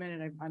an extra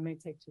minute, I may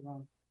take too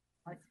long.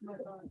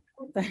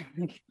 Thank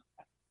you.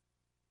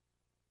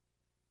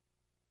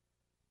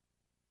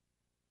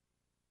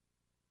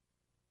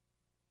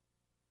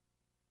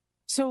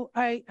 So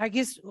I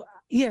guess,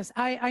 yes,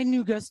 I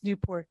knew Gus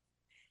Newport,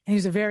 and he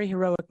was a very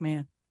heroic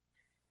man.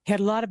 He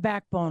had a lot of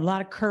backbone, a lot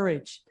of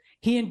courage.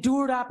 He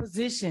endured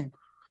opposition.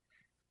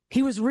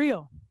 He was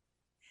real.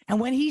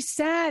 And when he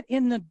sat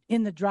in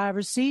the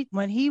driver's seat,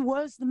 when he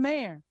was the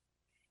mayor,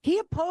 he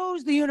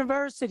opposed the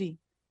university.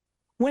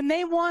 When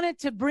they wanted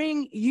to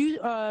bring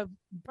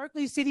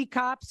Berkeley City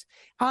cops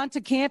onto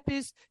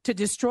campus to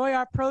destroy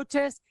our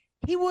protests,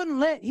 he wouldn't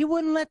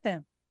let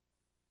them.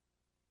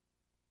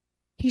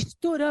 He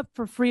stood up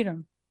for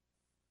freedom,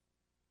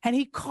 and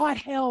he caught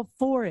hell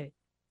for it.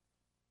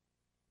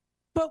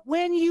 But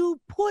when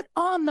you put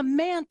on the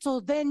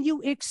mantle, then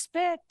you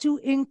expect to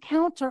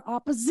encounter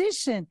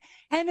opposition.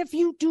 And if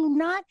you do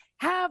not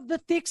have the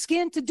thick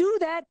skin to do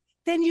that,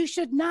 then you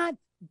should not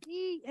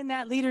be in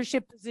that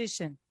leadership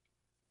position.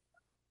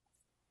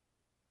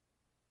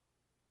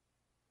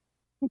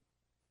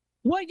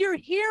 What you're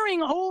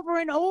hearing over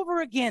and over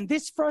again,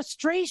 this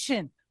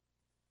frustration,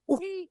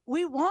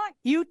 we want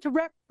you to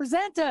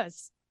represent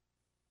us.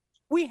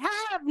 We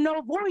have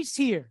no voice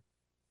here.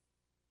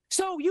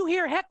 So you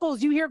hear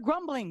heckles, you hear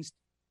grumblings,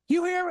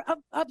 you hear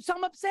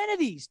some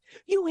obscenities,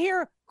 you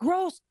hear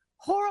gross,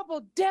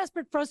 horrible,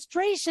 desperate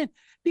frustration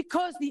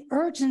because the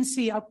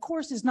urgency, of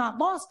course, is not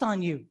lost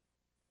on you.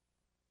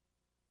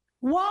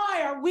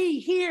 Why are we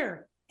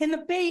here in the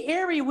Bay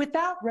Area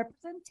without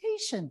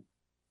representation?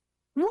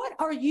 What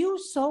are you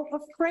so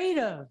afraid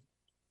of?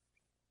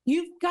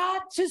 You've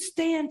got to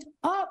stand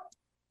up.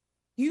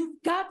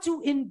 You've got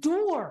to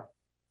endure.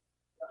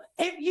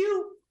 If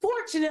you,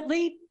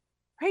 fortunately,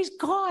 praise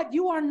God,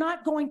 you are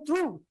not going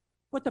through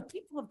what the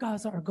people of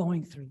Gaza are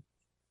going through.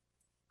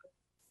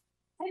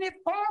 And if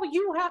all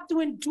you have to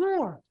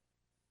endure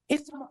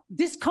It's some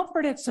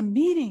discomfort at some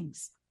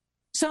meetings,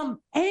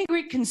 some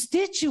angry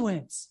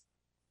constituents.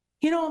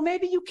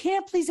 Maybe you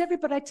can't please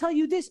everybody. I tell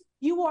you this,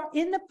 you are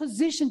in the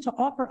position to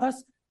offer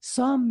us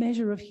some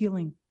measure of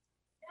healing.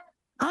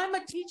 I'm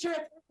a teacher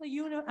at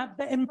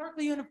in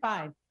Berkeley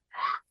Unified.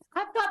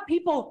 I've got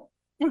people,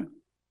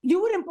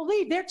 you wouldn't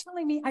believe, they're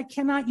telling me I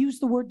cannot use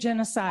the word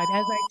genocide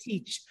as I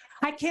teach.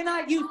 I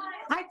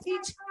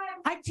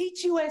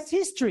teach U.S.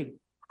 history.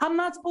 I'm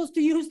not supposed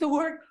to use the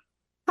word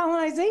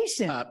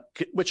colonization.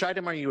 Which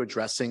item are you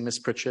addressing, Ms.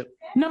 Pritchett?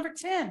 Number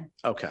 10.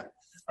 Okay.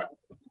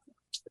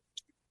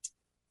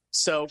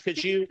 So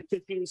could you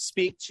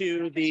speak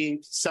to the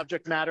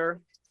subject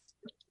matter?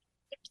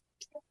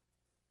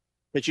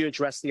 Could you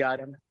address the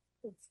item?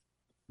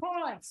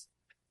 Pause.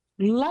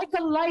 Like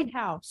a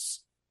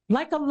lighthouse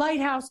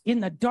in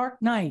the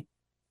dark night,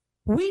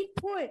 we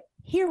put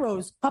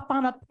heroes up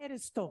on a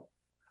pedestal.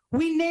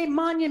 We name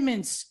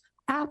monuments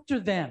after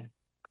them.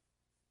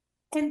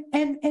 And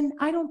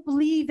I don't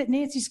believe that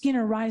Nancy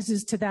Skinner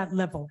rises to that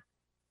level.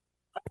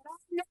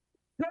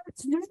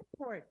 That's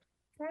Newport,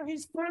 for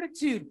his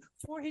fortitude,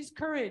 for his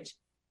courage,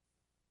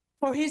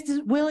 for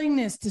his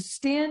willingness to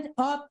stand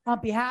up on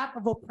behalf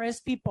of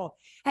oppressed people.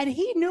 And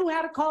he knew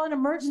how to call an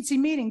emergency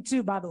meeting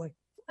too, by the way.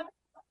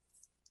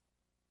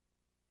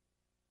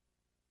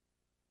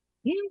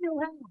 He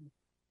knew how.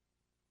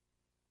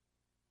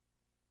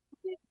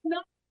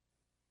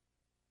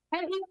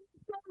 And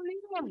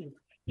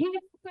he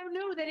also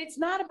knew that it's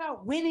not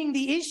about winning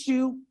the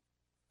issue.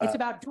 It's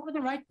about doing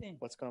the right thing.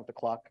 What's going on with the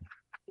clock?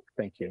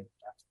 Thank you.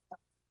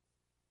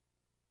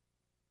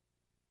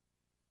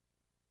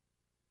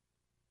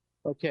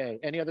 Okay,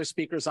 any other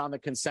speakers on the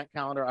consent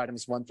calendar,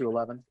 items 1 through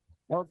 11?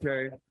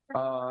 Okay,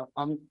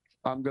 I'm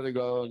going to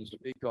go and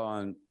speak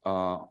on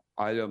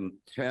item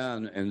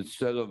 10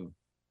 instead of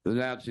the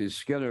Nancy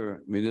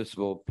Skinner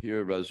Municipal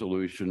Pier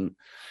Resolution.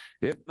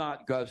 If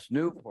not Gus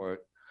Newport,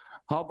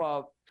 how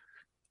about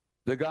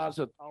the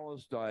Gaza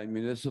Palestine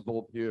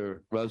Municipal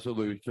Pier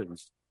Resolution?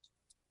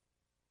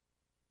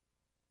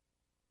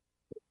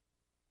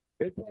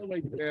 It's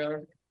only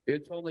fair,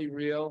 it's only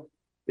real,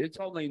 it's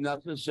only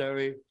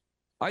necessary.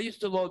 I used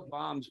to load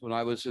bombs when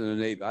I was in the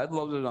Navy. I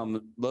loaded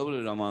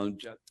them on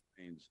jet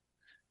planes.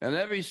 And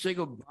every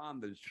single bomb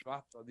that's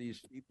dropped on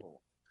these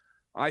people,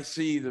 I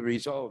see the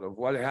result of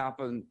what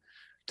happened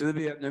to the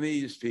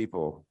Vietnamese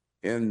people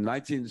in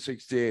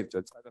 1968,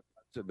 the Tet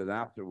Offensive and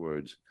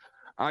afterwards.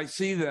 I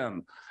see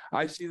them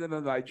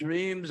in my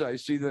dreams. I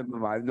see them in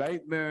my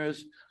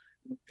nightmares.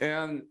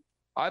 And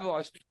I've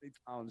lost 20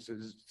 pounds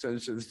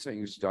since this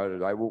thing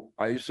started.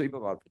 I sleep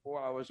about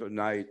 4 hours a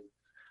night.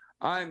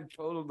 I'm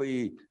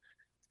totally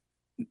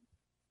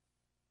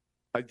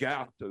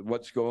aghast at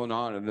what's going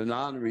on and the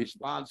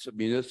non-response of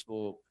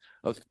municipal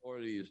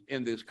authorities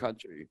in this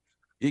country.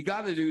 You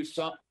got to do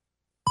something.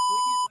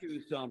 Please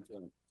do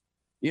something.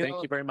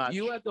 Thank you very much.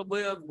 You have to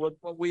live with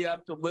what we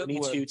have to live with.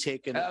 Need to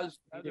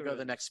go to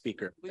the next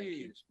speaker.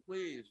 Please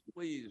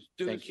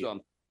do something.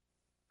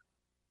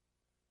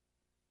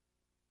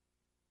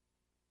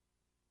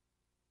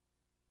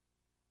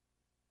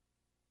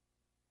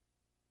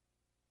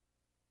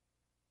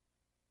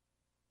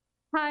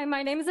 Hi,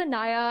 my name is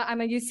Anaya.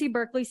 I'm a UC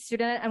Berkeley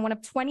student and one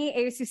of 20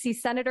 ASUC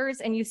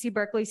senators in UC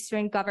Berkeley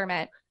student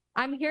government.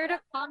 I'm here to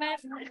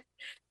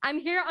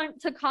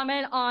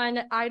comment on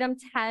item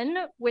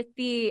 10 with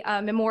the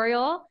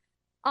memorial.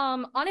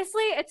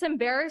 Honestly, it's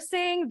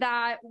embarrassing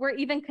that we're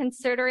even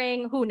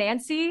considering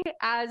Nancy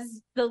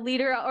as the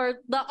leader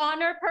or the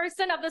honor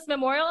person of this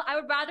memorial. I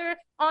would rather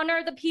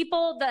honor the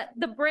people,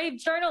 the brave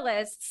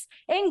journalists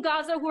in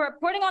Gaza who are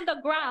reporting on the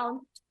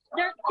ground.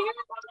 They're fearing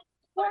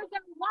for their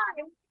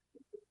lives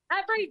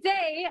every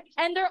day,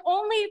 and they're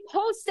only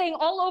posting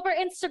all over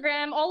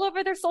Instagram, all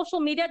over their social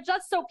media,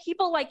 just so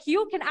people like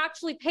you can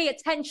actually pay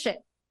attention.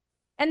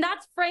 And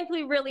that's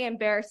frankly really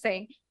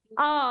embarrassing.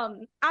 As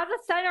a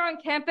senator on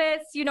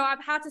campus,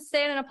 I've had to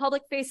stand in a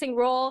public facing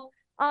role,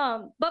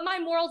 but my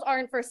morals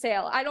aren't for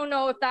sale. I don't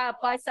know if that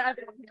applies to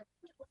everyone here.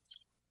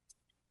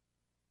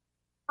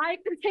 I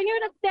continue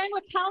to stand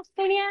with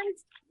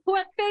Palestinians who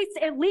have faced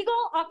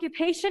illegal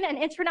occupation and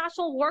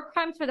international war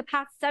crimes for the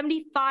past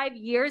 75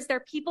 years. They're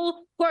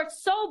people who are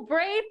so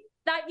brave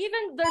that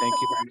even Thank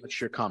you very much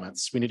for your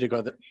comments. We need to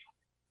go to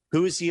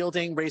who is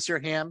yielding? Raise your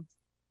hand.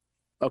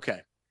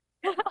 Okay.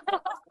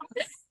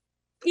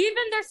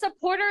 Even their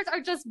supporters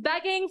are just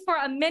begging for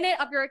a minute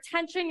of your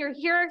attention. You're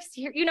here,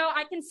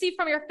 I can see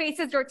from your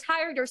faces, you're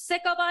tired, you're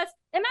sick of us.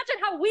 Imagine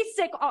how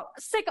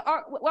sick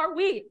are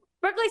we.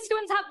 Berkeley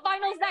students have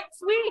finals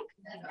next week,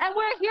 and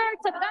we're here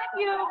to beg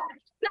you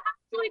to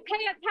actually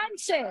pay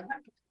attention.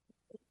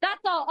 That's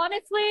all.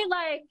 Honestly,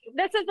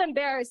 this is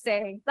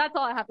embarrassing. That's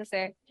all I have to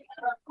say.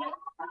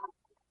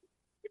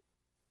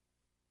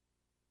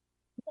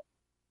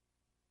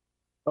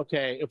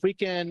 Okay, if we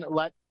can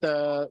let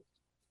the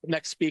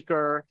next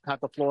speaker have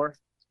the floor.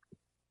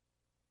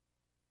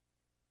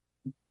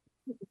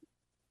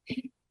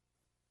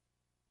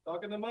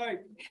 Talking to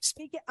Mike.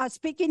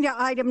 Speaking to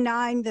item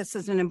 9, this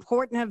is an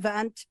important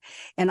event,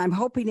 and I'm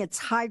hoping it's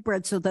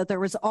hybrid so that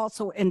there is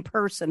also in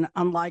person,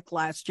 unlike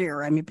last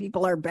year. I mean,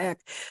 people are back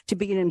to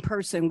being in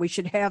person. We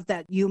should have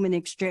that human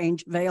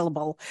exchange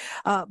available.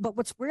 But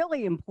what's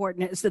really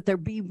important is that there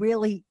be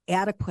really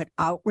adequate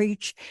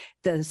outreach.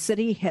 The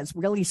city has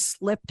really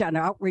slipped on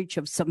outreach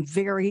of some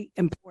very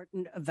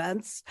important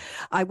events.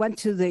 I went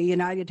to the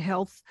United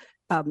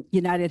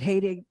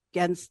Hate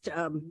Against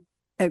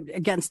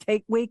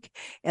Hate Week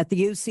at the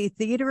UC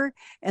Theater,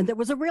 and there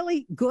was a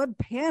really good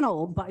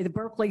panel by the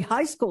Berkeley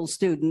High School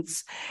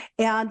students,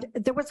 and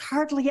there was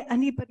hardly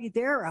anybody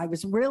there. I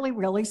was really,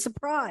 really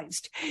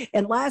surprised.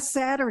 And last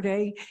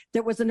Saturday,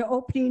 there was an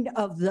opening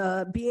of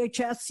the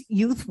BHS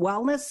Youth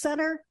Wellness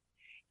Center,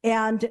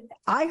 and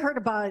I heard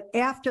about it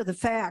after the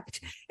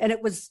fact, and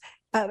it was,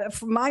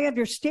 from my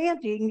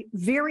understanding,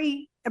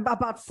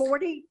 about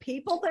 40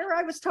 people there,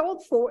 I was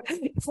told,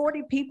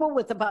 40 people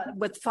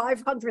with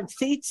 500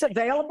 seats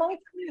available.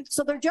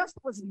 So there just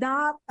was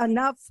not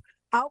enough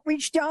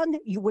outreach done.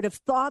 You would have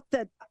thought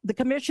that the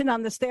Commission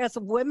on the Status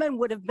of Women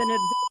would have been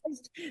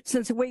advised,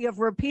 since we have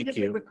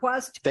repeatedly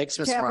requested to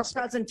have a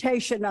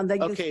presentation on the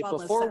youth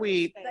wellness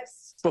center.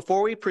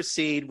 Before we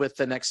proceed with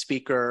the next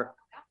speaker,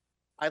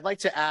 I'd like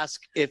to ask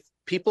if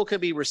people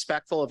can be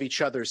respectful of each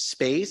other's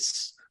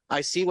space.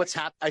 I see what's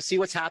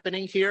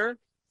happening here.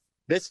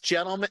 This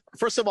gentleman,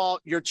 first of all,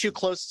 you're too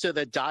close to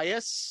the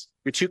dais.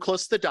 You're too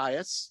close to the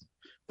dais.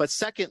 But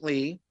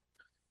secondly,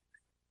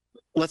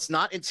 let's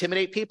not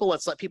intimidate people.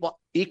 Let's let people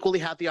equally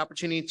have the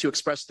opportunity to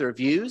express their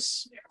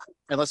views.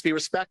 And let's be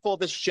respectful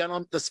of this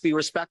gentleman. Let's be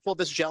respectful of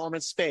this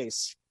gentleman's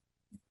space.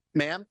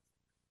 Ma'am?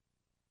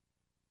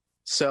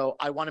 So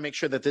I want to make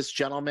sure that this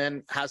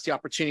gentleman has the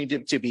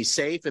opportunity to be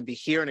safe and be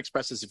here and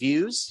express his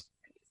views.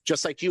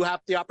 Just like you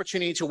have the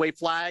opportunity to wave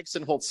flags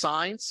and hold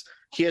signs,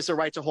 he has the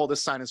right to hold his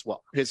sign as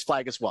well, his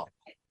flag as well.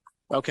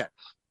 Okay.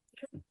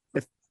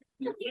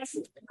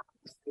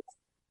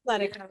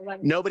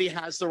 Nobody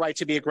has the right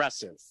to be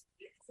aggressive.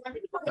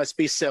 Let's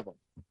be civil.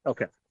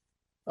 Okay.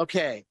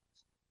 Okay.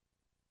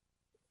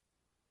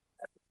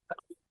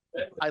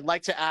 I'd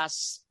like to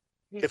ask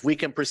if we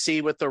can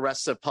proceed with the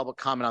rest of public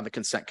comment on the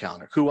consent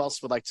calendar. Who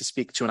else would like to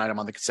speak to an item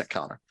on the consent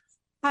calendar?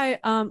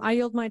 Hi, I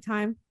yield my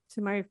time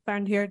to my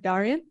friend here,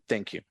 Darian.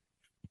 Thank you.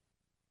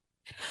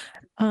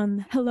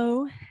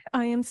 Hello,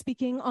 I am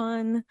speaking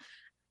on,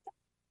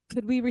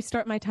 could we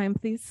restart my time,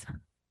 please?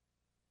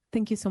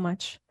 Thank you so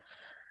much.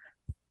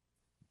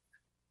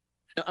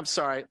 I'm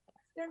sorry.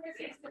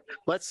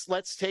 Let's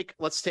take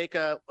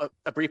a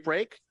brief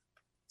break.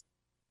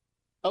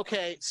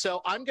 Okay,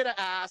 so I'm gonna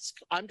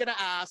ask,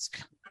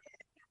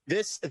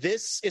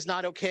 this is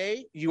not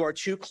okay. You are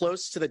too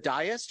close to the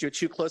dais. You're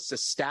too close to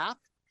staff.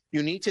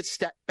 You need to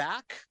step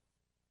back.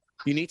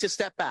 You need to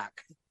step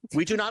back.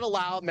 We do not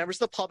allow members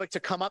of the public to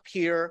come up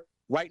here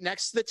right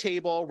next to the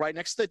table, right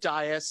next to the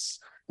dais.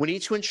 We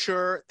need to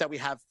ensure that we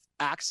have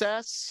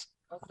access.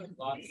 They're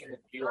blocking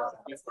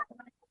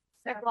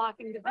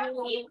the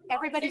view.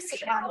 Everybody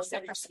sit down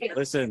except for speakers.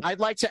 Listen, I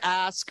would like to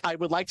ask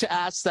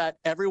that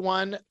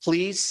everyone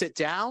please sit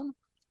down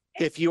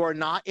if you are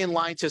not in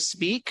line to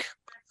speak,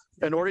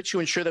 in order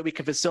to ensure that we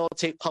can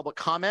facilitate public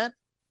comment.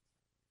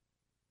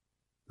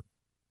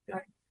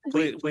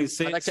 Please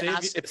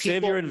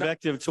save your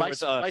invective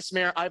towards us. Vice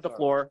Mayor, I have the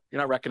floor. You're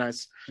not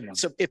recognized.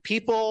 So if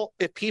people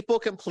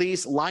can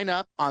please line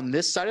up on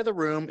this side of the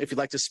room if you'd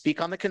like to speak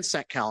on the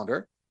consent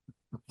calendar.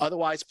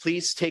 Otherwise,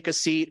 please take a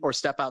seat or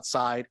step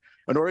outside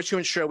in order to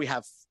ensure we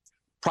have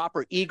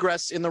proper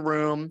egress in the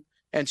room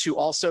and to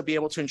also be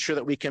able to ensure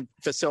that we can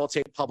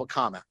facilitate public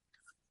comment.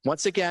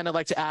 Once again, I'd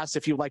like to ask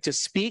if you'd like to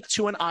speak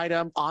to an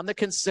item on the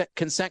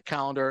consent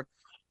calendar,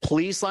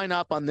 please line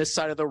up on this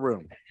side of the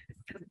room.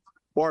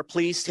 Or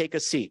please take a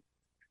seat.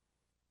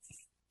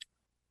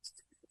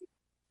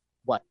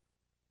 What?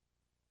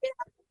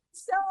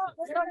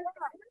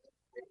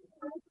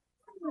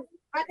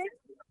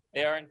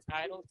 They are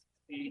entitled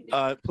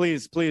to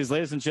please,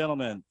 ladies and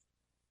gentlemen.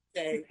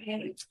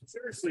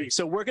 Seriously.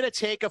 So we're going to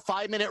take a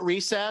 5-minute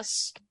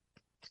recess.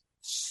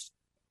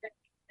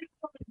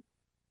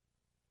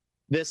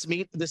 This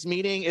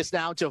meeting is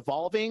now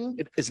devolving.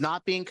 It is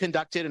not being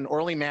conducted in an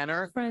orderly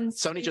manner.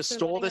 Somebody just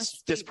stole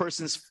this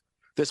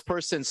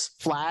person's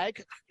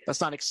flag.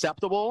 That's not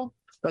acceptable.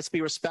 Let's be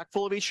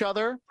respectful of each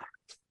other.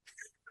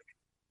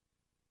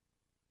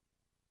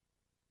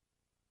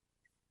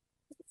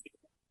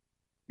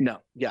 No,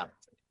 yeah.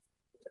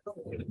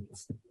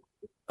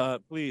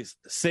 Please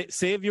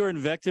save your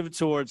invective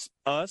towards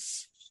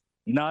us,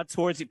 not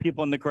towards the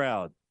people in the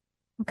crowd.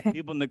 Okay.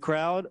 People in the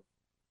crowd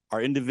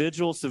are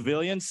individual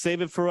civilians.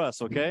 Save it for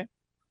us, okay?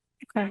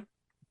 Okay.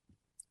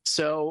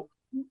 So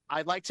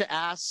I'd like to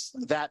ask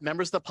that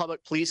members of the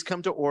public please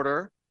come to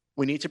order.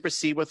 We need to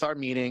proceed with our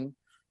meeting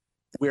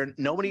where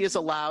nobody is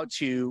allowed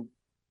to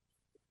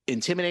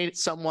intimidate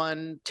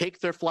someone, take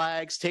their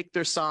flags, take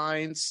their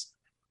signs.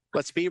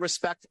 Let's be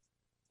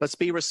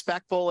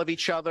respectful of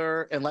each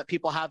other and let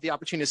people have the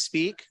opportunity to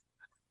speak.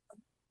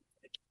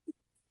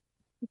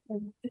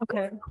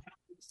 Okay.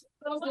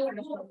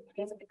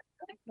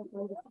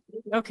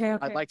 Okay,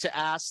 I'd like to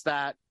ask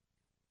that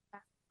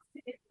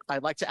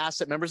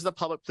members of the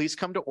public please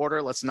come to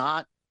order. Let's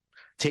not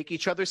take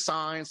each other's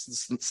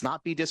signs. Let's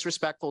not be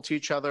disrespectful to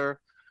each other.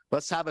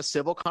 Let's have a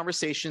civil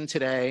conversation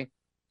today,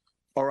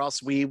 or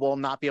else we will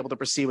not be able to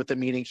proceed with the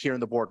meeting here in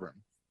the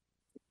boardroom.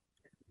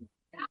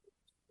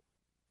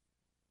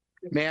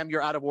 Ma'am,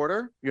 you're out of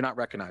order. You're not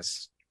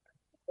recognized.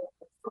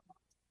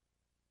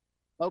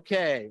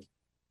 Okay.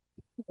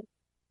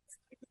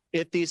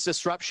 If these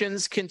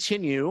disruptions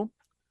continue,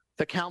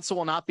 the council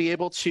will not be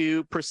able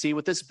to proceed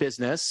with this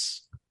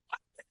business.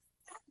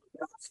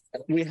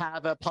 We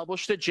have a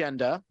published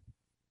agenda.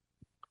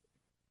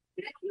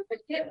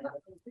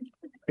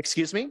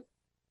 Excuse me?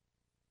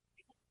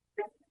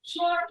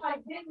 Sure, I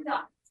did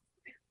not.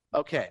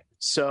 Okay,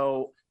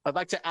 so I'd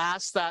like to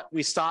ask that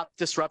we stop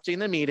disrupting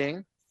the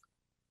meeting.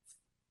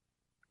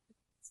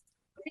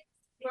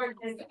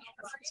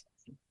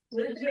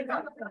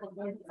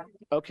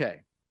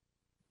 Okay.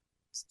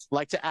 I'd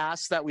like to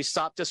ask that we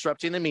stop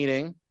disrupting the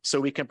meeting so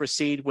we can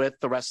proceed with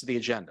the rest of the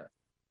agenda.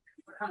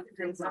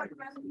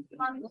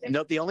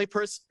 No, the only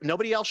person,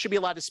 nobody else should be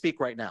allowed to speak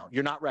right now.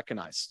 You're not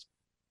recognized.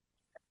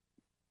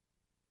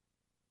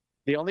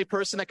 The only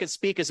person that can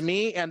speak is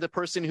me and the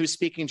person who's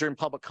speaking during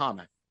public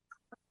comment.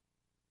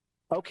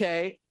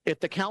 Okay, if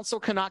the council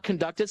cannot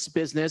conduct its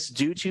business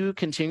due to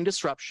continued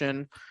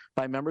disruption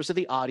by members of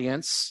the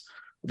audience,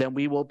 then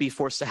we will be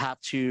forced to have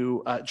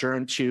to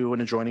adjourn to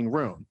an adjoining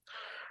room.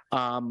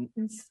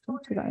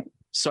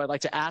 So I'd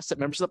like to ask that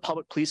members of the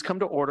public please come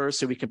to order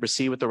so we can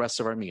proceed with the rest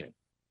of our meeting.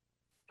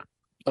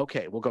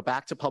 Okay, we'll go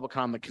back to public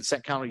comment.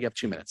 Consent calendar, you have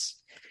 2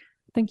 minutes.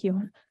 Thank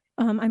you.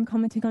 I'm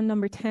commenting on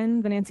number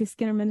 10, the Nancy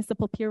Skinner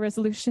Municipal Peer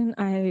Resolution.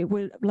 I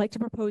would like to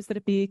propose that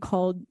it be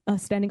called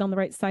Standing on the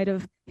Right Side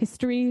of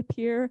History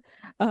Peer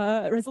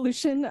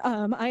Resolution.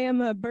 I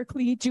am a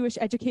Berkeley Jewish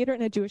educator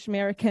and a Jewish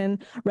American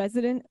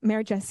resident.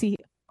 Mayor Jesse,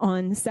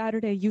 on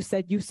Saturday, you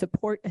said you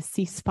support a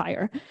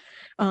ceasefire.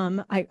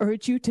 I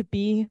urge you to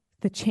be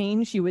the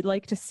change you would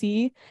like to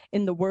see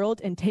in the world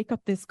and take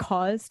up this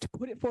cause, to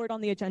put it forward on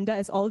the agenda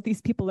as all of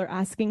these people are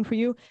asking for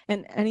you.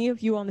 And any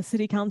of you on the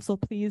city council,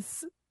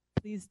 please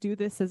do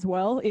this as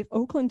well. If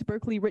Oakland,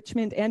 Berkeley,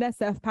 Richmond, and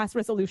SF pass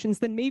resolutions,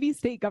 then maybe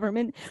state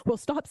government will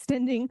stop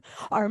spending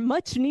our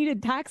much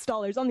needed tax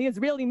dollars on the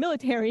Israeli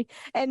military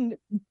and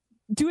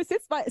do a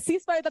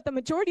ceasefire that the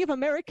majority of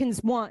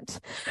Americans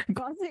want.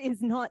 Gaza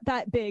is not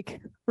that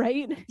big,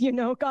 right? You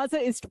know, Gaza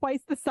is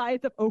twice the size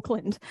of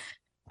Oakland.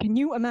 Can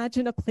you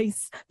imagine a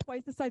place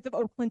twice the size of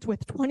Oakland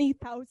with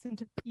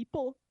 20,000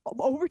 people,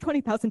 over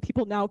 20,000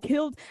 people now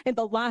killed in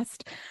the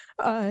last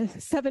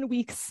 7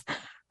 weeks?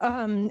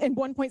 And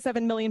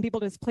 1.7 million people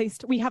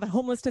displaced. We have a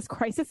homelessness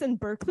crisis in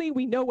Berkeley.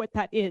 We know what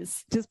that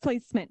is,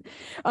 displacement.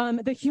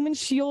 The human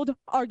shield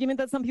argument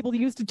that some people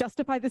use to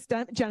justify this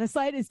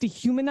genocide is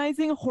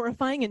dehumanizing,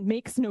 horrifying, and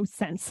makes no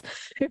sense.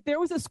 If there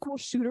was a school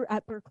shooter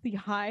at Berkeley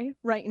High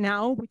right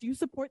now, would you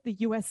support the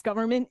US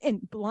government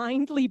in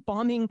blindly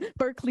bombing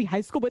Berkeley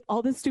High School with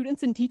all the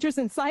students and teachers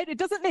inside? It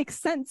doesn't make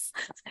sense.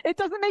 It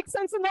doesn't make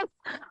sense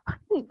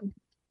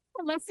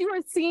unless you are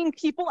seeing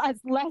people as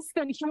less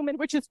than human,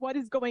 which is what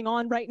is going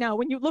on right now.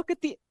 When you look at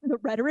the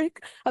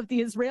rhetoric of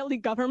the Israeli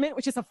government,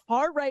 which is a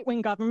far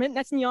right-wing government,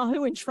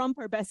 Netanyahu and Trump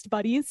are best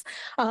buddies.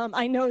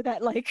 I know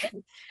that like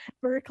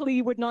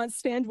Berkeley would not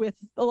stand with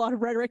a lot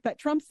of rhetoric that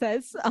Trump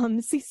says.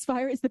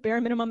 Ceasefire is the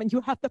bare minimum, and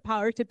you have the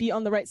power to be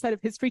on the right side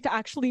of history to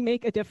actually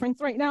make a difference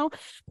right now.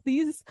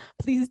 Please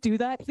do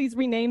that. Please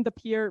rename the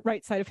peer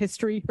right side of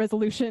history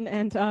resolution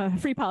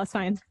and free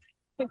Palestine.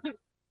 Thank you.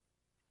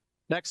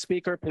 Next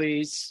speaker,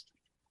 please.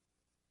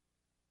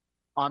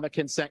 On the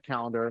consent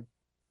calendar,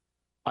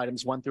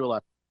 items 1 through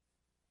 11.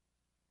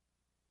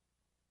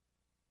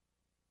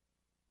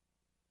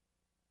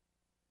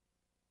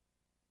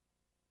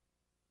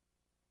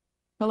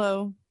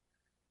 Hello.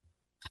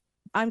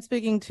 I'm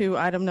speaking to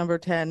item number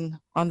 10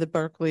 on the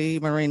Berkeley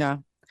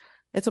Marina.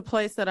 It's a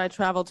place that I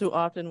travel to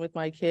often with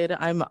my kid.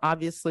 I'm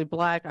obviously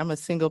Black. I'm a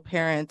single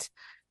parent.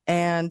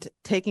 And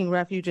taking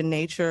refuge in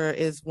nature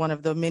is one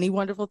of the many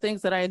wonderful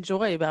things that I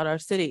enjoy about our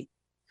city.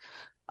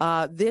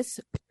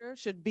 This pier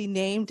should be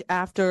named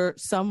after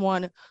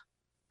someone,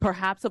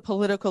 perhaps a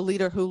political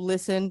leader who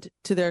listened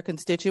to their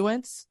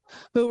constituents,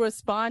 who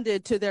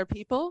responded to their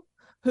people,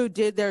 who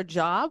did their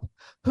job,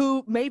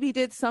 who maybe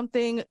did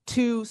something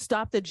to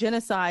stop the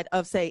genocide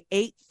of, say,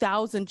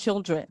 8,000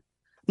 children.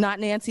 Not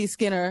Nancy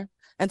Skinner,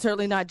 and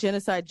certainly not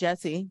Genocide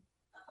Jesse.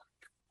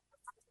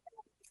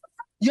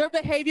 Your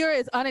behavior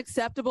is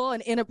unacceptable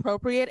and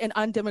inappropriate and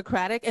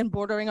undemocratic and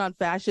bordering on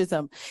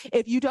fascism.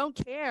 If you don't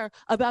care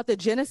about the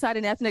genocide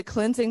and ethnic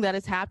cleansing that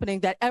is happening,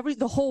 that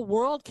the whole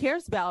world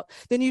cares about,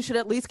 then you should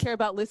at least care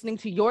about listening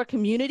to your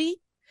community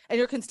and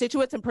your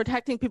constituents and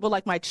protecting people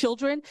like my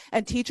children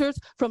and teachers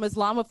from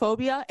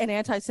Islamophobia and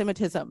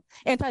anti-Semitism.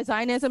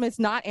 Anti-Zionism is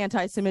not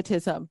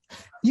anti-Semitism.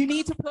 You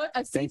need to put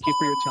a— Thank you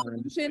for your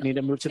time. You need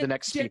to move to the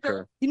next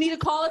speaker. You need to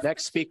call us—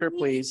 Next speaker,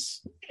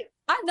 please.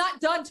 I'm not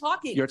done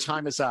talking. Your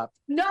time is up.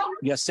 No,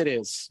 Yes, it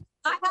is.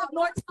 I have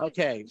more time.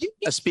 Okay.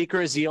 A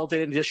speaker is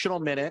yielded an additional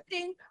minute.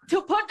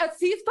 To put a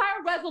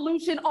ceasefire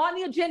resolution on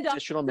the agenda.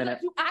 Additional so minute.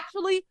 that you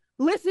actually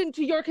listen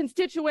to your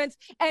constituents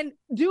and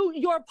do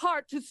your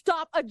part to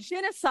stop a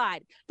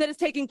genocide that is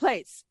taking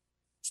place.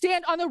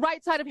 Stand on the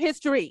right side of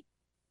history.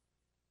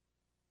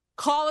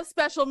 Call a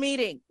special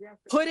meeting.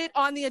 Put it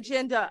on the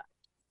agenda.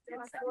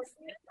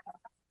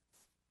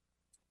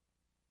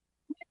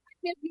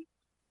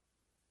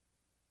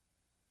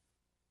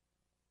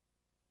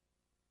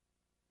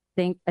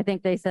 I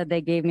think they said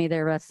they gave me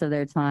the rest of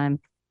their time.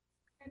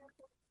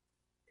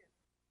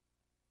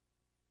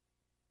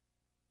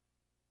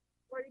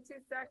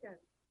 Seconds.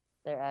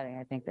 They're adding.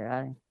 I think they're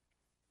adding.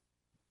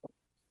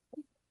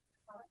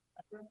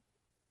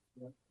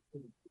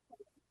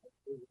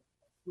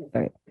 All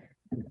right.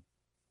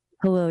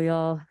 Hello,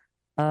 y'all.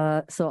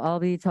 So I'll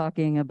be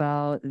talking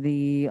about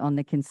on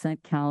the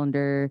consent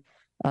calendar,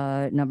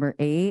 number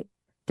 8,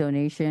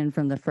 donation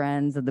from the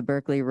Friends of the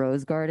Berkeley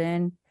Rose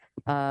Garden.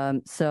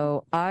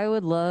 So I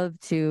would love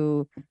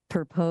to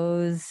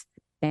propose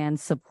and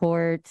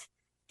support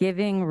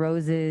giving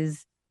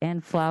roses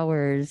and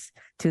flowers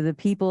to the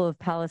people of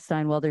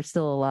Palestine while they're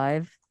still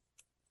alive.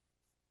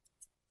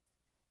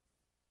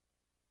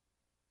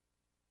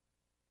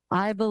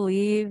 I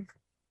believe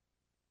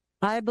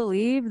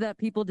that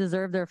people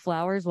deserve their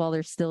flowers while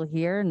they're still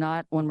here,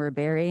 not when we're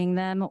burying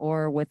them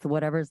or with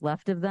whatever's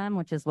left of them,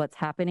 which is what's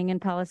happening in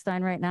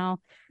Palestine right now.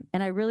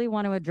 And I really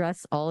want to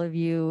address all of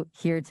you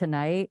here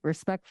tonight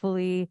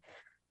respectfully.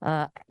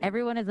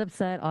 Everyone is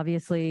upset.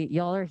 Obviously,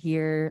 y'all are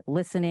here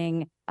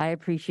listening. I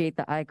appreciate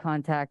the eye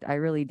contact. I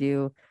really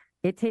do.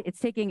 It's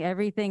taking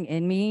everything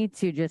in me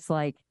to just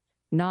like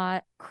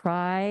not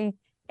cry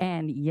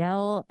and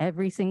yell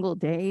every single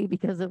day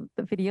because of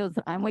the videos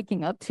that I'm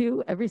waking up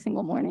to every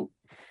single morning.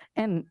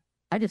 And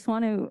I just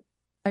want to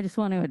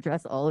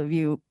address all of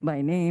you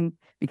by name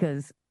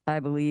because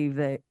I believe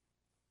that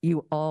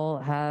you all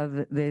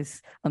have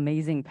this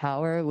amazing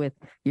power with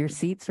your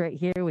seats right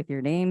here, with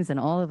your names, and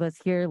all of us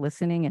here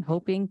listening and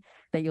hoping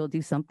that you'll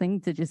do something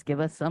to just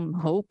give us some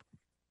hope.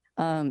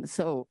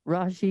 So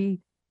Rashi,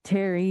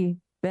 Terry,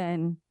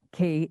 Ben,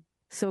 Kate,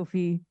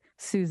 Sophie,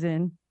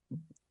 Susan,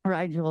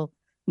 Rigel,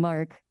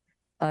 Mark,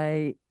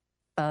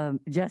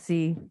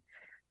 Jesse,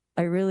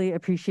 I really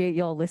appreciate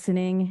y'all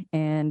listening,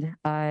 and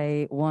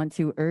I want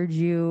to urge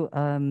you.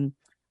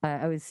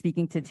 I was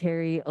speaking to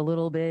Terry a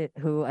little bit,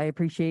 who I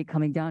appreciate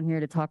coming down here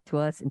to talk to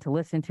us and to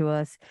listen to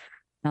us,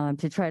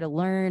 to try to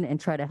learn and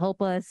try to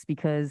help us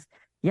because,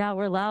 yeah,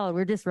 we're loud,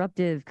 we're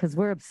disruptive because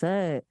we're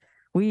upset.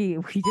 We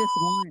just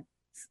want.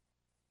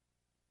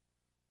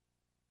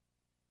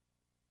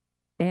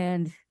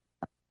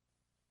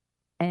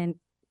 And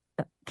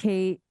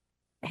Kate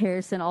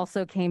Harrison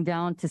also came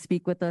down to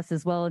speak with us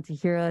as well and to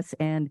hear us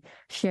and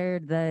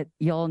shared that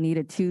y'all need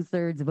a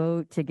 2/3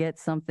 vote to get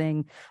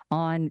something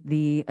on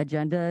the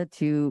agenda,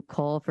 to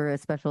call for a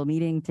special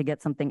meeting to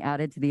get something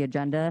added to the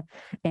agenda.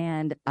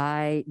 And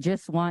I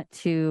just want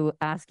to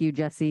ask you,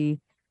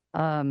 Jesse,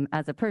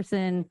 as a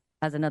person,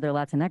 as another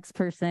Latinx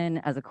person,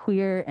 as a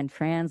queer and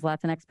trans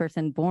Latinx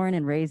person born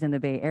and raised in the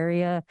Bay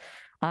Area,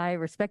 I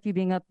respect you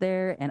being up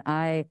there, and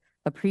I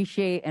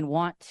appreciate and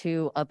want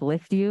to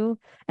uplift you.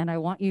 And I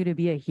want you to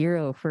be a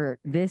hero for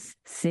this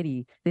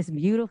city, this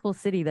beautiful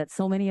city that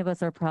so many of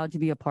us are proud to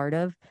be a part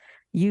of.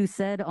 You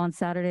said on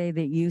Saturday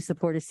that you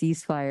support a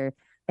ceasefire,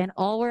 and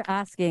all we're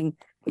asking,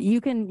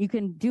 you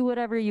can do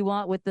whatever you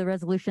want with the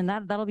resolution.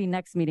 That'll be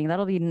next meeting.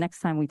 That'll be next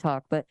time we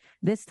talk. But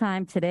this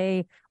time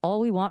today, all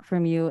we want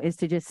from you is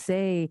to just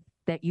say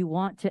that you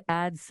want to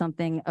add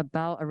something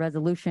about a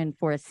resolution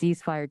for a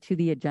ceasefire to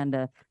the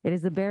agenda. It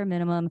is the bare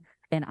minimum.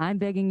 And I'm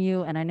begging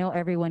you, and I know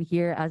everyone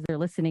here as they're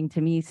listening to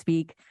me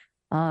speak,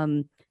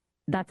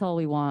 that's all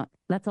we want.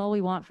 That's all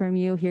we want from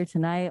you here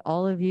tonight.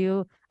 All of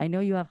you, I know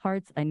you have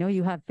hearts. I know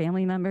you have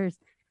family members.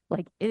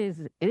 Like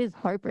it is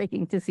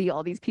heartbreaking to see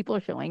all these people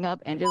showing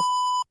up and just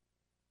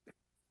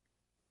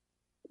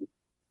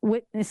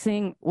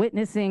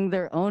witnessing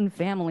their own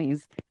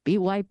families be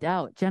wiped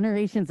out,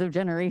 generations of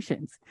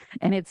generations.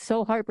 And it's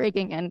so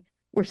heartbreaking. And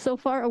we're so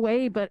far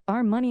away, but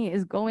our money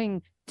is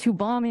going to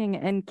bombing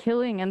and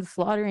killing and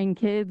slaughtering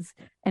kids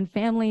and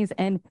families.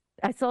 And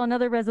I saw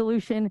another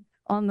resolution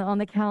on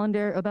the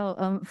calendar about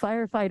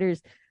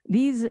firefighters.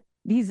 These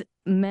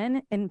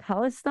men in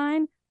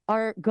Palestine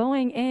are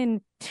going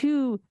in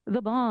to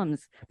the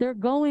bombs. They're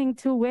going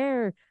to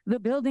where the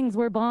buildings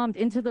were bombed,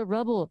 into the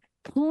rubble,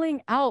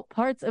 pulling out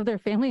parts of their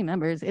family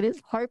members. It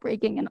is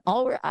heartbreaking. And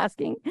all we're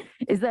asking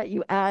is that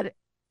you add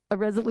a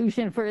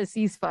resolution for a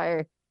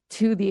ceasefire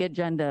to the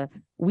agenda.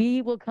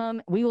 We will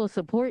come, we will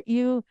support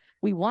you.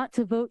 We want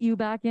to vote you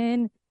back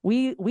in.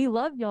 We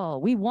love y'all.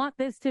 We want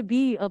this to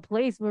be a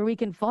place where we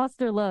can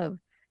foster love,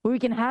 where we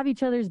can have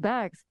each other's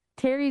backs.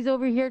 Terry's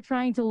over here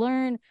trying to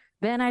learn.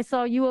 Ben, I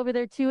saw you over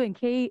there too. And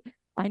Kate,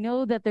 I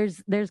know that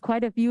there's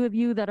quite a few of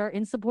you that are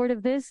in support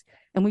of this,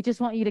 and we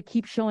just want you to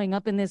keep showing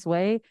up in this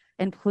way.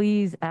 And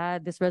please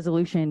add this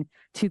resolution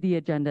to the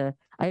agenda.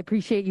 I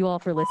appreciate you all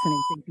for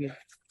listening. Thank you.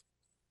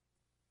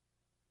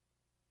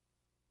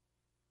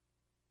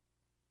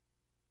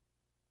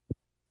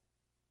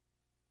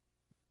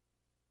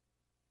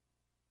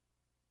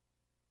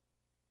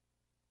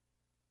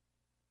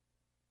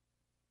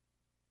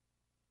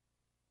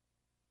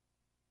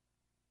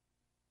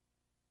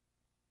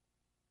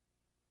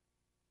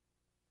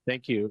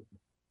 Thank you.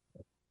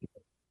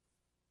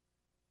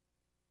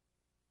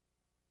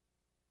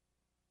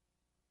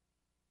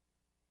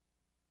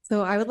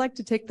 So I would like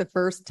to take the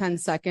first 10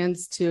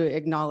 seconds to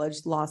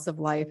acknowledge loss of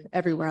life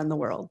everywhere in the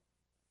world.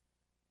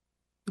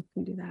 You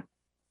can do that.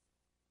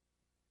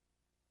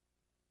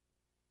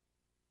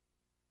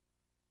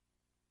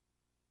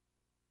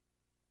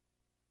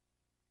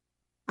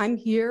 I'm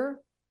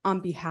here on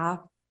behalf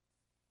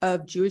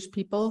of Jewish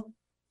people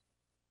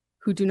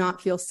who do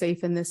not feel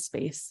safe in this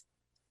space.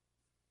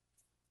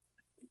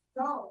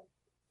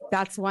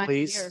 That's why I'm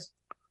here. Please.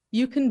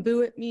 You can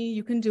boo at me,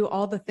 you can do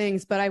all the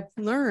things, but I've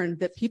learned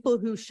that people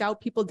who shout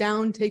people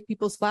down, take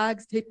people's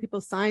flags, take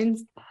people's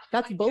signs,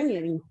 that's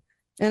bullying.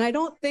 And I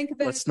don't think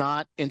that Let's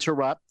not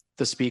interrupt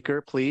the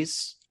speaker,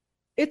 please.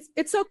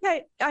 it's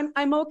okay.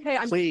 I'm okay.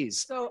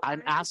 Please,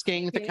 I'm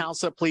asking the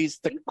council, please,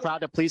 the crowd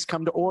to please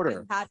come to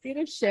order. Happy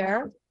to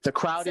share. The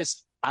crowd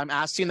is, I'm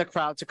asking the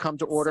crowd to come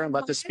to order and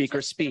let the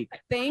speaker speak.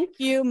 Thank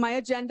you. My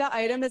agenda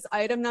item is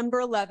item number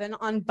 11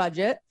 on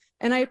budget.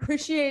 And I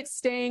appreciate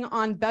staying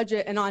on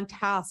budget and on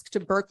task to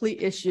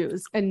Berkeley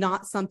issues and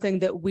not something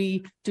that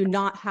we do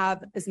not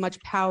have as much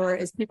power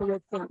as people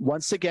would think.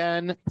 Once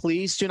again,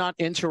 please do not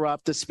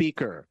interrupt the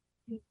speaker.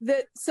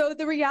 So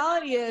the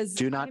reality is,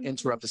 Do not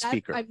interrupt the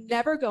speaker. I'm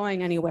never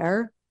going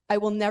anywhere. I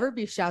will never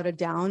be shouted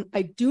down.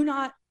 It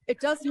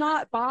does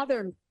not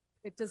bother me.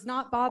 It does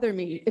not bother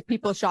me if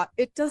people shout.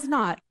 It does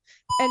not.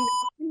 And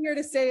what I'm here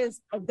to say is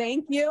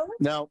thank you.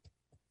 No.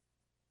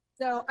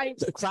 So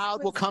The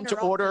crowd will come to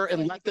order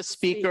and let the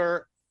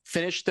speaker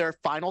finish their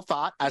final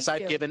thought as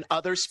I've you. given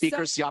other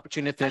speakers the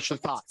opportunity to finish their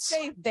thoughts.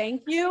 Say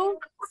thank you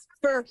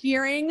for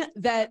hearing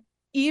that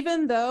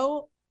even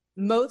though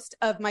most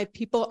of my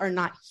people are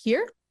not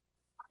here,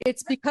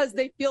 it's because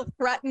they feel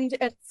threatened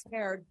and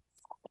scared.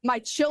 My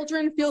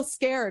children feel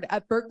scared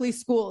at Berkeley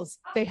schools.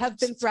 They have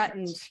been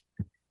threatened.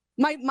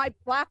 My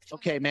black.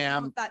 Okay,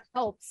 ma'am. That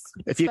helps.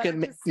 If you But can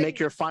I'm just make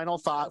your final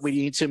thought, we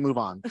need to move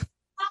on.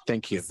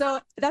 Thank you. So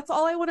that's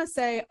all I want to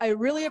say. I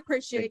really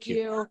appreciate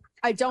you.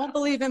 I don't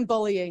believe in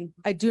bullying.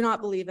 I do not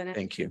believe in it.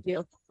 Thank you. Thank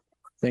you.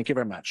 Thank you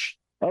very much.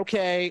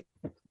 Okay.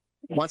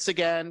 Once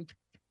again,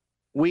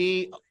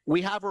 we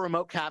have a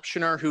remote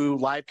captioner who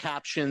live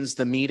captions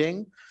the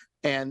meeting,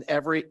 and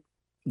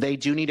they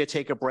do need to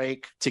take a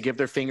break to give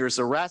their fingers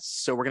a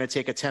rest. So we're going to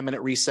take a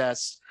 10-minute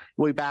recess.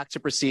 We'll be back to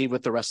proceed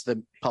with the rest of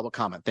the public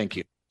comment. Thank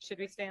you. Should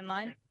we stay in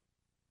line?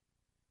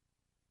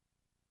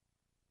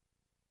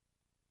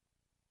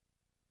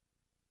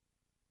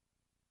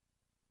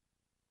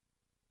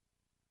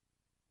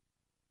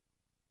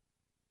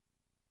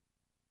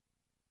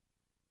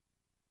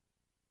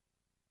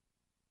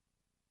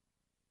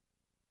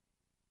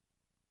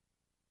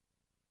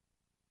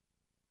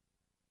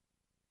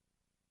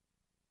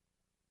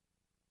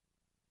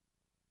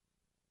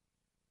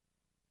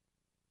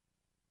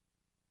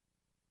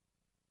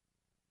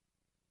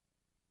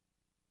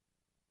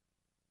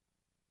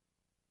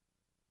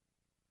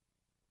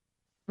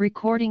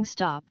 Recording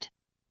stopped.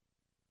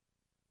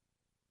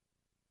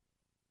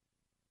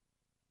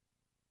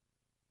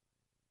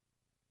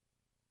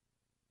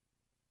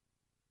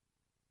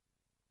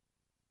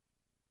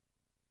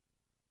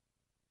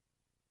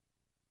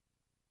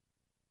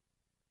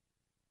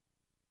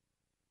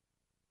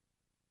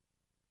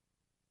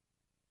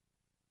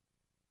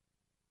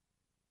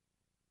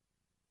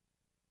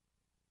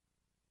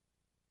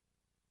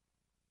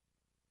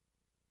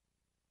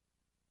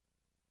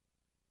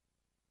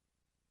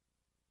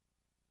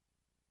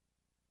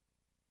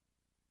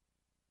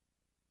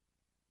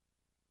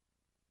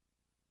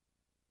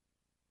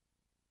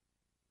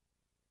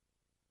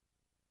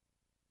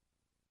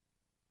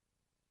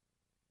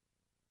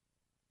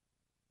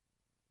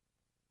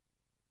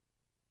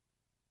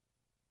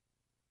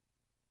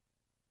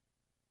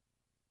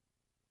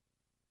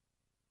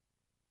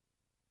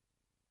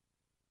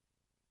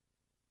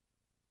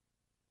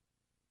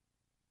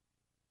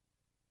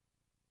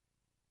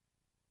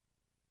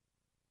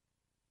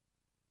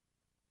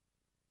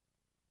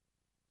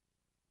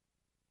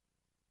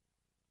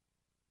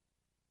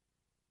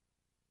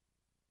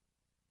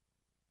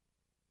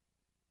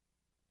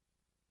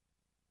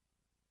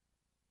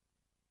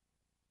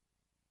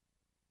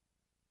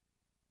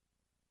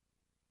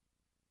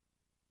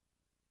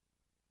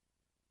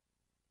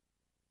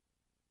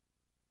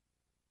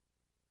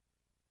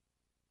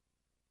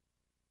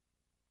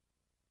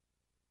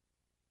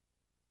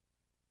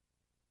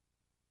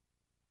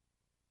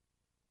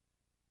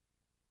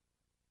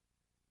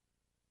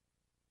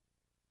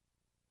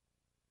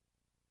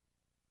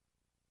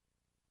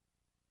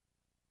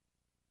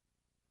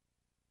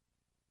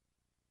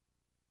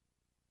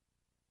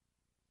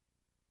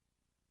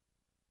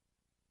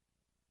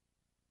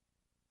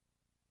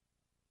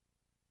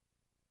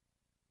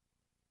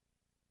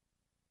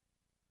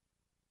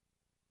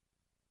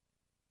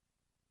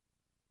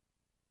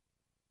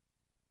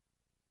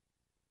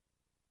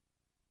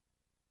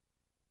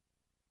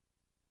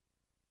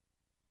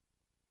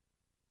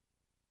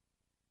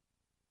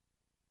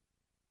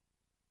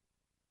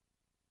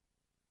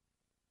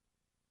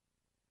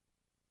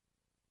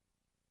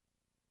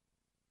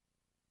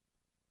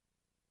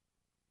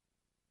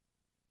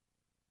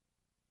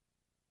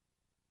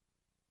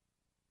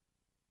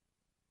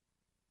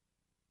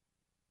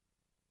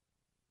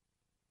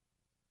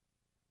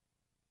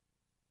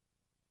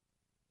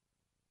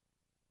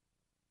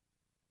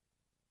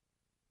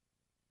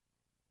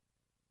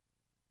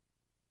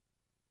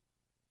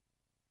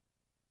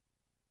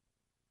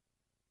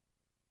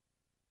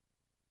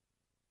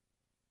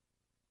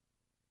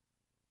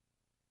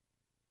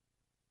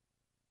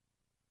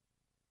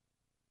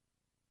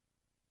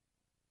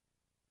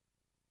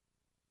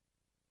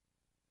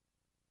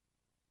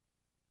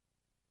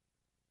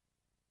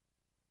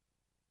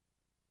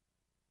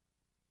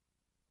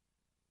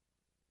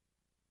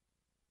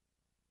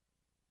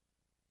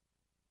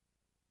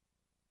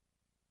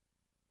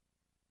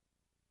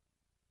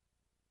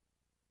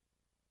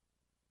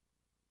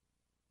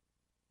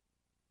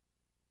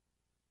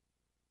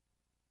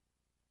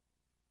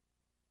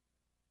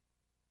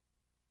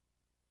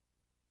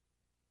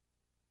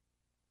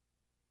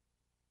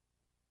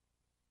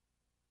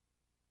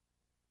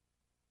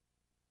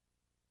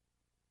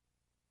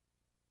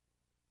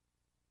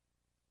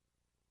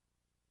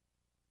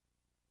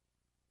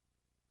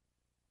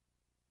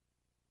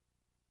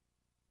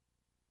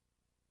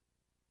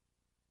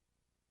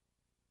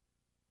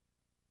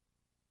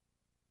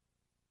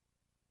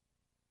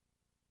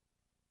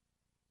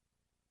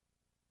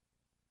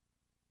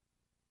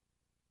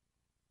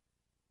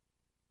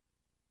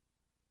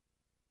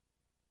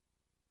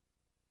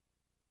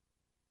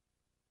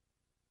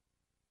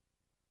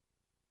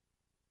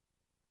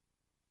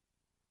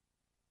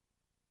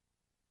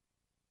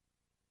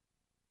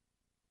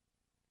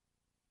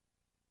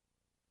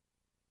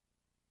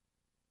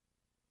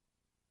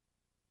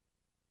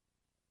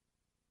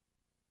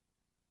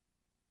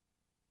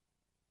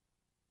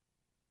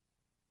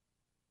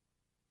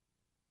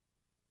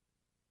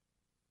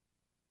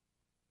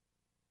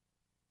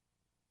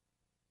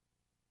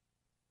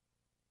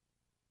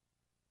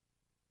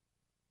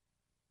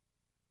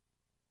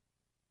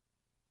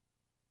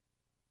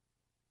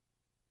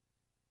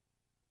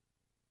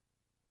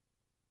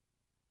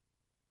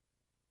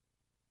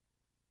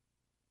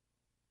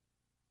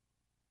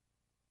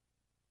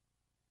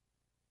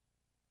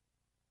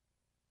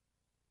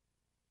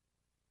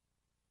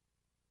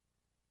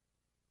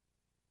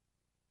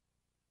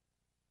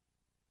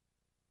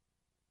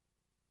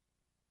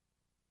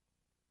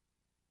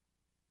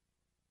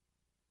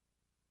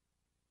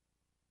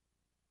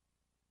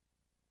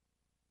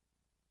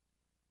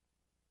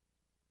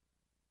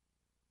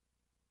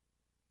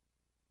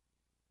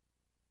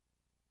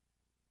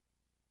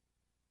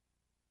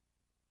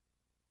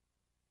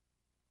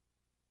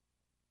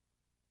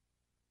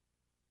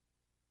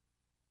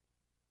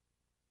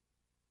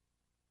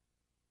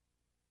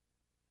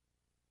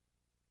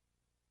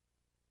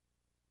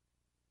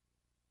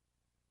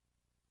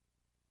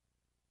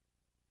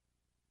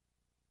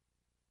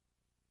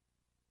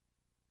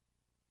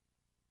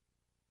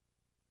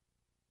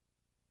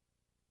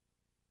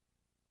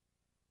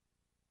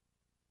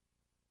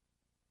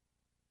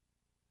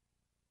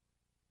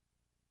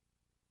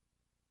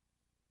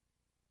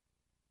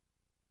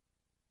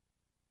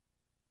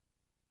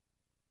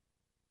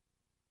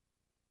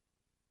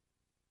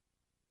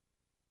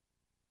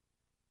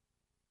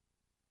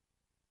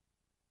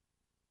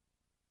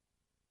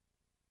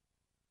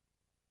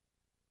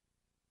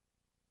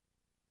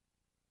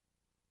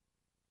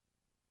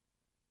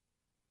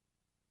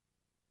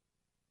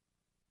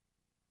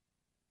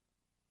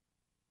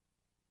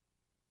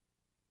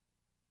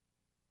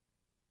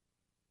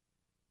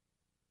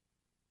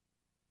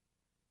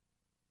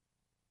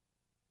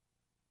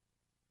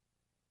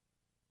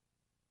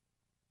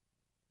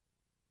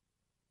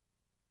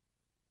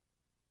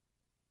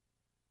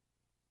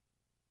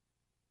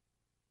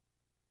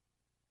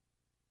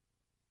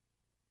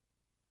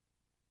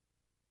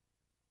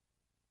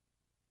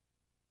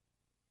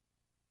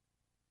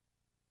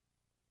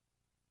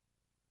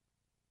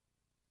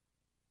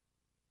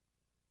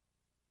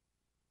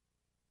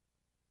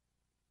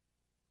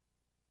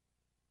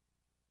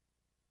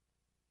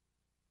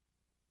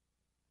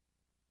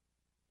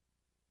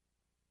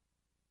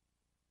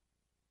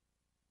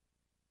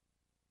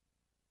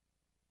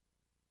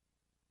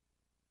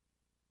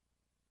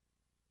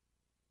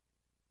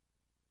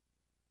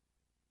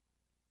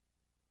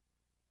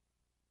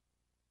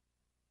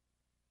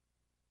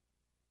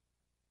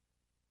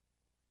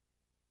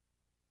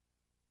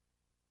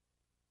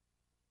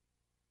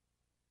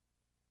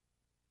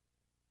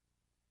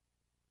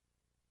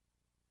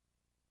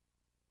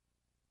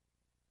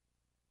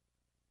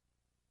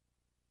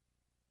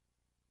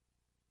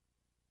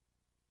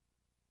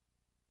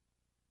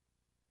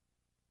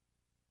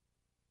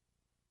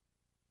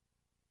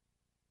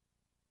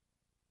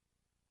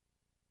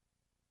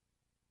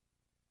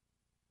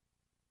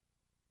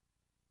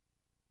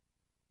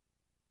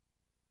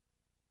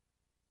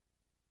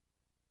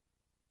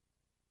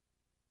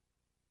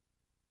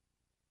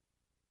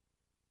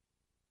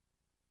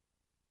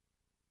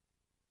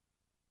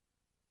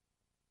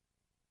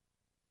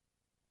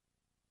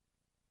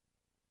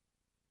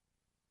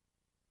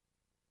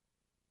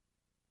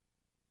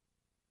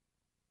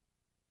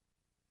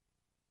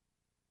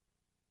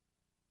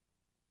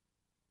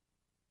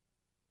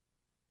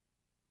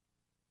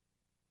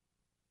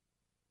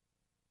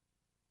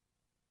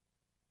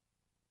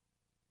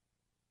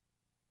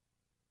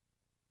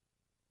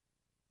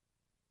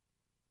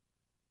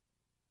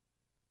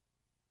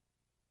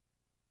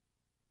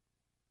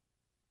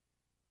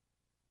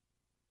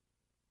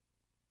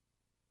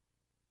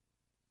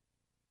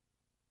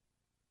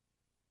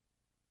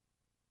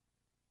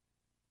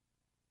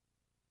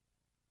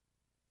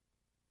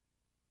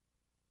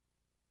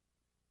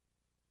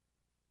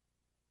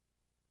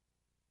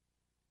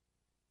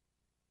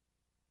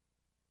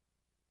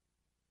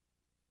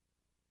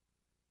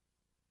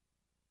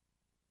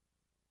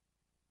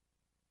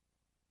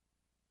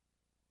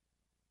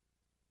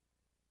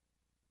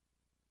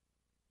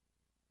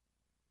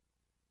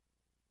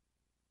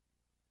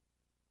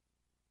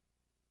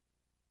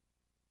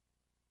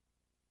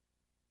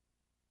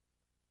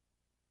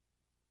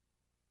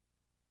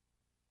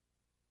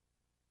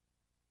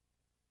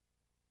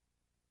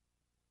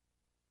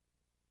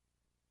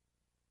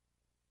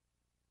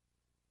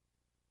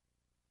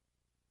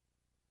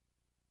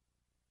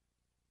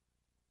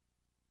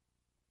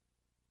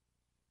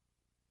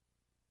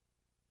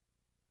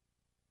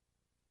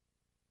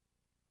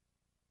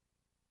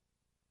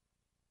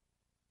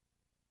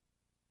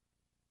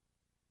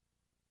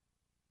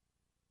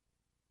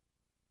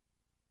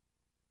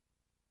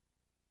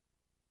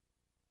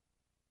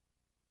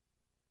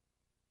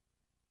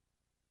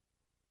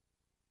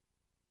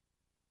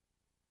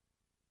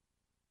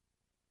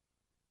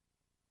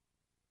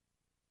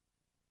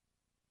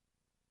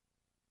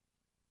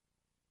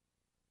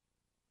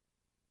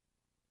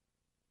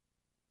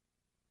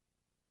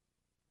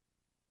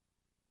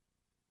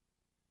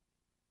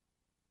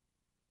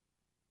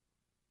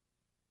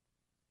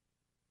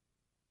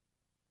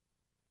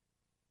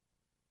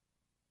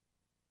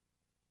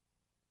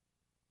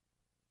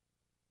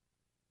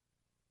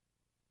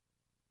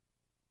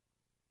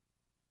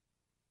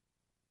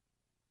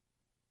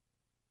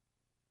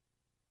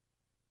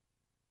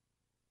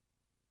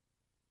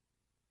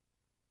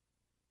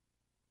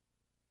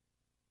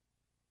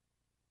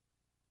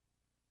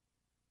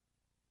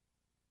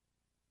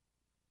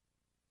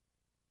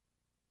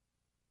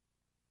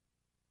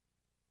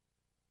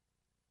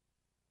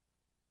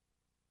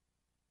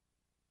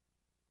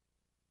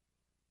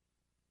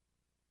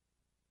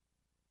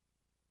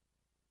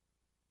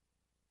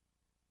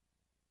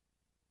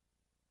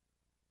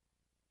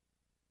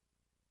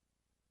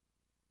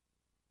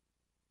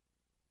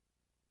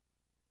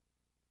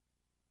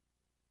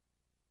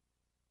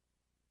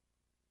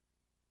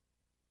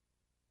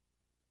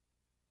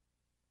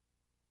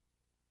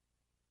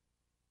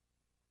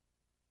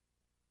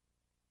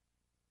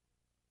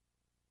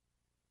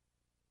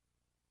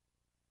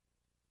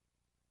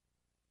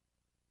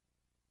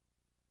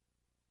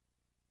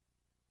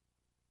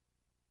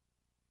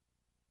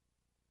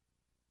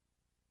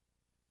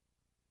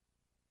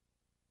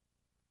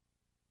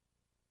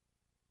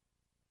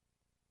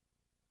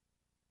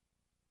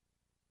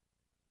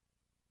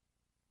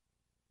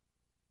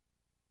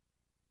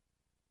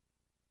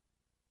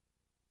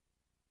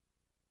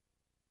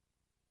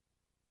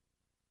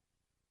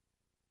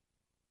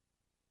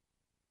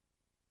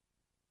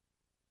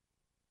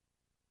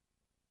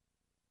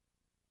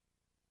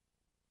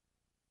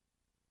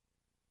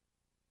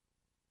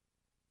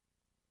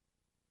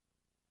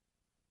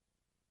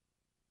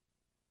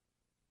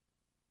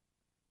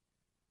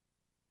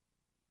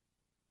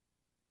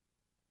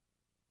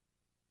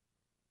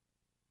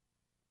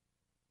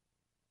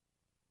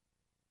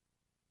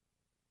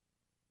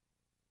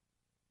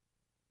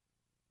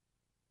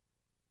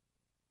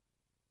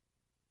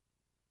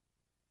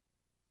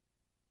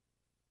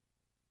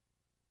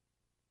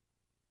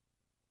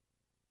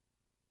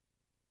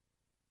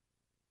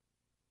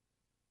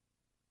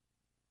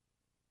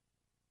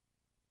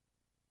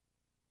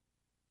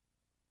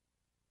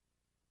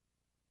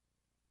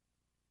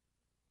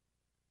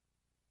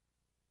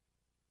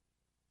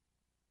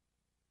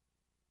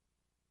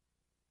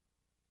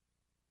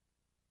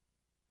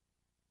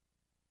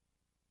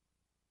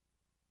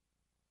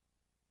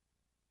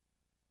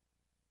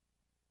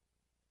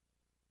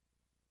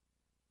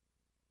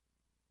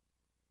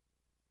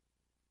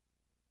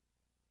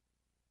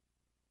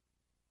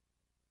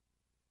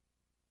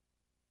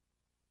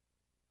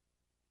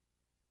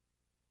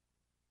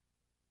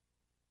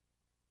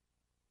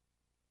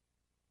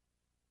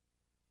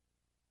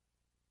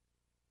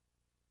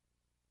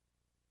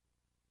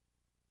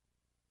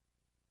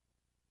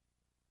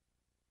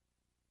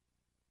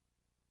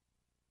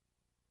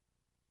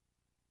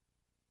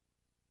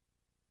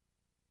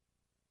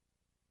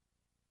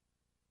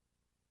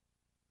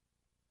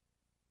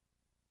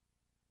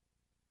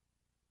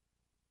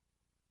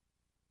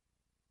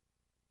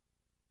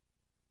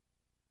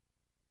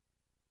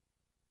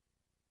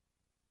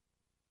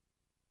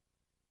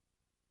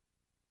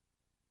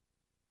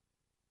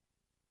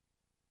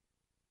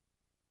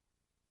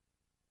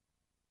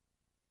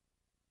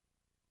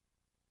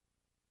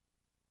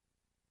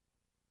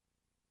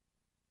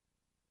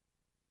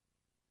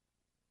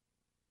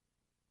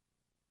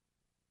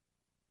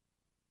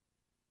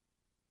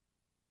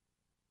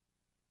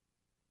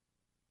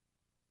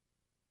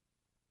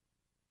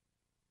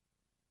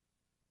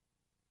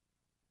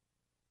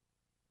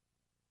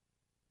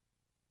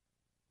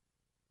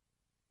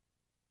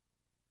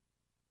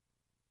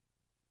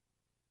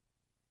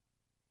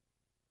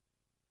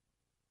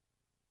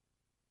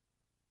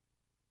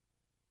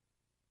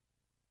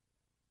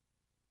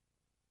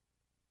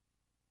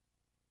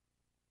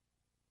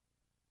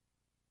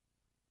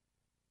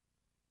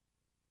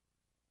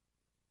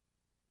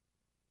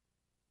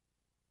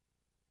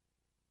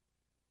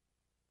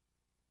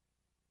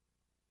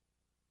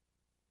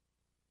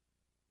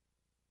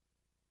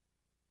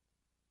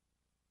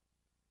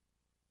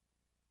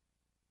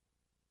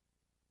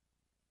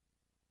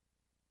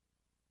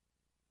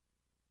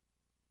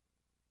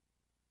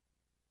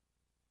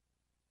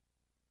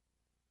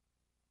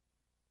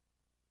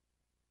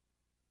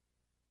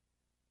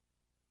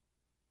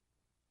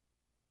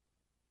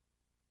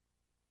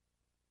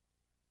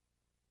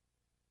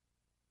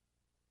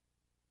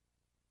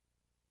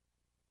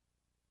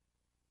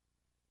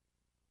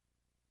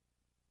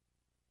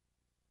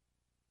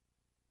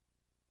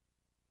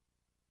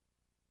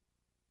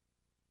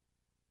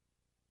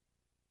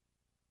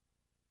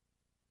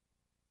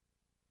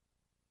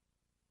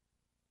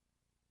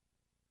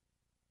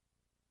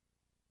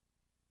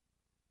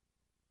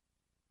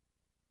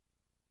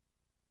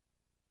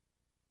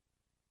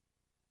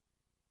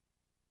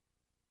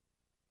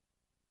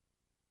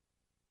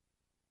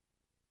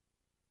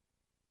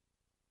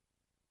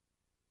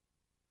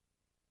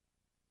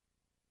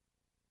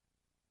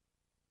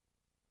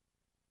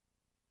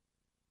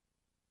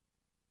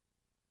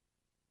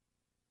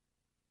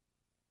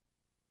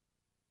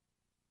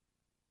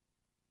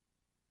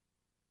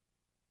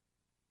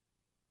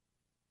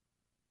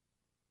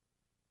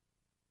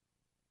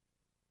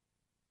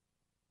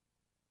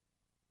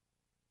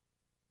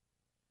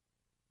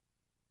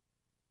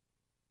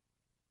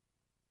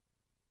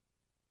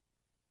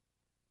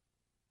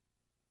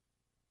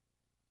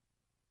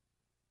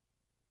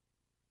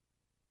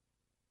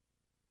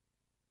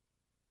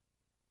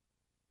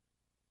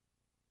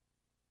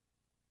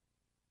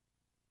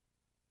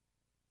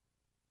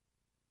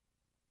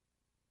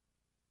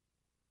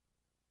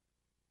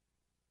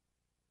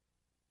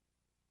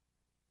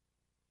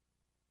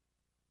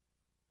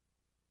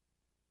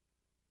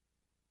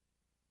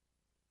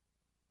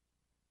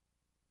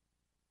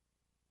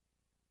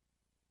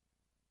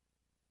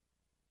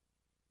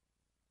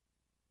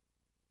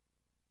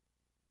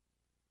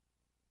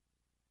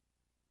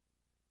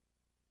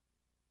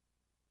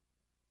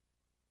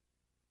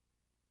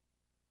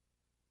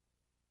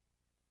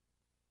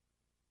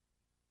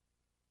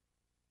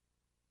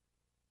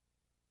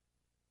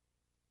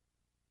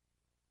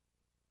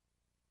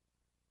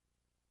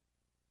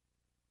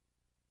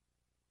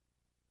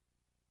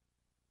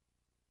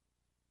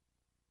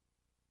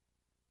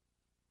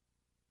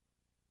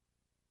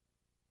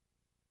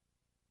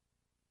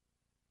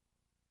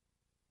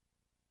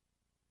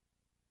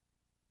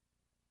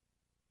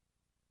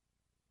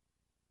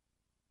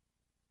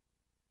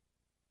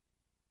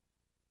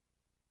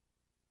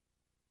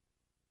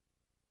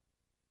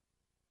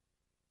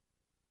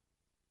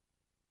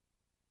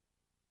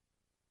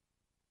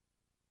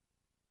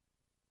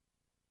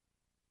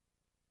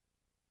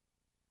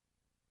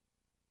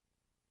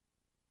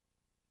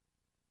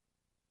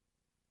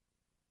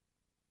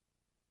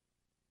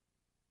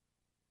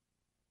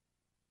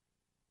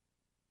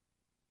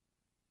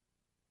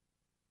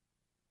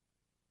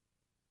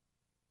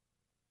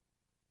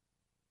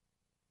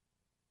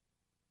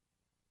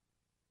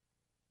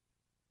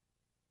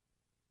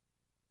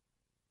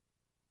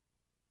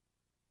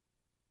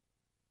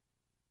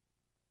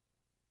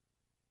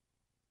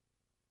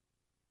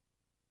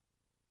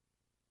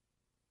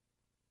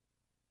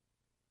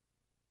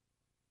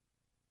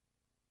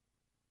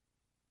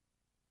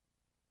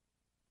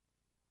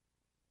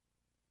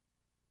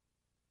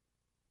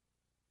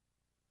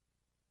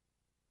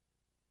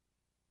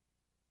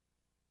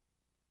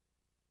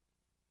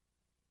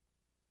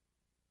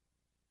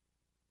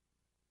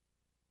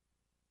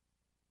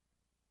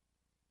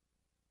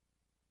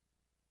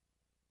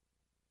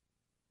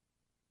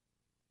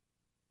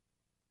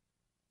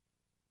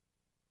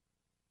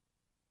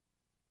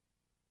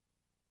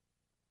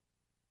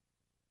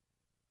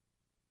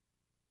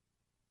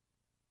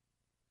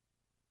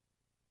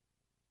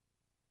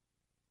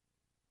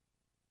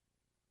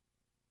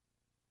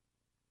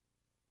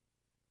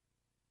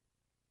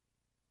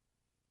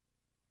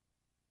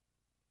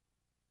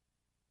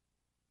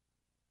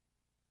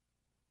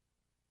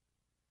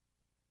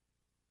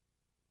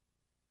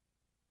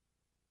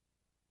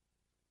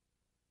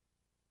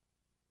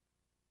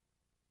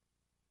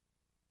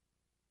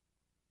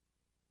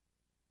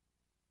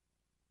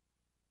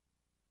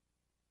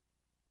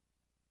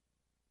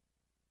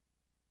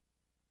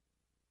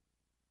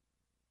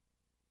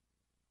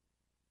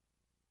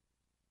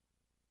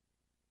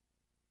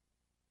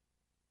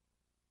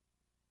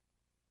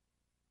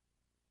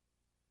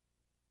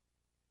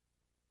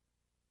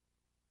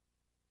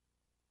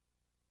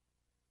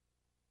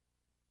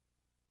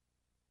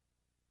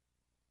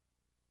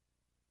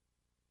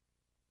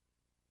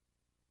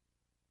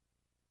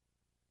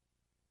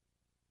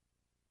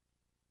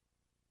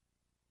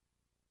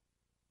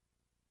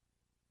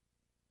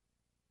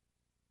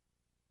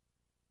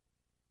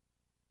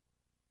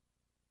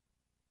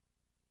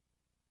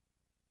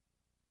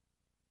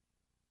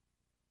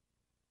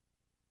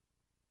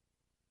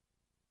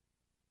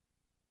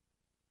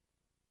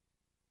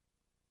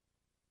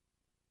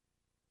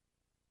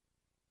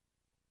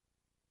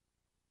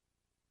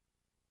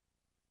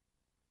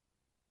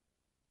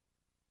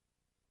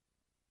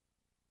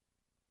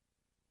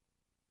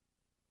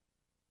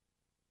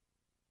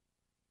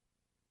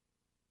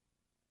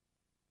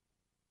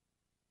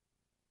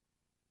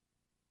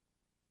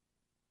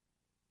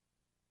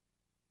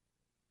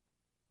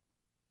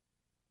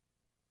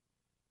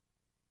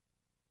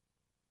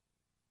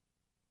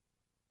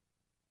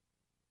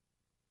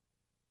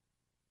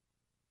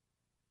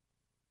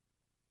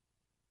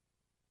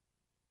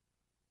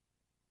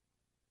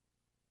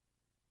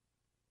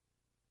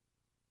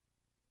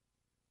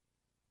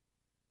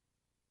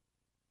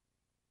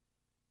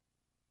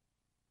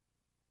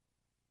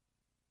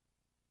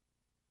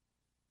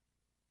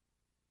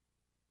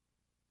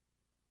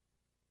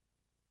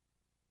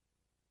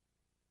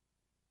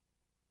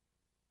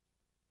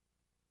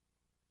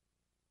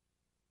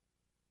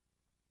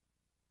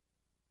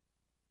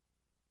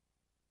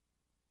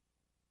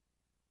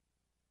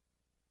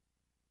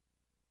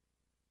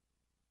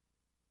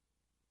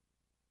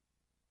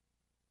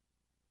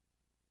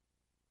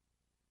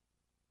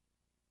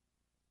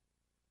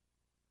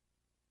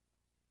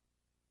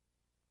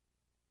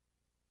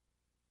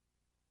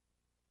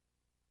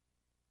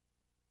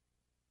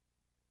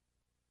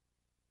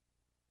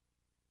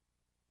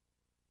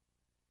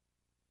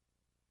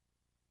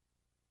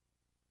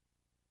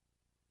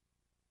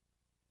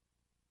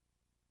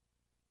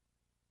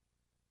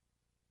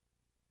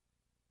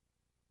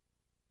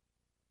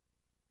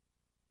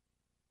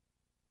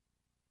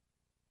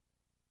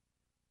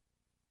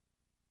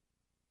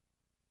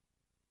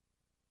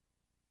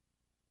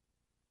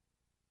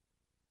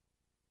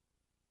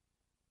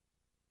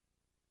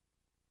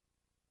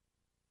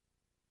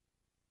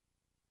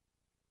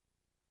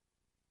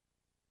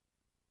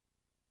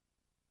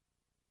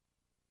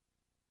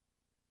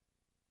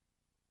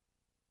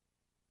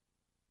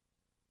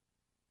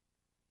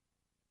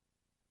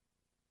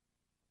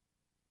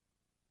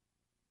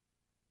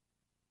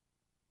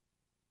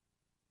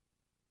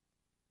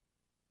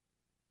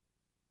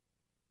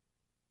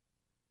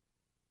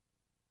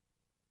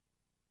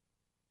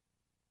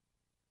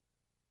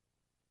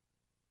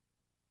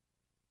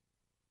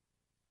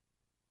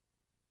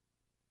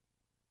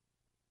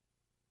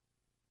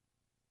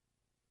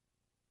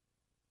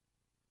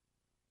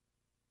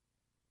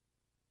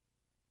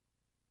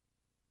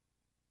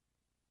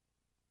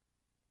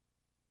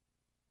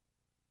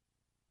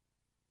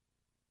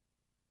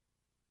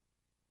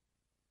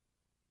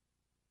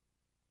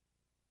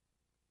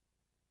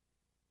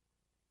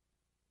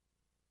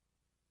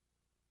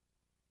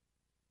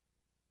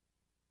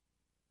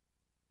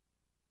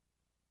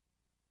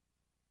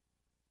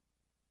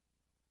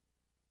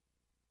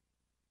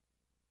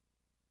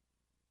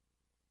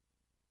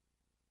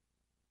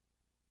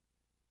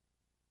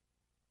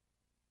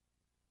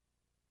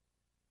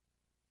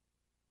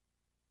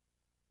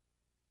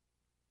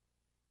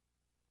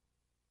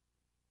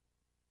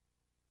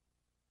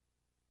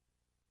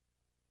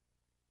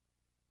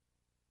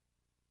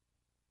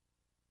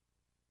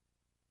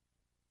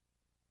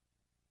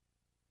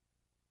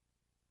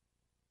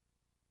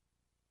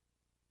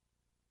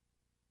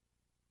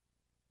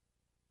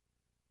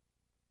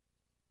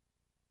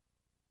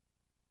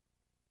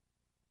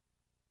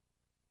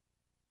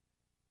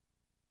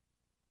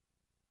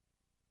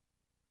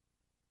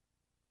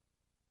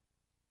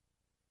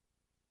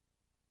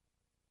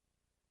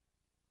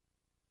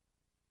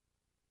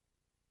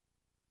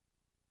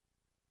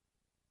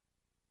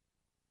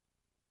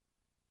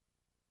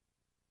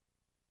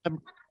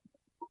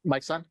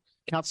 Mike's on.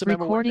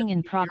 Councilmember Recording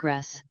in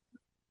progress.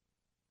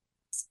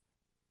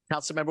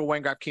 Councilmember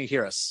Wengraf, can you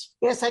hear us?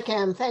 Yes, I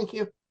can. Thank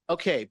you.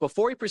 Okay,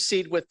 before we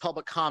proceed with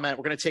public comment,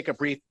 we're going to take a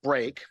brief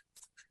break.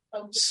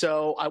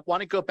 So I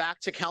want to go back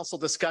to council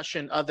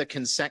discussion of the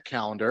consent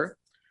calendar.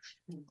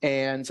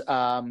 And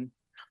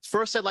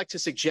first, I'd like to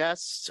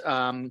suggest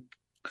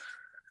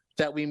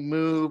that we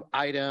move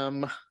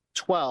item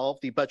 12,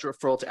 the budget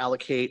referral to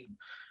allocate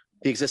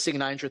the existing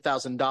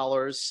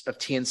 $900,000 of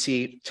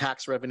TNC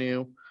tax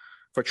revenue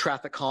for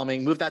traffic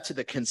calming, move that to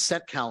the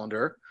consent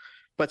calendar,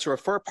 but to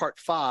refer part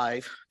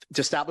 5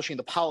 to establishing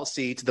the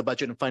policy to the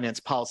Budget and Finance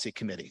Policy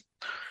Committee.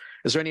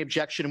 Is there any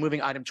objection to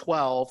moving item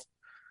 12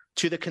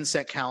 to the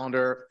consent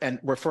calendar and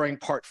referring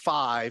part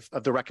 5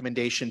 of the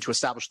recommendation to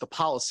establish the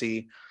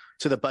policy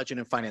to the Budget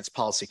and Finance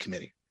Policy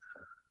Committee?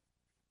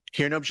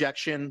 Hear no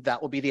objection,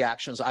 that will be the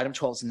actions. Item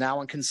 12 is now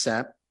on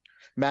consent.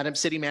 Madam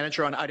City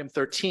Manager, on item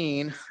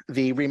 13,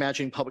 the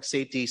Reimagining Public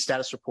Safety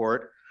Status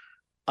Report,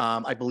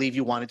 I believe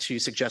you wanted to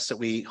suggest that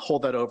we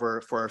hold that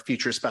over for a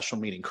future special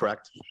meeting,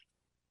 correct?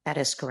 That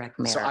is correct,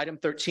 Mayor. So item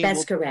 13.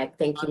 That's correct.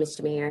 Thank you,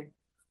 Mr. Mayor.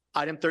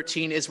 Item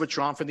 13 is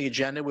withdrawn from the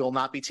agenda. We will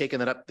not be taking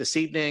that up this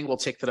evening. We'll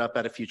take that up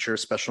at a future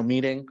special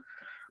meeting.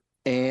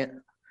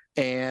 And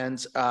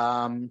Councilmember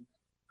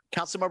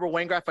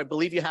Wengraf, I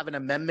believe you have an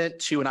amendment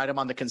to an item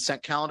on the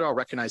consent calendar. I'll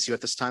recognize you at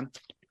this time.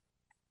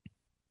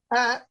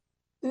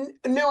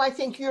 No, I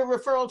think your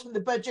referral to the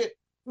Budget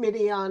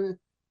Committee on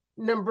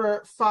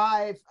number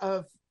 5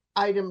 of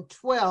item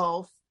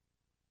 12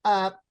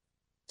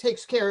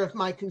 takes care of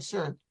my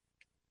concern.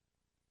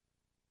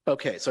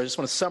 Okay, so I just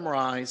want to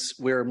summarize.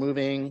 We're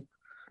moving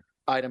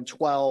item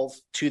 12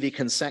 to the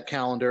consent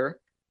calendar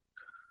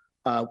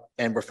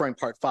and referring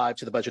part 5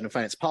 to the Budget and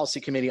Finance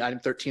Policy Committee. Item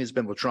 13 has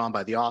been withdrawn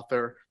by the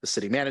author, the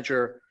city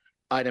manager.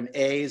 Item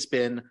A has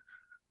been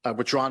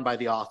withdrawn by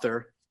the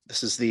author.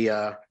 This is the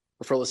referral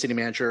to the city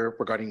manager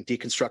regarding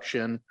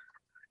deconstruction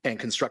and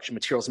construction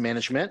materials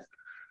management.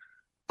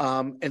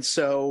 And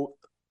so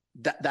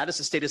that is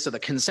the status of the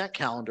consent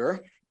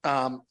calendar.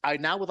 I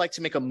now would like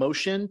to make a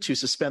motion to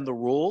suspend the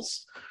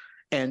rules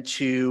and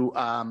to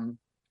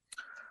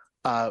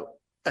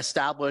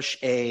establish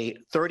a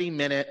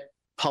 30-minute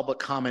public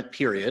comment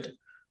period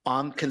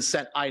on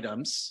consent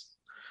items,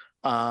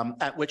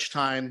 at which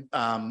time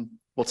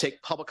we'll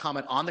take public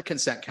comment on the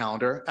consent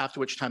calendar, after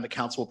which time the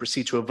council will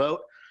proceed to a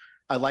vote.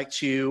 I'd like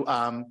to,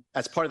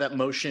 as part of that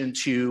motion,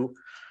 to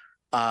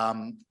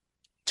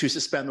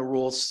suspend the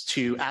rules,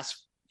 to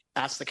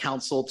ask the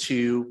council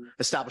to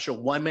establish a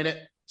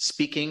 1-minute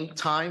speaking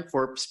time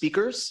for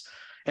speakers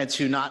and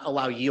to not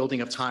allow yielding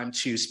of time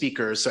to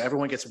speakers. So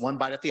everyone gets one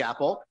bite at the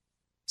apple.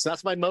 So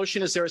that's my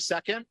motion. Is there a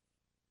second?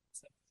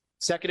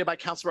 Seconded by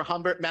Councilor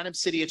Humbert. Madam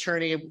City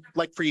Attorney, I'd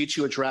like for you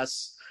to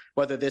address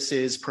whether this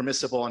is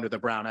permissible under the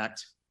Brown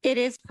Act. It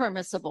is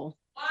permissible.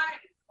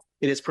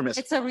 It is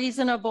permissible. It's a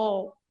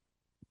reasonable,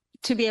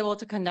 to be able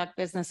to conduct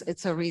business,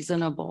 it's a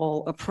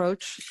reasonable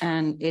approach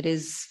and it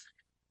is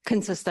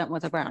consistent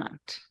with the Brown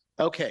Act.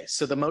 Okay,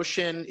 so the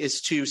motion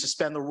is to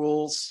suspend the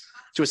rules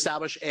to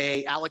establish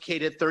a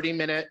allocated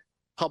 30-minute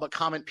public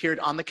comment period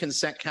on the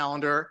consent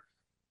calendar,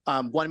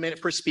 1 minute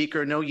per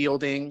speaker, no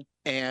yielding,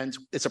 and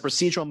it's a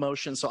procedural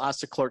motion, so I'll ask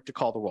the clerk to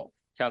call the roll.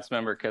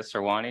 Councilmember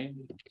Kesarwani,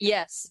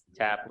 Yes.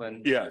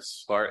 Taplin.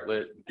 Yes.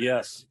 Bartlett,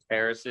 Yes.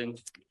 Harrison,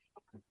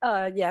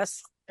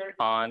 Yes.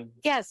 Han,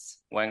 Yes.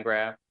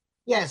 Wengraf,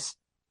 Yes.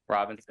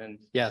 Robinson,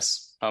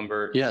 Yes.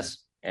 Humbert.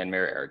 Yes. And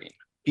Mayor Arreguín.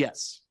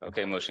 Yes.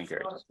 Okay, motion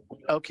carries.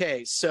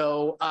 Okay,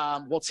 so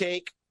we'll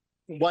take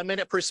 1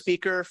 minute per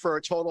speaker for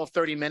a total of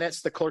 30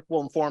 minutes. The clerk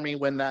will inform me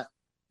when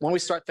we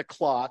start the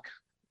clock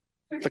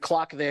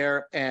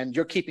there, and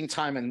you're keeping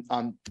time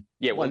on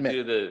Yeah, we'll 1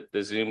 minute. do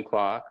the Zoom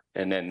clock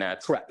and then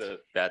that's Correct.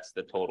 that's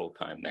the total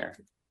time there.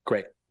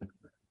 Great.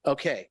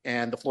 Okay,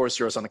 and the floor is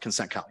yours on the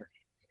consent calendar.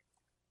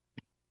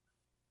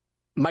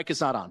 Mic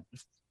is not on.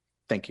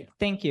 Thank you.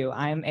 Thank you.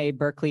 I'm a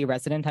Berkeley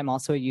resident. I'm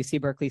also a UC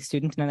Berkeley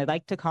student, and I'd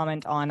like to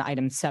comment on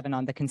item 7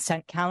 on the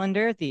consent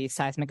calendar, the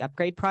seismic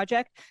upgrade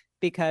project,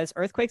 because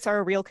earthquakes are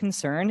a real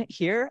concern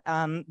here.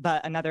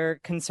 But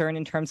another concern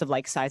in terms of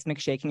like seismic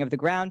shaking of the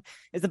ground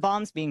is the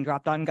bombs being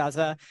dropped on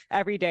Gaza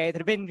every day that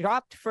have been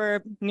dropped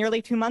for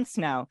nearly 2 months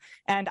now.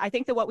 And I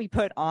think that what we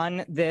put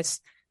on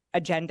this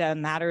agenda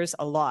matters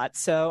a lot.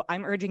 So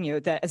I'm urging you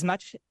that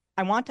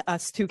I want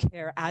us to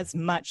care as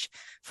much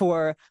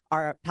for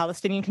our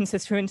Palestinian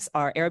constituents,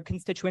 our Arab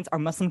constituents, our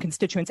Muslim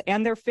constituents,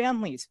 and their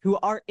families who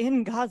are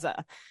in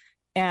Gaza.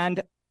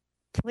 And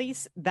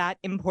place that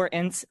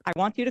importance. I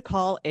want you to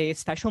call a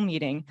special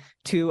meeting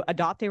to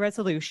adopt a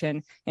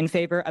resolution in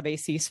favor of a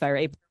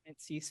ceasefire, a permanent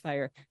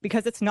ceasefire,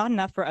 because it's not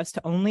enough for us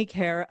to only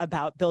care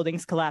about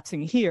buildings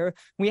collapsing here.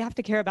 We have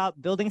to care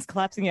about buildings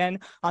collapsing in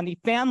on the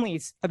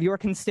families of your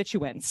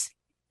constituents.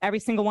 Every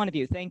single one of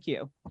you. Thank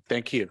you.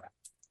 Thank you.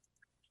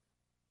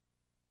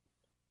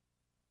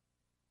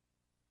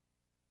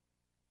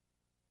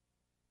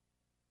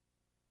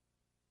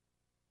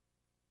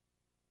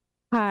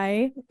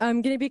 Hi,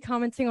 I'm going to be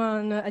commenting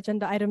on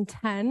agenda item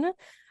 10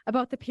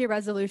 about the peer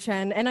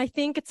resolution. And I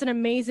think it's an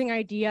amazing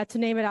idea to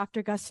name it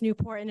after Gus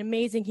Newport, an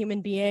amazing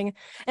human being.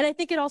 And I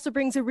think it also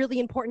brings a really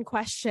important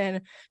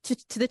question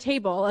to the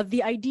table of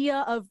the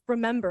idea of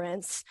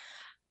remembrance.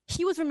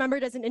 He was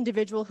remembered as an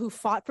individual who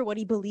fought for what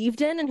he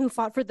believed in and who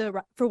fought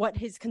for what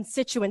his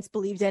constituents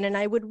believed in. And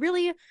I would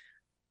really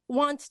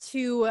want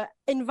to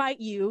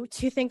invite you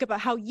to think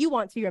about how you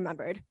want to be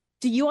remembered.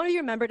 Do you want to be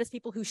remembered as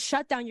people who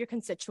shut down your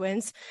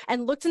constituents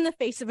and looked in the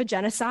face of a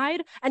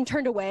genocide and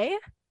turned away?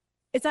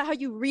 Is that how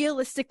you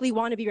realistically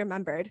want to be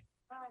remembered?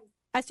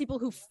 As people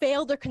who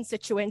failed their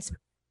constituents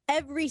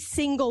every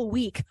single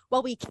week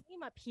while we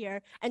came up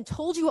here and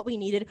told you what we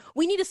needed?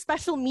 We need a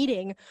special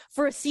meeting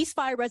for a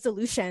ceasefire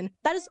resolution.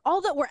 That is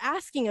all that we're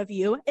asking of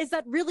you. Is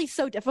that really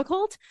so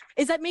difficult?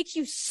 Is that makes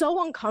you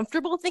so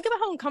uncomfortable? Think about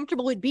how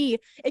uncomfortable it would be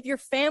if your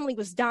family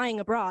was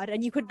dying abroad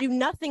and you could do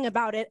nothing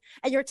about it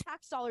and your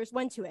tax dollars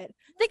went to it.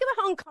 Think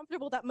about how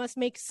uncomfortable that must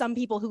make some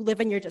people who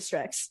live in your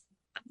districts.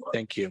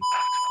 Thank you.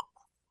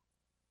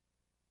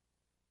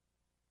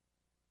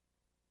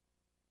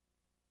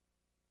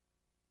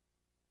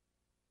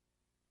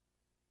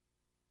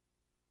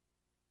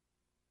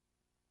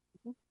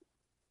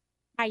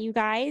 Hi, you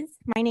guys.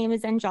 My name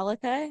is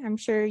Angelica. I'm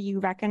sure you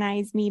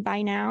recognize me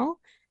by now.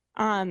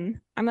 I'm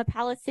a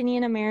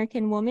Palestinian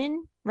American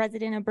woman,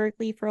 resident of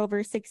Berkeley for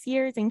over 6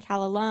 years and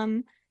Cal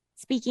alum,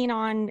 speaking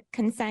on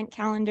consent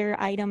calendar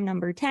item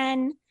number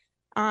 10.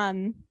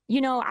 I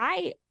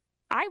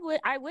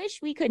wish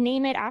we could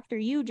name it after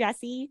you,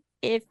 Jesse.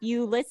 If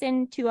you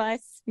listened to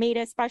us, made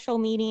a special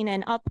meeting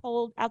and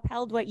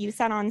upheld what you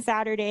said on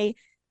Saturday,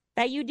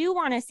 that you do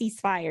want a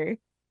ceasefire.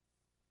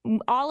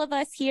 All of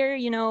us here,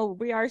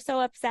 we are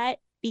so upset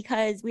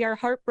because we are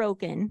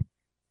heartbroken.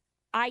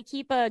 I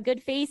keep a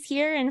good face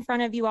here in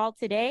front of you all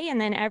today, and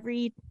then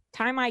every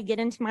time I get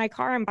into my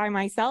car and by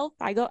myself,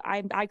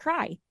 I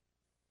cry.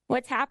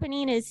 What's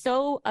happening is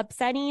so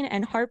upsetting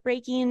and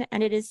heartbreaking,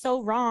 and it is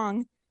so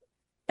wrong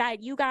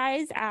that you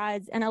guys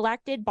as an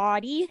elected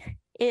body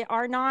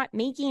are not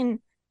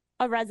making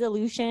a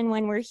resolution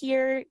when we're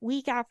here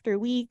week after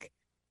week.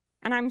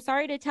 And I'm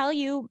sorry to tell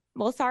you,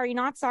 well, sorry,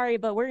 not sorry,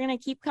 but we're going to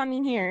keep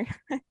coming here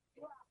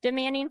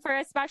demanding for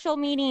a special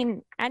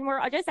meeting. And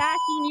we're just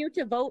asking you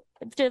to vote,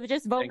 to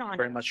just vote Thank on you it.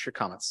 very much for your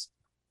comments.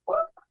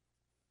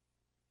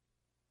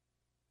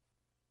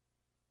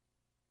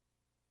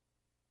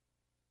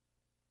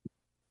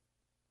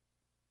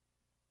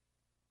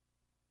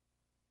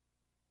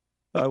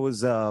 I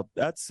was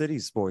at City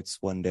Sports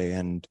one day,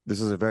 and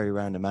this is a very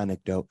random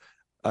anecdote.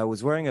 I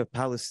was wearing a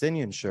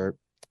Palestinian shirt,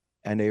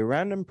 and a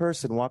random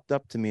person walked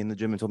up to me in the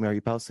gym and told me, "Are you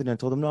Palestinian?" I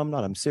told him, "No, I'm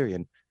not. I'm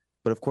Syrian."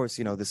 But of course,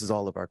 this is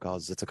all of our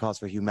causes. It's a cause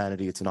for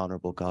humanity. It's an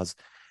honorable cause.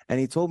 And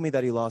he told me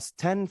that he lost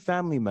 10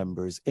 family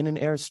members in an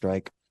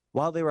airstrike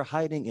while they were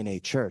hiding in a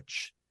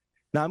church.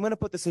 Now, I'm going to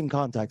put this in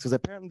context because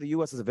apparently the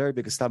U.S. has a very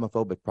big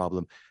Islamophobic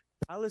problem.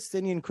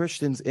 Palestinian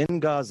Christians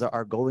in Gaza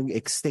are going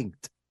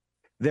extinct.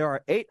 There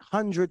are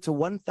 800 to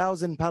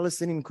 1,000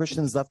 Palestinian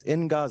Christians left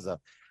in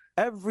Gaza.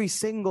 Every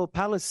single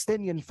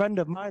Palestinian friend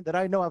of mine that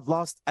I know have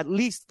lost at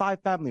least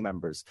 5 family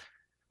members.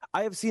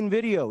 I have seen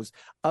videos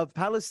of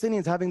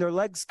Palestinians having their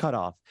legs cut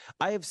off.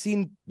 I have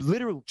seen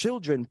literal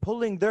children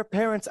pulling their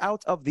parents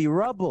out of the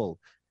rubble.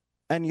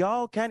 And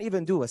y'all can't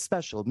even do a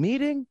special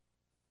meeting?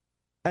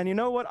 And you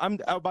know what? I'm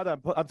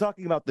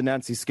talking about the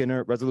Nancy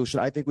Skinner resolution.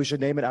 I think we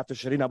should name it after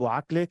Shireen Abu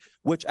Akleh,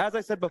 which, as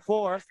I said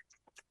before,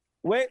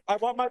 wait, I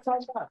want my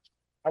time back.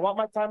 I want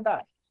my time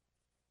back.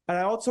 And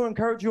I also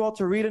encourage you all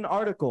to read an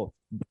article.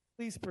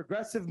 These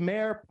progressive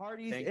mayor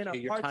parties in a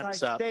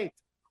apartheid state.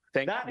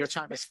 Your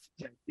time is.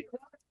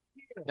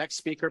 Next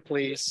speaker,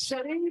 please.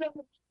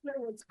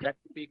 Next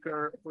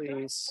speaker,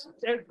 please.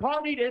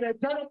 Partied in a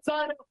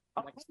genocide.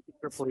 Next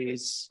speaker,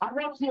 please.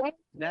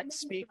 Next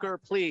speaker,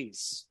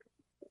 please.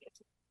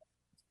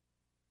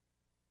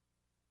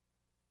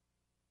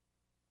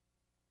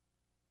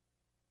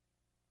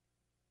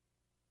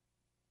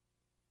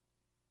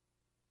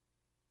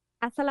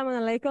 Assalamu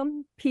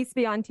alaikum. Peace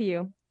be unto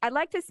you. I'd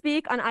like to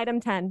speak on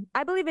item 10.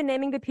 I believe in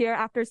naming the pier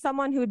after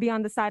someone who would be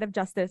on the side of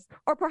justice,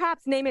 or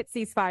perhaps name it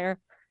ceasefire.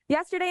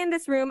 Yesterday in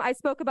this room, I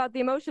spoke about the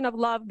emotion of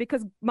love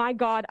because my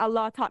God,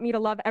 Allah taught me to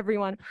love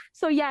everyone.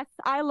 So yes,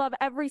 I love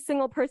every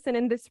single person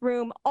in this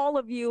room, all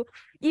of you,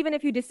 even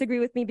if you disagree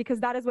with me,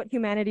 because that is what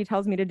humanity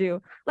tells me to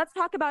do. Let's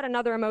talk about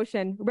another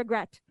emotion,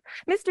 regret.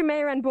 Mr.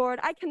 Mayor and Board,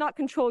 I cannot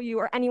control you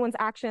or anyone's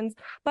actions,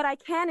 but I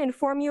can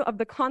inform you of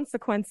the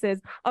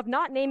consequences of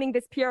not naming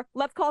this pier.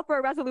 Let's call for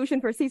a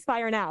resolution for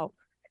ceasefire now.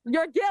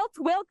 Your guilt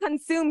will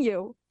consume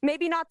you.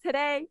 Maybe not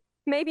today,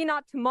 maybe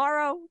not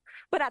tomorrow,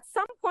 but at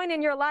some point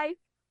in your life,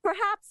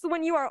 perhaps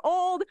when you are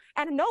old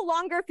and no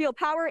longer feel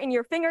power in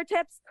your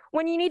fingertips,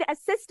 when you need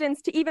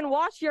assistance to even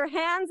wash your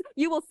hands,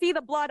 you will see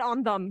the blood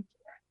on them.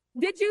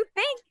 Did you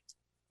think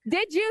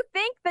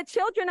the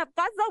children of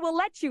Gaza will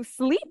let you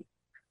sleep?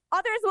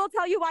 Others will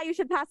tell you why you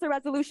should pass a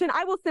resolution.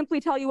 I will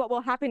simply tell you what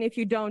will happen if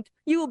you don't.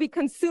 You will be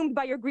consumed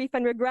by your grief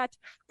and regret,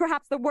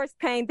 perhaps the worst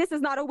pain. This is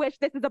not a wish,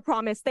 this is a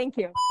promise. Thank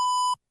you.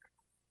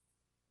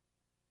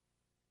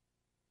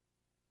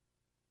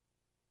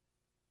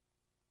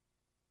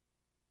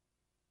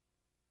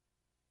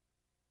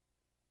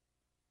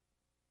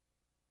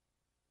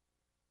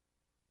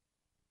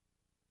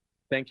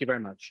 Thank you very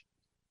much.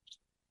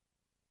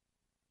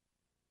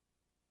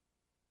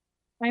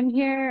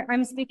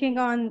 I'm speaking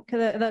on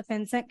the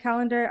consent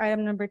calendar,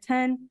 item number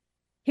 10.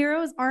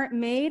 Heroes aren't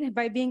made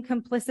by being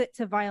complicit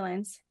to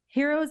violence.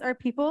 Heroes are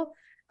people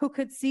who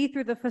could see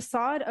through the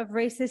facade of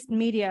racist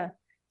media.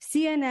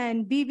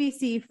 CNN,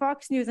 BBC,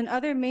 Fox News, and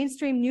other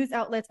mainstream news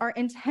outlets are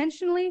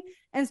intentionally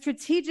and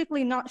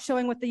strategically not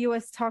showing what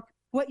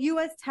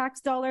U.S.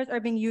 tax dollars are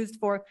being used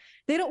for.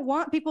 They don't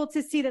want people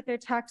to see that their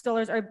tax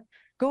dollars are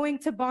going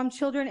to bomb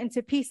children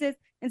into pieces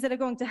instead of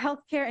going to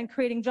healthcare and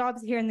creating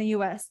jobs here in the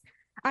U.S.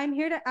 I'm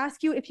here to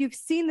ask you if you've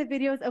seen the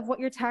videos of what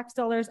your tax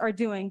dollars are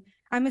doing.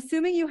 I'm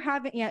assuming you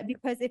haven't yet,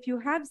 because if you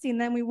have seen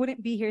them, we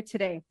wouldn't be here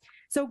today.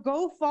 So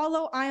go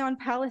follow Eye on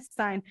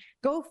Palestine.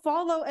 Go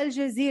follow Al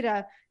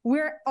Jazeera.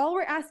 All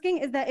we're asking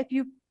is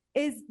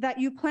that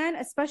you plan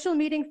a special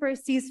meeting for a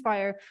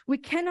ceasefire. We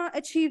cannot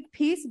achieve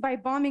peace by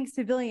bombing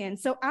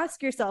civilians. So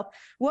ask yourself,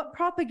 what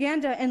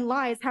propaganda and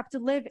lies have to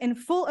live in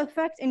full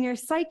effect in your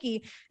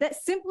psyche that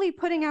simply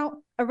putting out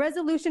a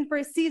resolution for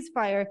a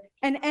ceasefire,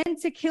 an end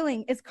to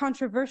killing, is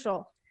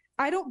controversial?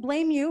 I don't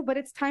blame you, but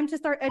it's time to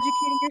start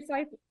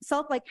educating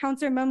yourself like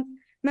Councilor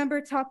Member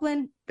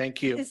Toplin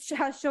Thank you.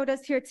 has showed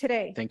us here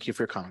today. Thank you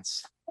for your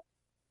comments.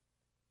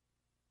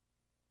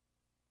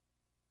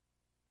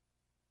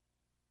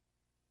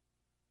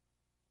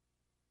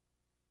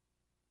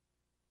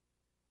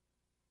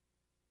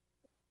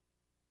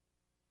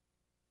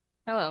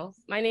 Hello,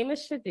 my name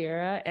is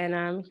Shadira, and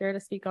I'm here to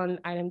speak on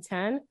item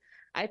 10.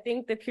 I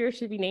think the pier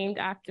should be named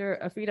after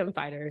a freedom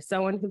fighter,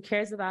 someone who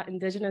cares about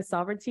Indigenous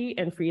sovereignty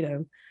and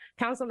freedom.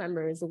 Council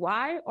members,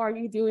 why are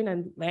you doing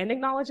a land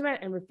acknowledgement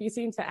and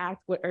refusing to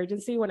act with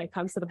urgency when it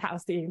comes to the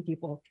Palestinian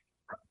people?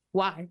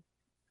 Why?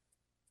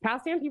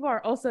 Palestinian people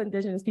are also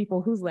Indigenous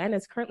people whose land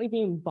is currently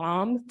being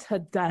bombed to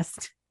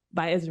dust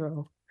by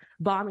Israel,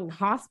 bombing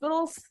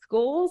hospitals,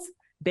 schools,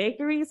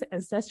 bakeries,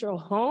 ancestral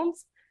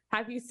homes.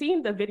 Have you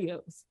seen the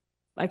videos?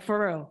 Like,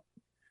 for real.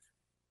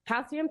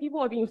 Palestinian people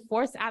are being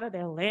forced out of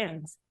their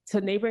lands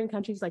to neighboring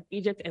countries like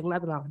Egypt and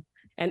Lebanon,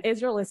 and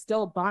Israel is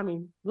still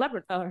bombing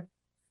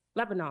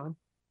Lebanon.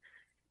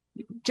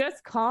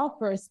 Just call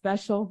for a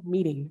special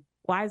meeting.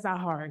 Why is that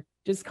hard?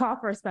 Just call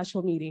for a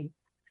special meeting.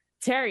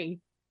 Terry,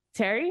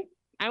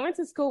 I went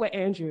to school with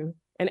Andrew,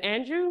 and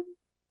Andrew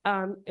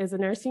is a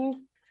nurse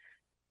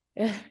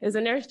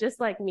just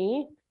like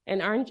me. And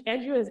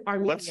Andrew is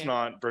Armenian. Let's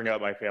not bring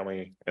up my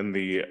family in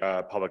the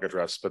public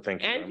address, but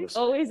thank you. Andrew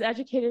always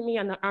educated me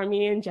on the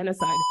Armenian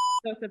genocide.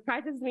 So it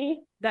surprises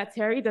me that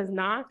Terry does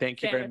not.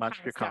 Thank you very much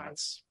for your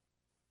comments.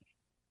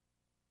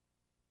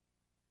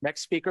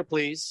 Next speaker,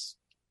 please.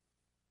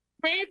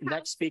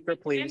 Next speaker,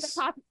 please.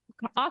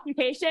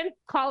 Occupation,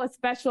 call a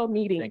special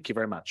meeting. Thank you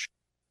very much.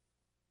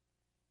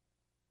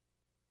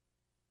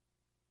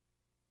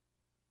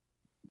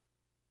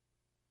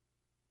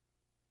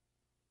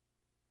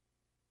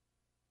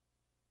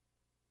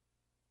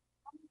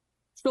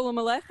 Shalom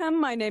Aleichem.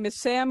 My name is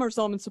Sam or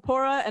Zalman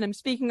Sapora, and I'm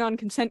speaking on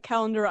consent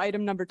calendar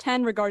item number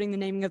 10 regarding the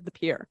naming of the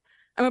pier.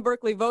 I'm a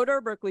Berkeley voter,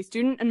 Berkeley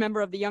student, and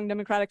member of the Young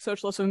Democratic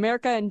Socialists of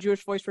America and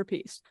Jewish Voice for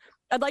Peace.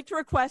 I'd like to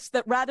request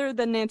that rather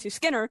than Nancy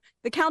Skinner,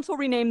 the council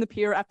rename the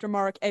pier after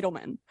Marek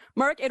Edelman.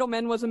 Marek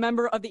Edelman was a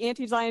member of the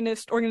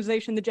anti-Zionist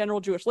organization, the General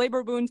Jewish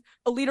Labor Bund,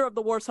 a leader of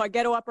the Warsaw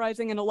Ghetto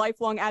Uprising, and a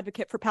lifelong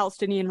advocate for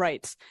Palestinian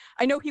rights.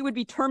 I know he would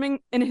be terming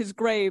in his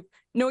grave,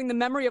 knowing the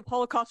memory of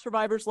Holocaust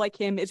survivors like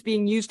him is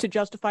being used to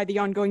justify the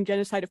ongoing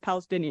genocide of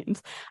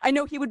Palestinians. I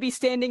know he would be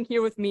standing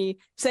here with me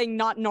saying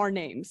not in our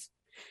names.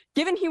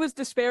 Given he was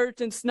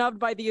disparaged and snubbed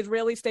by the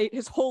Israeli state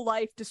his whole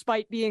life,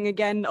 despite being,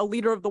 again, a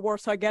leader of the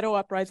Warsaw Ghetto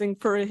Uprising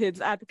for his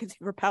advocacy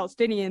for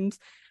Palestinians,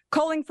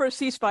 calling for a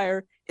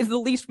ceasefire is the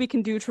least we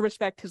can do to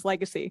respect his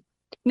legacy.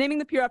 Naming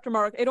the pier after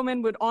Marek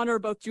Edelman would honor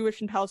both Jewish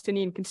and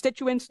Palestinian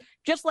constituents,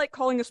 just like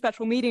calling a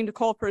special meeting to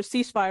call for a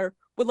ceasefire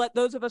would let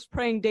those of us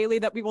praying daily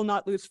that we will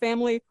not lose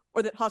family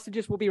or that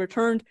hostages will be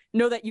returned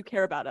know that you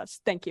care about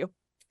us. Thank you.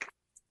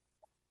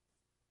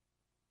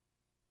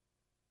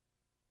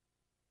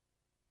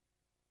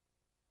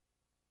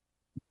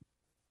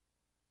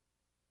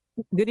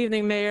 Good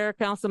evening, Mayor,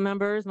 council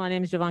members. My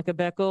name is Javanka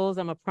Beckles.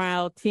 I'm a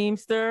proud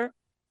Teamster.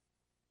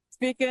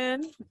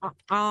 Speaking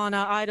on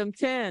item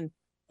 10,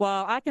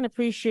 while I can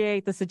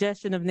appreciate the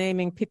suggestion of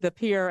naming the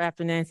pier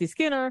after Nancy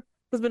Skinner,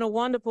 who's been a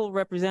wonderful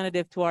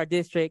representative to our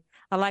district,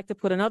 I'd like to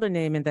put another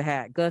name in the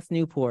hat, Gus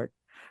Newport.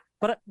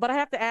 But I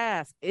have to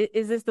ask,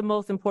 is this the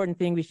most important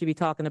thing we should be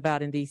talking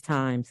about in these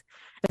times?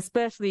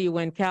 Especially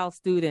when Cal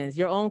students,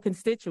 your own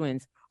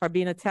constituents, are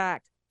being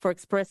attacked for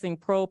expressing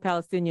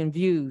pro-Palestinian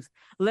views.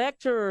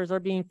 Lecturers are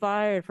being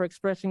fired for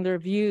expressing their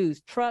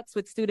views. Trucks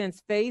with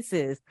students'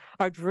 faces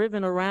are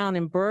driven around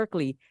in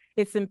Berkeley.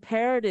 It's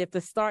imperative to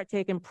start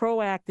taking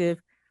proactive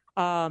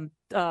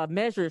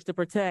measures to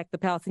protect the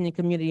Palestinian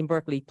community in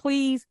Berkeley.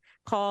 Please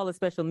call a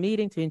special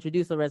meeting to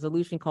introduce a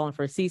resolution calling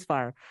for a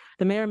ceasefire.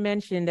 The mayor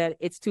mentioned that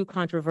it's too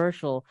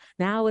controversial.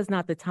 Now is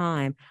not the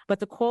time. But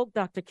to quote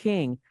Dr.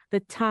 King, the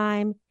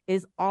time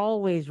is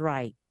always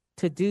right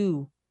to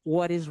do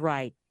what is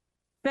right.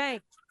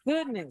 Thank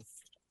goodness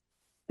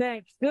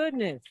Thank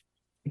goodness.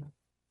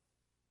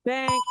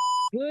 Thank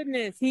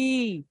goodness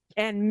he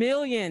and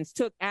millions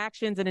took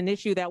actions in an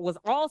issue that was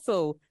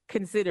also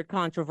considered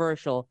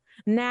controversial.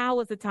 Now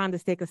is the time to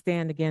take a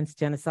stand against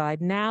genocide.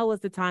 Now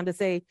is the time to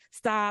say,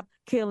 stop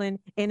killing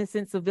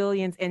innocent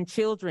civilians and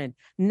children.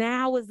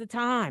 Now is the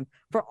time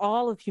for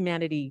all of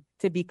humanity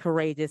to be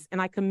courageous.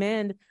 And I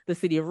commend the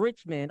city of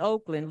Richmond,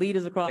 Oakland,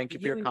 leaders across Thank you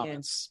the for your union,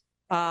 comments.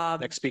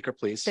 Next speaker,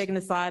 please. taking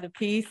the side of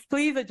peace.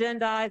 Please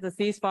agendize a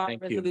ceasefire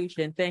Thank you.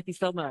 resolution. Thank you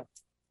so much.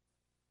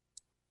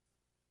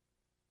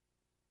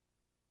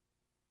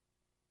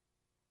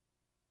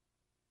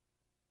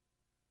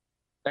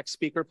 Next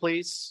speaker,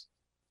 please.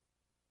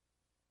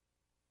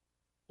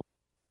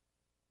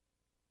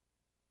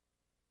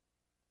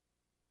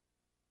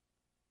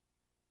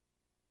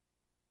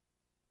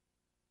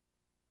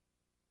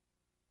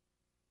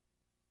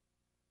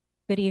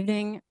 Good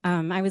evening.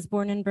 I was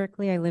born in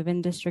Berkeley. I live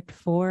in District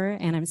 4,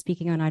 and I'm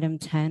speaking on item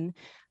 10.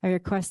 I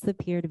request the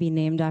pier to be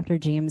named after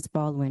James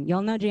Baldwin.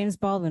 Y'all know James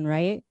Baldwin,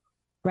 right?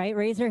 Right?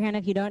 Raise your hand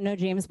if you don't know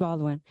James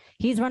Baldwin.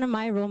 He's one of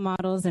my role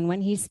models, and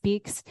when he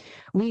speaks,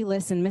 we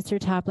listen. Mr.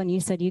 Taplin,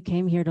 you said you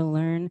came here to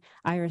learn.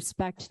 I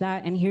respect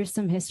that, and here's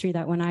some history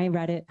that when I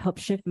read it helped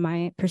shift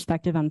my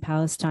perspective on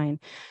Palestine.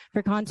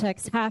 For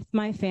context, half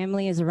my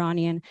family is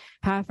Iranian,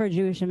 half are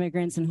Jewish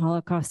immigrants and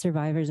Holocaust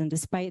survivors, and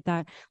despite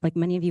that, like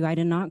many of you, I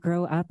did not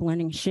grow up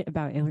learning shit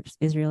about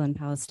Israel and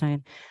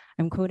Palestine.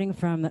 I'm quoting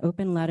from the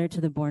Open Letter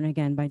to the Born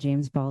Again by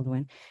James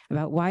Baldwin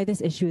about why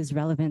this issue is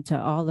relevant to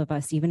all of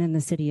us, even in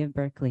the city of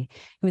Berkeley.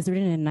 It was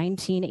written in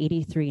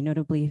 1983,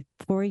 notably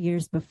 4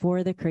 years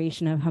before the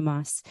creation of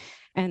Hamas.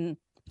 And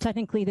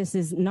technically, this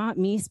is not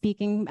me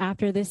speaking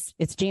after this.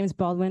 It's James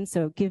Baldwin,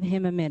 so give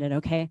him a minute,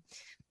 okay?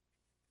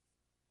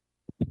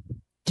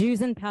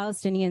 Jews and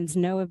Palestinians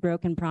know of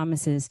broken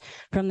promises.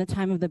 From the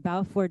time of the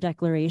Balfour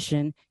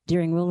Declaration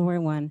during World War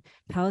I,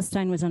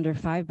 Palestine was under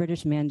 5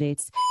 British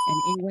mandates,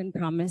 and England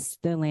promised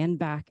the land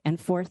back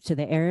and forth to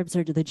the Arabs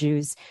or to the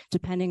Jews,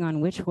 depending on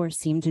which horse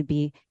seemed to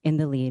be in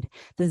the lead.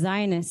 The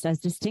Zionists, as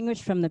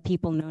distinguished from the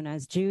people known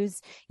as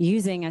Jews,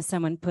 using, as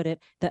someone put it,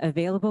 the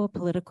available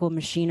political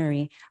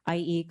machinery,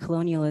 i.e.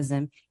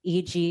 colonialism,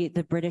 e.g.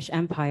 the British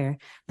Empire,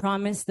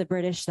 promised the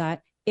British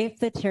that if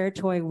the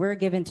territory were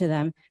given to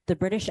them, the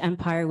British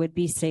Empire would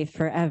be safe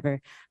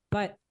forever.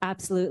 But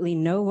absolutely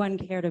no one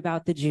cared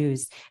about the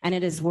Jews. And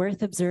it is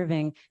worth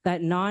observing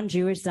that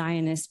non-Jewish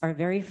Zionists are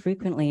very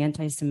frequently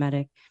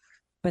anti-Semitic.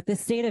 But the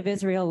state of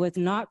Israel was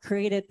not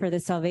created for the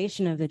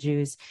salvation of the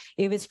Jews.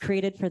 It was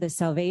created for the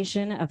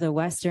salvation of the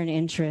Western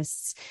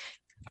interests.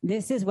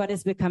 This is what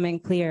is becoming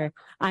clear.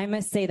 I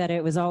must say that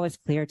it was always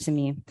clear to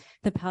me.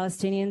 The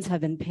Palestinians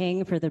have been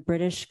paying for the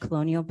British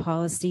colonial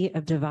policy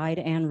of divide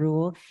and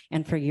rule,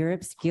 and for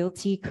Europe's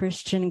guilty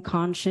Christian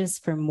conscience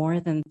for more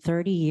than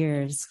 30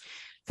 years.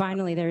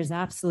 Finally, there is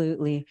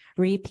absolutely,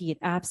 repeat,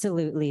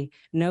 absolutely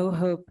no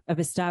hope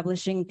of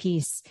establishing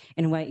peace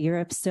in what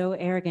Europe so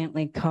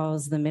arrogantly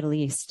calls the Middle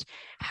East.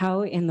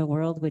 How in the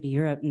world would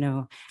Europe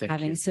know,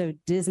 having so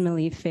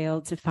dismally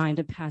failed to find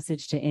a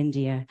passage to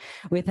India?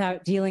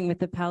 Without dealing with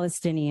the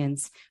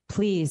Palestinians,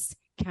 please,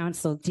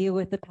 Council, deal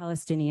with the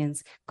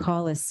Palestinians,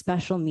 call a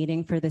special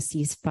meeting for the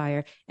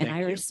ceasefire. And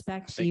I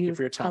respect you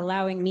for your time.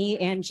 allowing me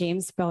and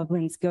James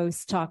Baldwin's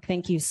ghost talk.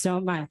 Thank you so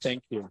much.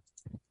 Thank you.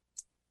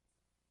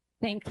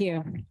 Thank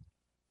you.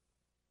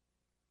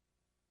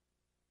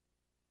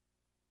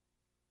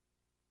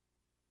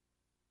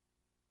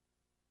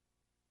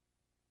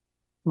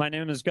 My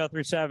name is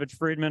Guthrie Savage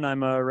Friedman.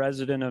 I'm a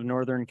resident of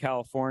Northern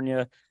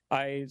California.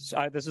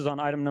 This is on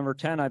item number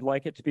 10. I'd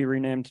like it to be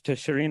renamed to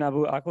Shireen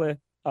Abu Akleh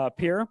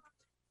Pier.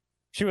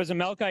 She was a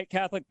Melkite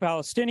Catholic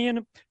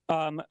Palestinian,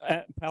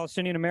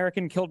 Palestinian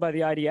American killed by the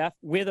IDF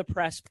with a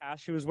press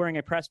pass. She was wearing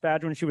a press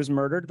badge when she was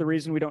murdered. The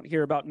reason we don't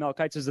hear about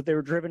Melkites is that they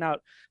were driven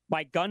out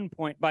by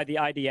gunpoint by the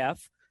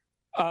IDF.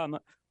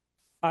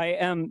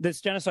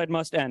 This genocide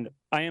must end.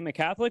 I am a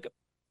Catholic,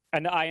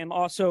 and I am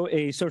also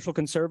a social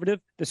conservative,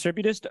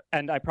 distributist,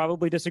 and I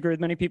probably disagree with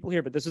many people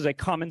here, but this is a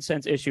common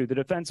sense issue. The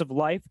defense of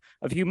life,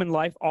 of human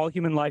life, all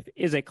human life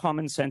is a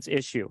common sense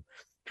issue.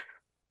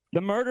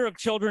 The murder of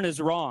children is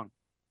wrong.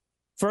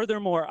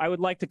 Furthermore, I would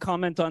like to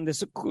comment on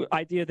this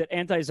idea that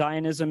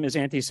anti-Zionism is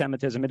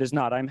anti-Semitism. It is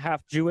not. I'm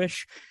half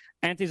Jewish.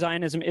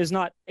 Anti-Zionism is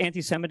not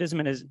anti-Semitism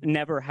and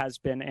never has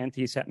been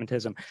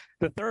anti-Semitism.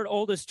 The third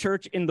oldest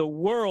church in the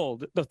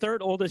world, the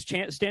third oldest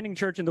standing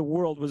church in the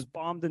world was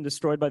bombed and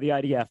destroyed by the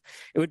IDF.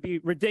 It would be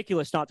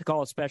ridiculous not to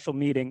call a special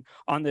meeting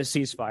on this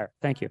ceasefire.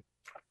 Thank you.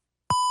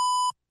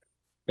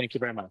 Thank you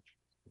very much.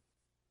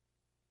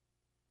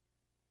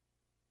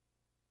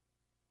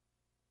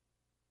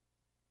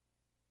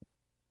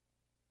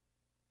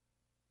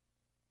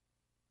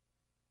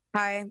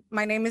 Hi,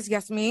 my name is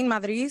Yasmin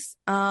Madriz.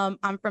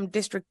 I'm from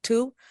District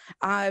 2.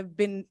 I've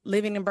been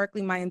living in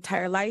Berkeley my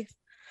entire life.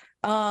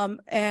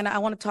 And I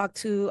want to talk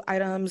to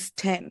items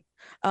 10.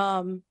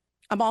 I'm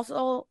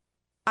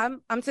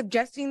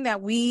suggesting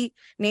that we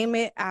name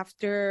it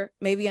after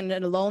maybe a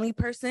lonely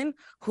person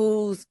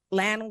whose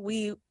land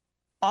we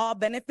all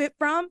benefit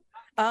from.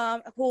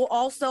 who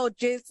also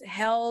just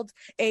held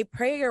a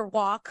prayer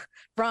walk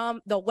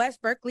from the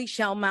West Berkeley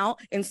Shell Mount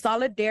in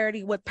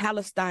solidarity with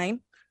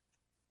Palestine.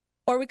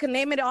 Or we could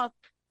name it off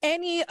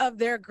any of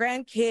their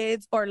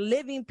grandkids or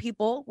living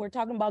people. We're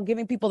talking about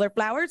giving people their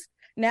flowers.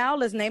 Now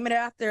let's name it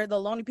after the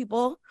lonely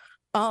people.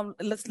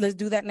 Let's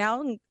do that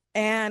now.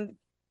 And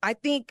I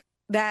think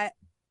that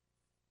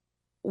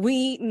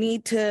we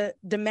need to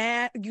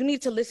you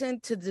need to listen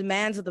to the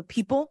demands of the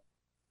people.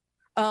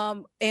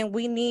 And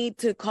we need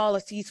to call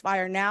a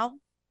ceasefire now,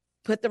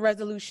 put the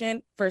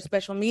resolution for a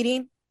special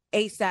meeting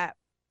ASAP.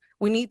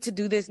 We need to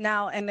do this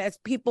now. And as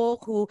people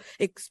who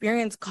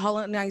experience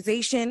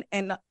colonization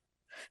and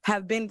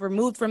have been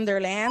removed from their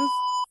lands,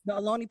 the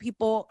Ohlone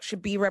people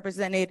should be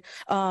represented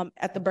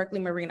at the Berkeley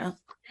Marina.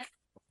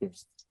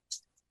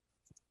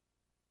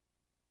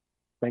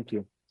 Thank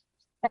you.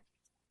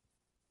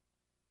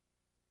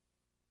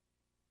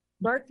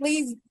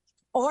 Berkeley,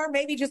 or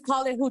maybe just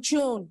call it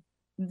Huchun.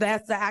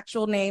 That's the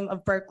actual name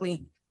of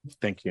Berkeley.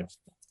 Thank you.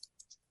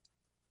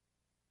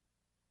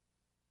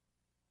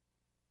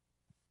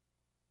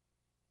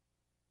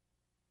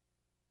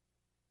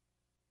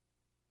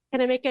 Can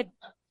I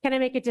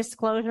make a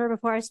disclosure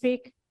before I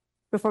speak?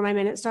 Before my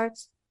minute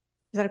starts?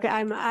 Is that okay?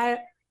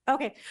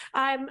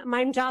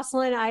 I'm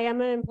Jocelyn. I am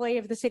an employee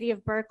of the city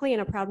of Berkeley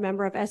and a proud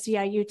member of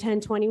SEIU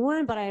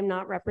 1021, but I am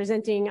not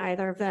representing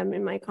either of them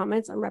in my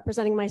comments. I'm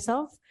representing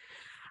myself.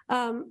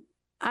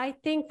 I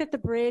think that the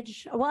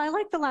bridge, well, I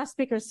like the last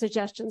speaker's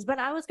suggestions, but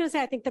I was going to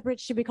say I think the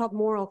bridge should be called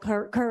Moral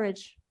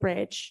Courage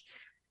Bridge.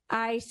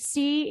 I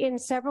see in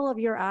several of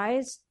your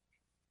eyes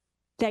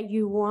that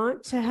you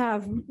want to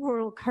have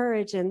moral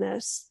courage in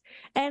this.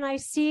 And I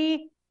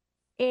see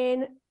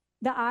in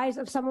the eyes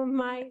of some of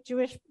my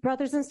Jewish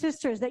brothers and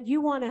sisters that you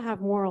want to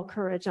have moral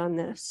courage on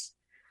this.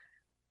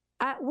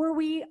 Were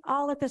we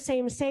all at the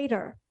same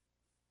Seder?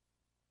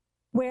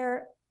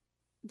 Where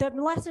the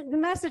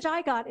message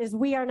I got is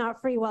we are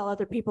not free while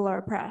other people are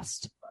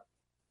oppressed.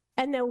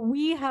 And that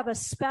we have a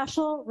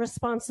special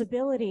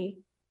responsibility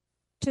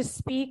to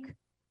speak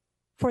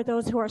for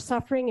those who are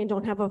suffering and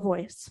don't have a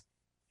voice.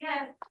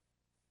 Yeah.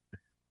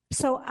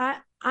 So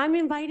I'm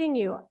inviting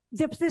you.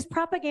 This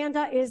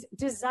propaganda is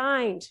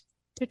designed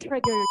to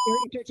trigger your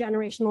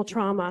intergenerational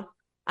trauma.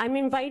 I'm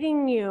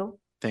inviting you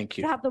Thank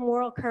you. to have the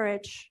moral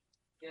courage.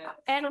 Yeah.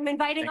 And I'm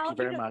inviting Thank all you of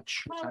you very to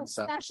much. call a Time's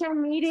up. special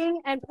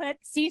meeting and put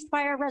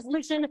ceasefire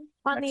resolution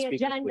on Next the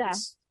speaker, agenda.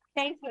 please.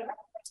 Thank you.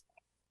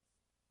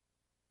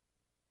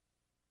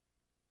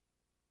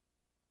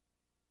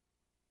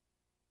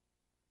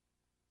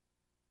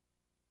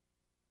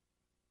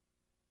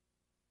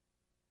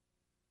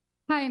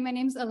 Hi, my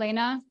name's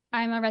Elena.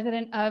 I'm a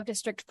resident of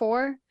District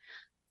 4.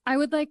 I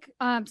would like,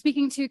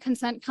 speaking to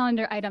consent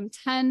calendar item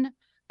 10,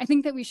 I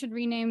think that we should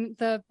rename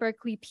the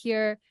Berkeley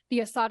Pier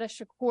the Assata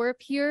Shakur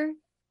Pier.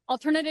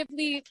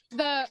 Alternatively,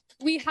 the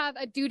We Have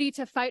a Duty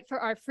to Fight for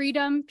Our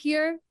Freedom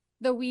Pier,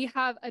 the We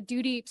Have a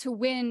Duty to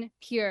Win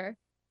Pier.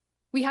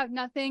 We have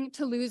nothing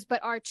to lose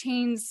but our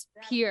chains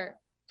Pier.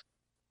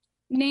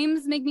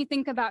 Names make me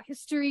think about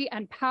history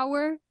and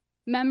power,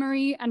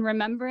 memory and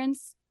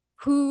remembrance.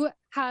 Who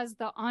has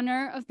the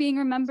honor of being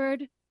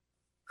remembered?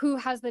 Who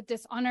has the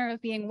dishonor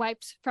of being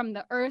wiped from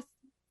the earth?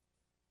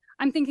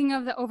 I'm thinking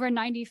of the over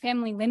 90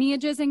 family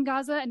lineages in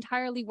Gaza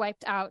entirely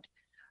wiped out.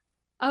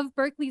 Of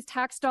Berkeley's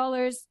tax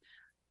dollars,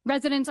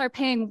 residents are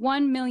paying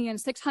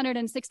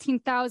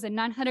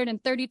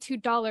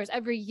 $1,616,932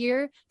 every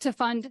year to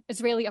fund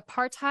Israeli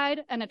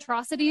apartheid and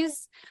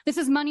atrocities. This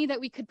is money that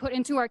we could put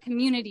into our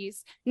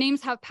communities.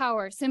 Names have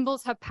power,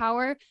 symbols have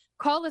power.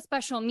 Call a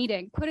special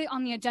meeting, put it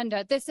on the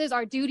agenda. This is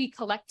our duty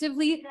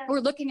collectively. We're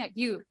looking at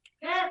you.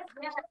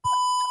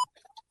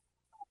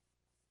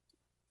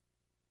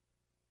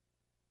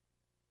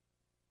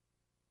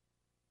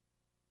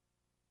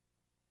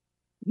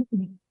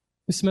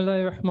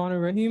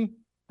 Bismillahirrahmanirrahim.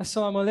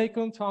 Assalamu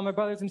alaikum to all my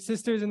brothers and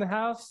sisters in the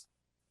house.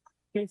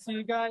 Great to see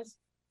you guys.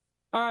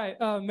 All right,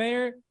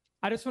 Mayor,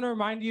 I just want to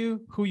remind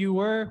you who you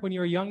were when you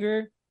were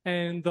younger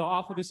and the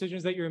awful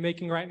decisions that you're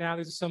making right now.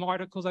 There's some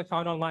articles I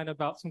found online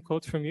about some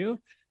quotes from you.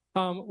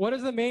 What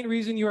is the main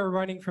reason you are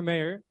running for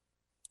mayor?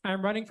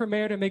 I'm running for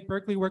mayor to make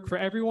Berkeley work for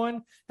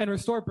everyone and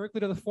restore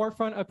Berkeley to the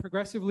forefront of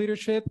progressive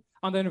leadership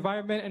on the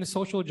environment and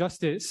social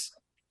justice.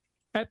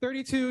 At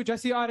 32,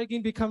 Jesse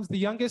Adeguin becomes the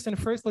youngest and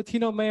first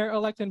Latino mayor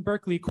elect in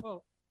Berkeley.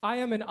 Quote, I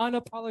am an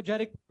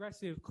unapologetic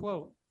progressive,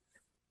 quote.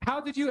 How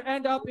did you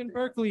end up in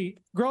Berkeley?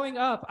 Growing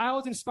up, I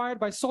was inspired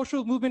by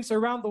social movements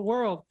around the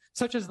world,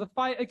 such as the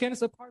fight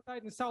against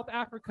apartheid in South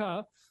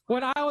Africa.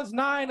 When I was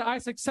 9, I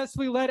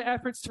successfully led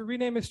efforts to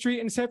rename a street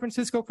in San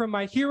Francisco from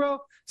my hero,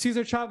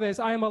 Cesar Chavez.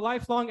 I am a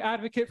lifelong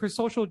advocate for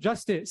social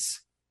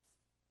justice.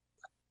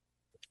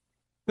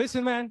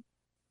 Listen, man.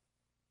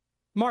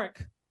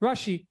 Mark,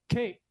 Rashi,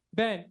 Kate,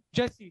 Ben,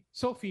 Jesse,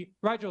 Sophie,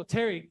 Rigel,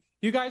 Terry,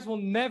 you guys will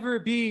never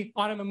be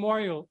on a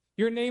memorial.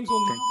 Your names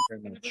will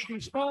never be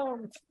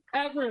shown.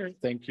 Ever.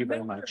 Thank you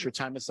very much. Your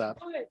time is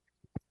up.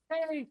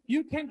 Hey,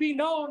 you can be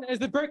known as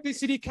the Berkeley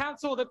City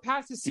Council that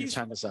passes Your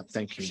time is up.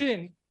 Thank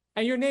you.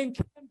 and your name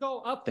can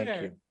go up Thank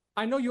there. you.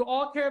 I know you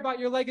all care about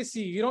your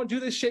legacy. You don't do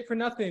this shit for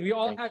nothing. We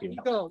all Thank have you.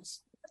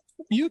 egos.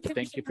 You can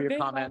Thank get you for your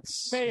name up,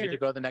 comments. You Mayor. need to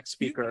go to the next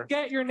You can speaker.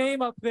 get your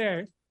name up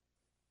there.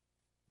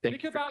 Thank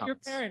Think you for about your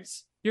comments.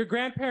 parents, your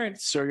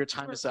grandparents, Sir, your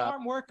time who is were up.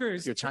 farm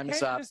workers. Your time who is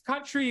came to up. This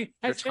country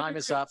Your as time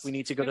is up. immigrants. We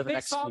need to go to If the they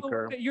next saw the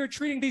speaker. way that you're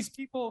treating these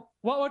people,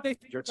 what would they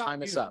think Your about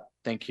time is you? up.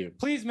 Thank you.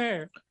 Please,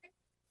 Mayor.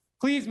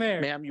 Please,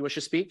 Mayor. Ma'am, you wish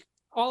to speak?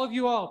 All of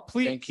you all,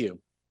 please. Thank you.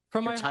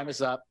 From Your my time heart.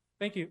 is up.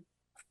 Thank you.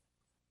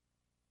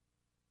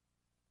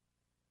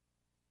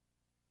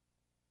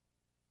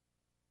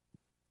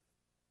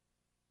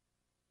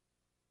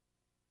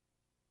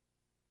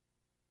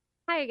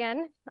 Hi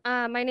again.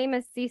 My name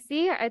is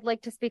Cece. I'd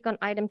like to speak on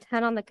item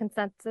 10 on the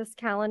consensus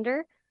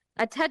calendar.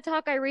 A TED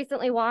Talk I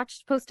recently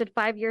watched, posted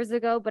 5 years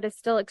ago, but is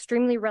still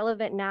extremely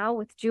relevant now,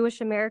 with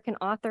Jewish American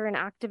author and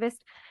activist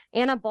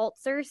Anna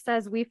Baltzer,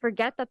 says we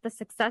forget that the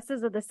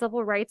successes of the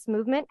civil rights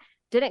movement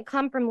didn't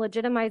come from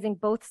legitimizing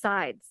both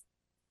sides.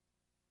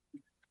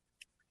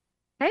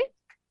 Okay?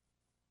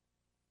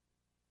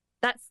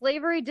 That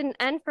slavery didn't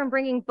end from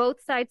bringing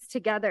both sides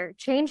together.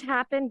 Change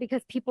happened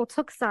because people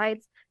took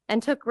sides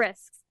and took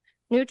risks.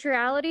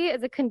 Neutrality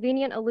is a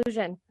convenient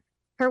illusion.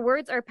 Her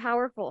words are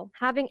powerful.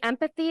 Having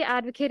empathy,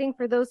 advocating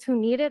for those who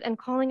need it, and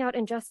calling out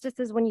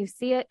injustices when you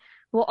see it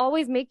will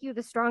always make you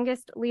the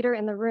strongest leader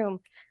in the room.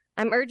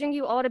 I'm urging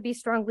you all to be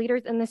strong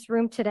leaders in this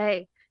room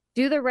today.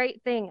 Do the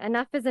right thing.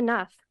 Enough is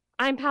enough.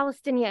 I'm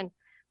Palestinian.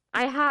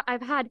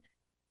 I've had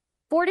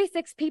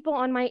 46 people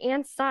on my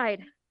aunt's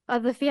side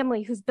of the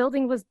family whose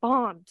building was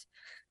bombed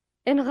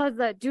in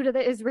Gaza due to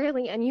the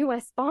Israeli and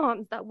US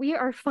bombs that we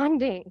are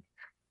funding.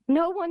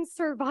 No one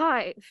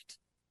survived,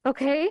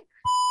 okay?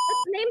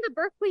 Let's name the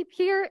Berkeley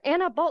Pier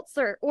Anna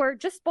Baltzer, or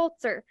just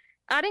Baltzer.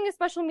 Adding a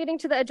special meeting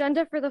to the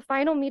agenda for the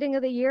final meeting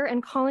of the year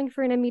and calling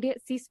for an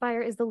immediate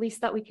ceasefire is the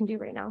least that we can do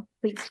right now,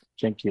 please.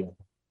 Thank you.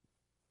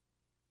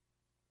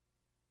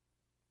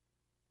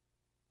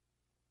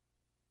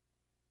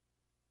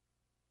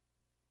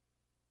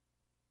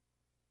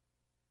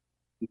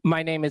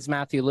 My name is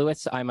Matthew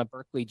Lewis. I'm a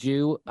Berkeley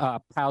Jew,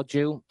 proud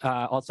Jew,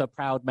 also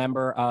proud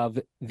member of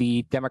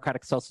the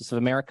Democratic Socialists of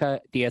America,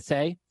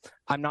 DSA.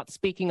 I'm not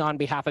speaking on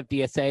behalf of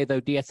DSA,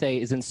 though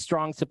DSA is in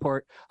strong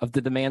support of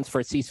the demands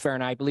for a ceasefire,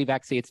 and I believe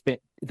actually it's been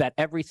that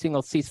every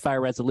single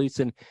ceasefire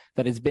resolution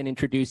that has been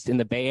introduced in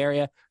the Bay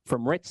Area,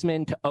 from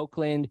Richmond to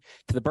Oakland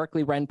to the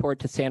Berkeley Renport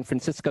to San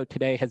Francisco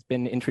today, has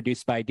been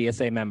introduced by a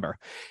DSA member.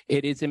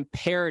 It is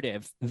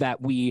imperative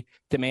that we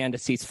demand a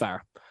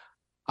ceasefire.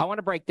 I want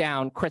to break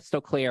down crystal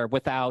clear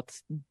without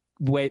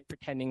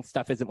pretending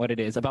stuff isn't what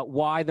it is about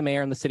why the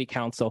mayor and the city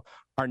council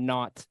are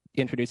not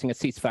introducing a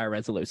ceasefire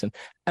resolution.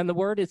 And the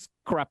word is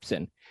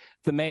corruption.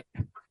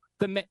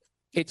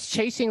 It's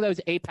chasing those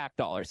AIPAC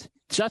dollars.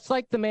 Just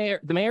like the mayor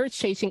is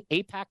chasing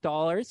AIPAC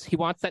dollars. He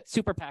wants that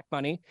super PAC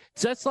money,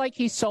 just like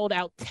he sold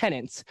out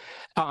tenants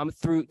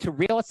to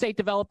real estate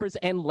developers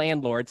and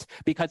landlords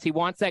because he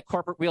wants that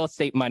corporate real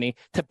estate money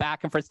to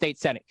back him for state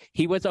senate.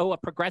 He was a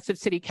progressive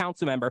city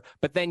council member,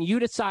 but then you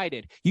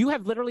decided, you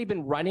have literally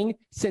been running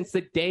since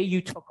the day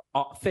you took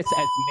office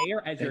as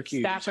mayor, as your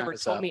staff member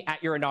told me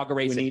at your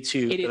inauguration. We need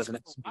to it go to is the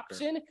next speaker.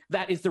 corruption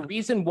that is the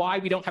reason why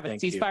we don't have a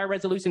Thank you. ceasefire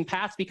resolution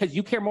passed, because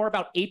you care more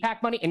about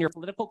AIPAC money and your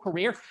political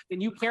career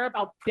than you care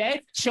about dead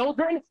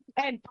children.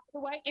 And by the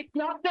way, it's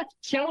not just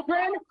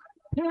children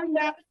who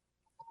matter.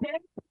 Dead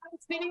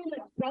Palestinian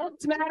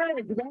adults matter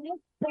as well.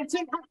 There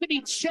doesn't have to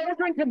be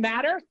children to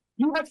matter.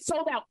 You have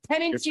sold out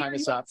tenants Your time here.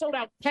 is You have up. sold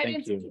out Thank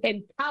tenants you.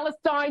 in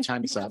Palestine.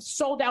 Time is You have up.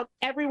 sold out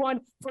everyone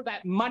for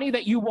that money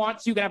that you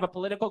want so you can have a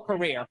political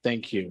career.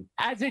 Thank you.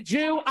 As a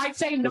Jew, I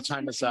say no.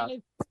 time is up.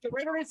 The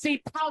river is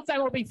sea.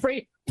 Palestine will be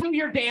free. Do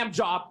your damn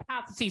job.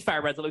 Pass the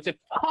ceasefire resolution.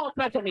 Call a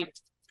special meeting.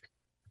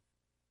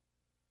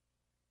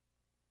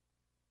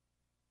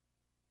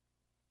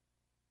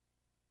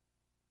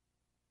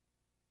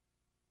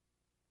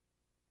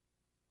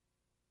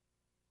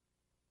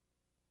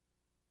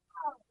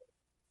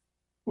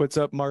 What's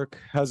up, Mark?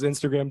 How's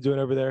Instagram doing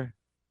over there?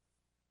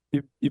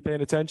 You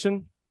paying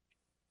attention?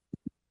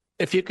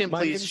 If you can My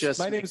please name's- just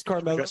my name's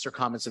Carmelo. address your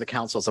comments to the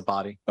council as a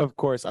body. Of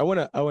course. I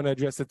wanna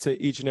address it to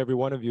each and every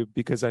one of you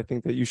because I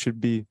think that you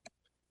should be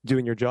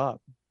doing your job,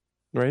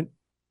 right?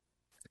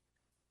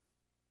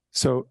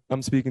 So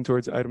I'm speaking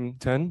towards item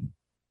 10.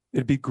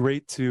 It'd be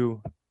great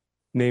to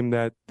name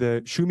that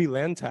the Shumi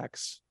land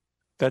tax.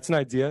 That's an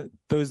idea.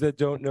 Those that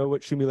don't know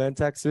what Shumi land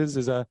tax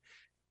is a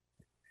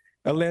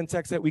land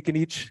tax that we can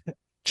each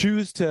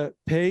choose to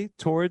pay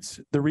towards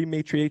the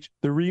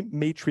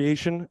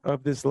rematriation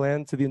of this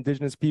land to the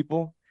indigenous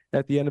people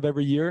at the end of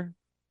every year.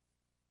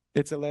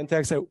 It's a land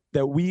tax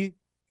that we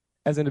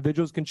as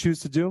individuals can choose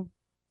to do.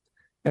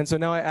 And so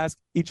now I ask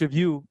each of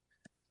you,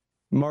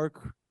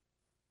 Mark,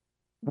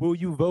 will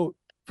you vote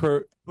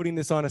for putting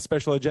this on a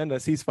special agenda,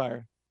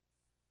 ceasefire?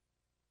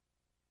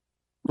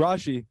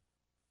 Rashi,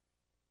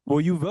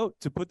 will you vote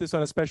to put this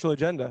on a special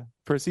agenda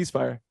for a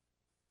ceasefire?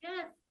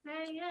 Yes,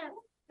 say yes,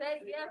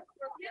 say yes.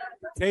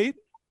 Tate,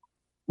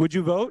 would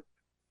you vote?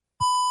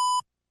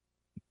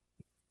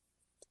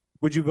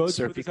 Would you vote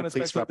Sir, to if put you this on can a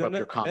please special wrap up agenda?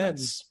 your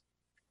comments.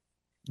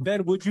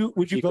 Ben, would you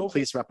You can vote?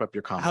 please wrap up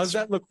your comments. How's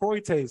that LaCroix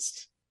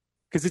taste?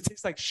 Because it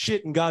tastes like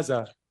shit in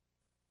Gaza.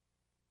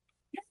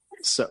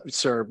 So,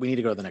 sir, we need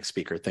to go to the next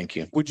speaker. Thank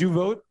you. Would you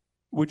vote?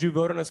 Would you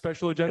vote on a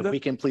special agenda? If we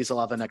can please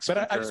allow the next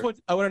But speaker.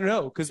 I want to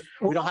know because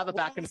We don't have a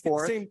back and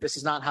forth. This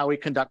is not how we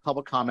conduct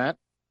public comment.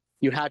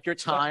 You had your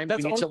time. We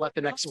that's need to all- let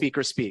the next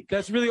speaker speak.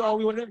 That's really all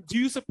we want to know. Do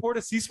you support a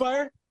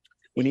ceasefire?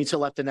 We need to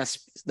let the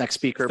next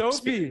speaker speak.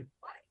 Sophie,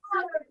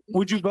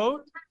 would you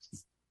vote?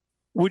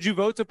 Would you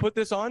vote to put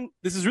this on?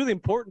 This is really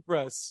important for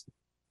us.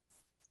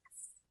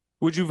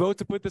 Would you vote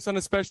to put this on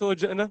a special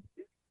agenda?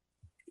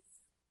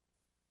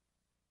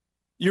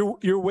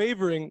 You're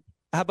wavering.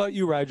 How about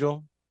you,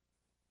 Rigel?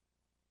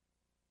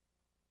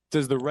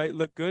 Does the right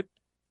look good?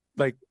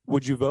 Like,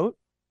 would you vote?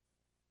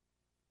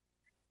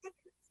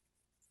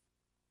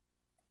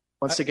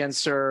 Once again,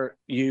 sir,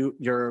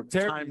 your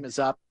time is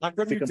up. I'm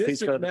from If you your can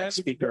please go to district, the man. next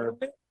speaker.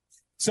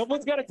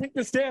 Someone's got to take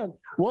the stand.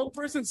 One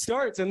person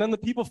starts and then the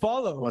people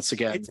follow. Once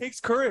again, It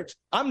takes courage.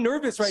 I'm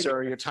nervous right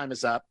sir, now. your time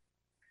is up.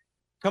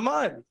 Come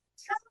on.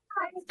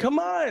 Come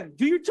on.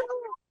 Do your job.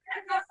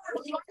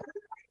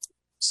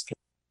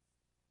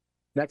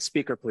 Next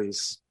speaker,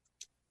 please.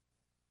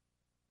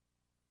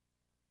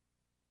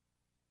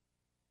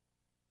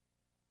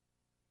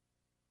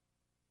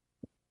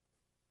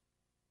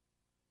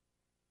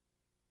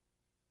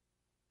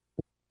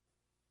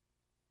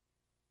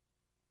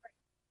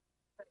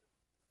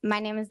 My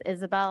name is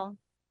Isabel.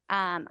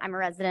 I'm a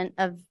resident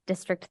of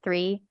District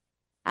 3.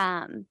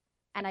 And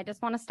I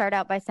just want to start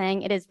out by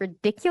saying it is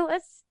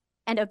ridiculous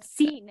and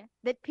obscene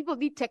that people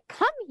need to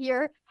come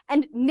here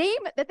and name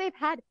that they've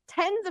had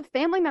tens of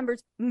family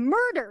members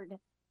murdered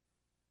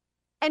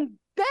and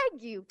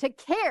beg you to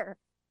care.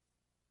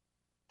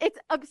 It's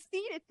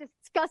obscene, it's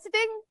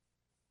disgusting.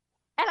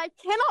 And I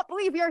cannot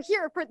believe we are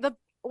here for the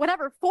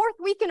fourth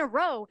week in a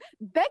row,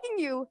 begging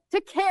you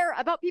to care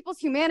about people's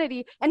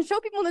humanity and show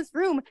people in this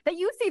room that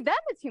you see them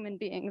as human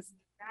beings.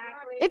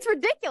 It's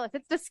ridiculous.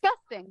 It's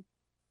disgusting.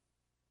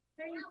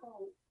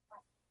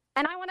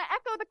 And I want to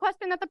echo the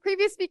question that the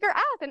previous speaker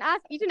asked and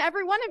ask each and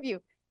every one of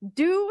you.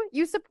 Do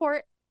you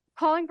support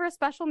calling for a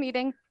special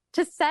meeting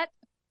to set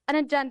an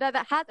agenda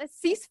that has a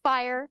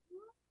ceasefire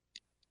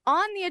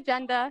on the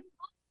agenda?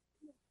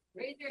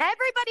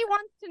 Everybody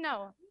wants to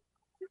know.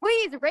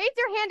 Please raise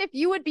your hand if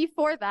you would be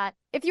for that.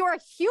 If you are a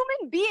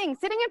human being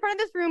sitting in front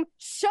of this room,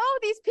 show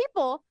these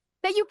people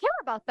that you care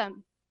about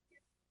them.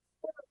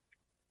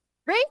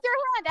 Raise your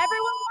hand.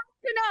 Everyone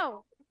wants to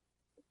know.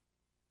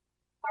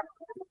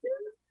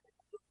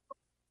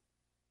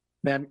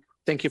 Ma'am,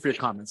 thank you for your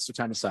comments. Your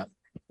time is up.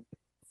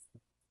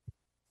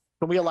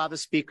 Can we allow the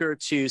speaker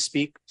to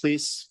speak,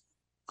 please?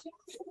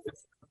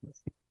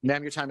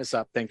 Ma'am, your time is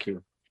up. Thank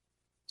you.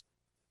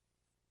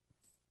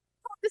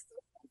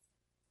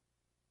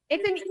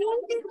 It's an easy.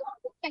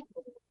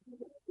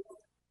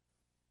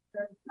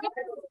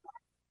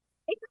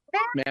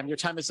 Ma'am, your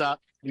time is up.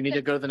 You need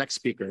to go to the next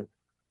speaker.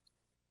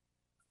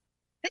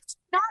 This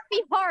should not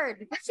be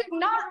hard. This should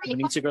not be You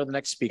need to go to the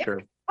next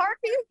speaker. hard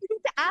for you. You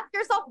need to ask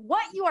yourself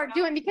what you are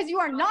doing because you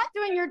are not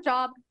doing your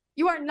job.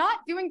 You are not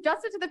doing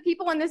justice to the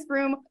people in this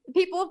room, the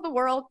people of the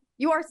world.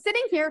 You are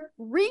sitting here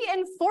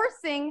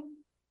reinforcing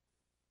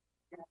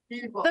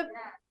the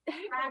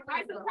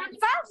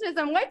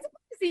fascism, white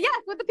supremacy,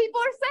 yes, what the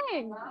people are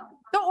saying.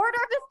 The order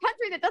of this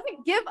country that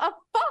doesn't give a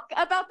fuck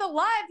about the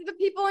lives of the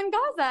people in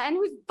Gaza and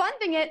who's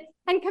funding it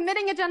and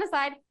committing a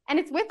genocide. And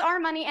it's with our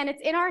money and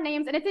it's in our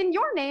names and it's in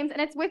your names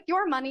and it's with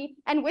your money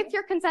and with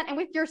your consent and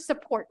with your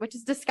support, which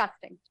is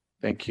disgusting.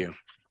 Thank you.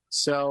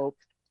 So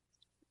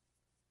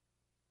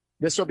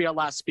this will be our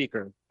last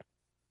speaker.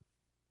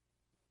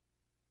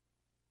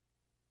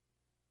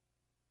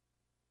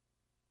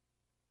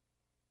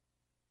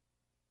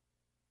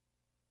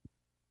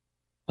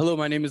 Hello,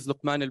 my name is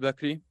Luqman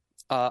Al-Bakri.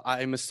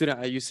 I am a student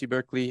at UC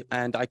Berkeley,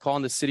 and I call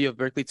on the city of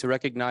Berkeley to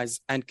recognize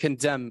and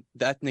condemn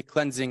the ethnic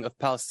cleansing of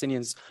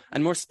Palestinians,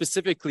 and more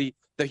specifically,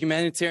 the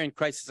humanitarian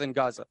crisis in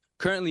Gaza.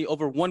 Currently,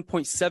 over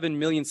 1.7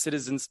 million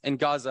citizens in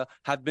Gaza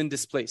have been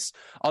displaced.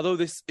 Although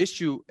this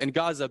issue in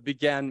Gaza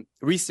began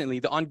recently,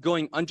 the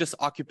ongoing unjust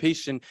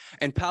occupation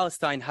in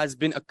Palestine has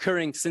been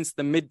occurring since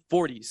the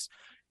mid-40s.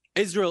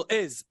 Israel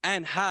is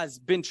and has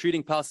been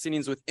treating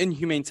Palestinians with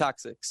inhumane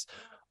tactics.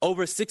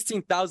 Over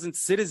 16,000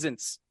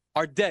 citizens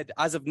are dead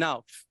as of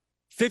now.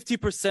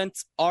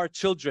 50% are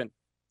children.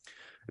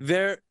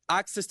 Their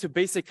access to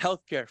basic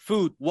healthcare,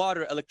 food,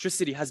 water,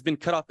 electricity has been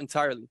cut off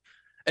entirely.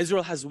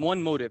 Israel has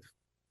one motive: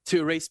 to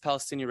erase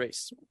Palestinian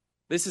race.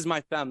 This is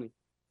my family.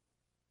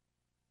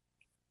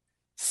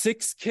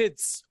 6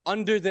 kids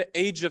under the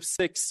age of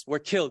 6 were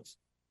killed.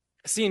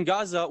 See, in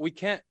Gaza, we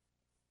can't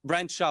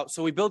branch out,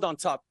 so we build on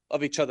top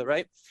of each other,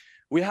 right?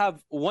 We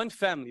have one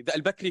family, the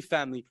Al-Bakri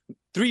family,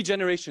 3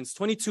 generations,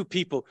 22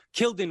 people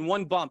killed in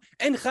one bomb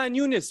in Khan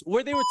Yunis,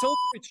 where they were told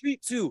to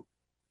retreat to.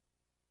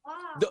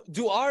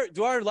 Do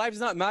our lives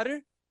not matter?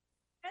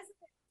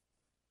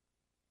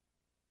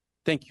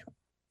 Thank you.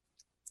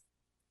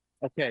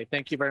 Okay,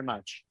 thank you very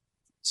much.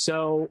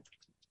 So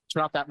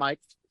turn off that mic.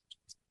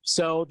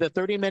 So the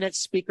 30-minute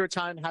speaker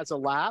time has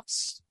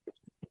elapsed.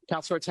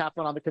 Councilor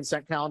Taplin on the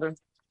consent calendar.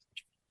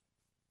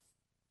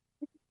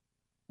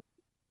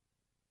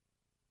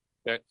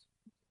 Okay.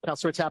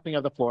 Councilor Taplin, you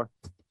have the floor.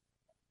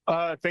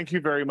 Thank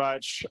you very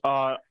much.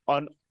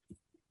 Ma'am,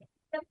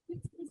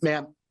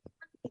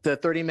 the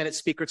 30-minute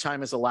speaker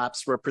time has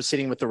elapsed. We're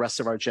proceeding with the rest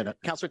of our agenda.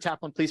 Councilor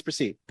Taplin, please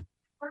proceed.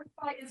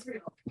 By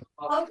Israel.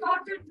 All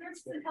doctors,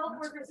 nurses, and health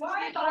workers.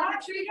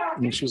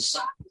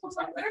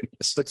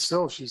 But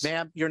still,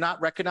 ma'am, you're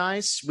not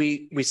recognized.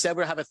 We said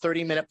we'll have a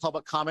 30-minute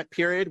public comment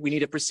period. We need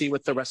to proceed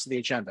with the rest of the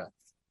agenda.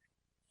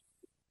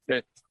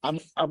 Okay.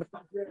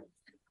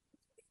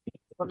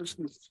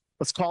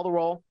 Let's call the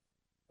roll.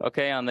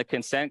 Okay, on the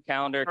consent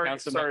calendar,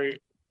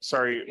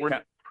 Sorry.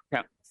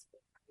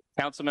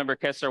 Councilmember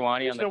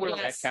Kesarwani on the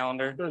consent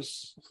calendar.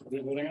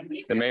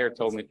 The mayor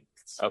told me.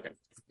 Okay.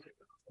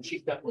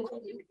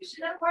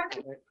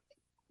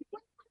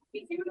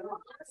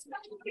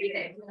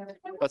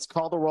 Let's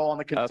call the roll on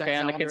the consent Okay,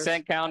 on the calendars.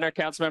 consent calendar,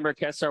 Councilmember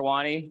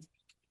Kesarwani,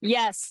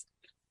 Yes.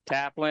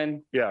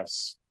 Taplin,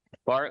 Yes.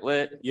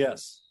 Bartlett,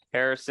 Yes.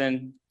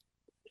 Harrison,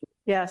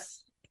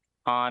 Yes.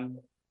 Hahn,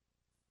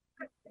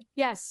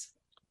 Yes.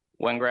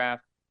 Wengraf,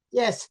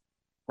 Yes.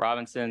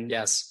 Robinson.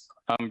 Yes.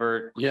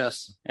 Humbert.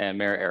 Yes. And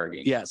Mayor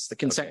Arreguín. Yes, the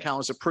consent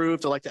calendar is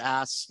approved. I'd like to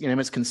ask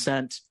unanimous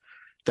consent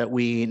that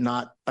we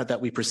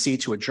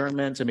proceed to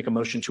adjournment and make a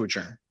motion to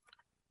adjourn.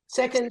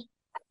 Second.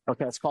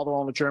 Okay, let's call the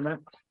roll on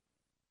adjournment.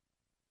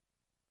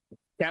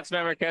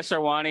 Councilmember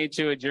Kesarwani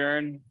to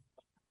adjourn.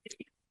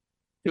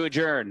 To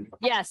adjourn.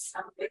 Yes.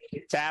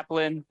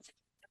 Taplin.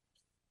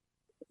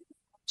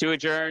 To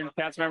adjourn.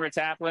 Councilmember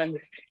Taplin.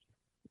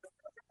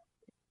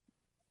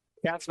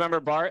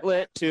 Councilmember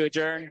Bartlett to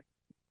adjourn.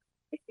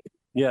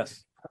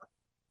 Yes.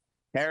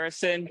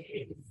 Harrison.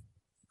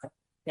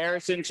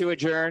 Harrison to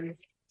adjourn.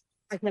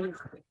 I can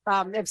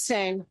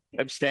abstain.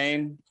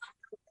 Abstain.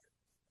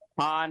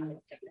 Hahn.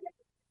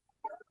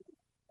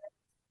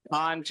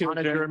 Hahn to On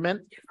adjourn.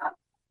 adjournment.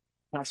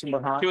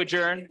 Councilmember Hahn. To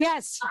adjourn.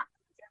 Yes.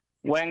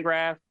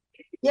 Wengraf.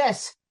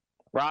 Yes.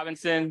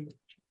 Robinson.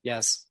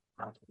 Yes.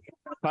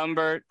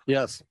 Humbert.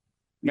 Yes.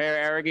 Mayor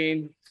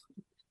Arreguín.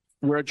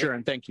 We're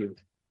adjourned. Thank you.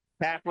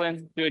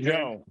 Taplin to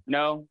adjourn.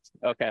 No.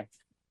 Okay.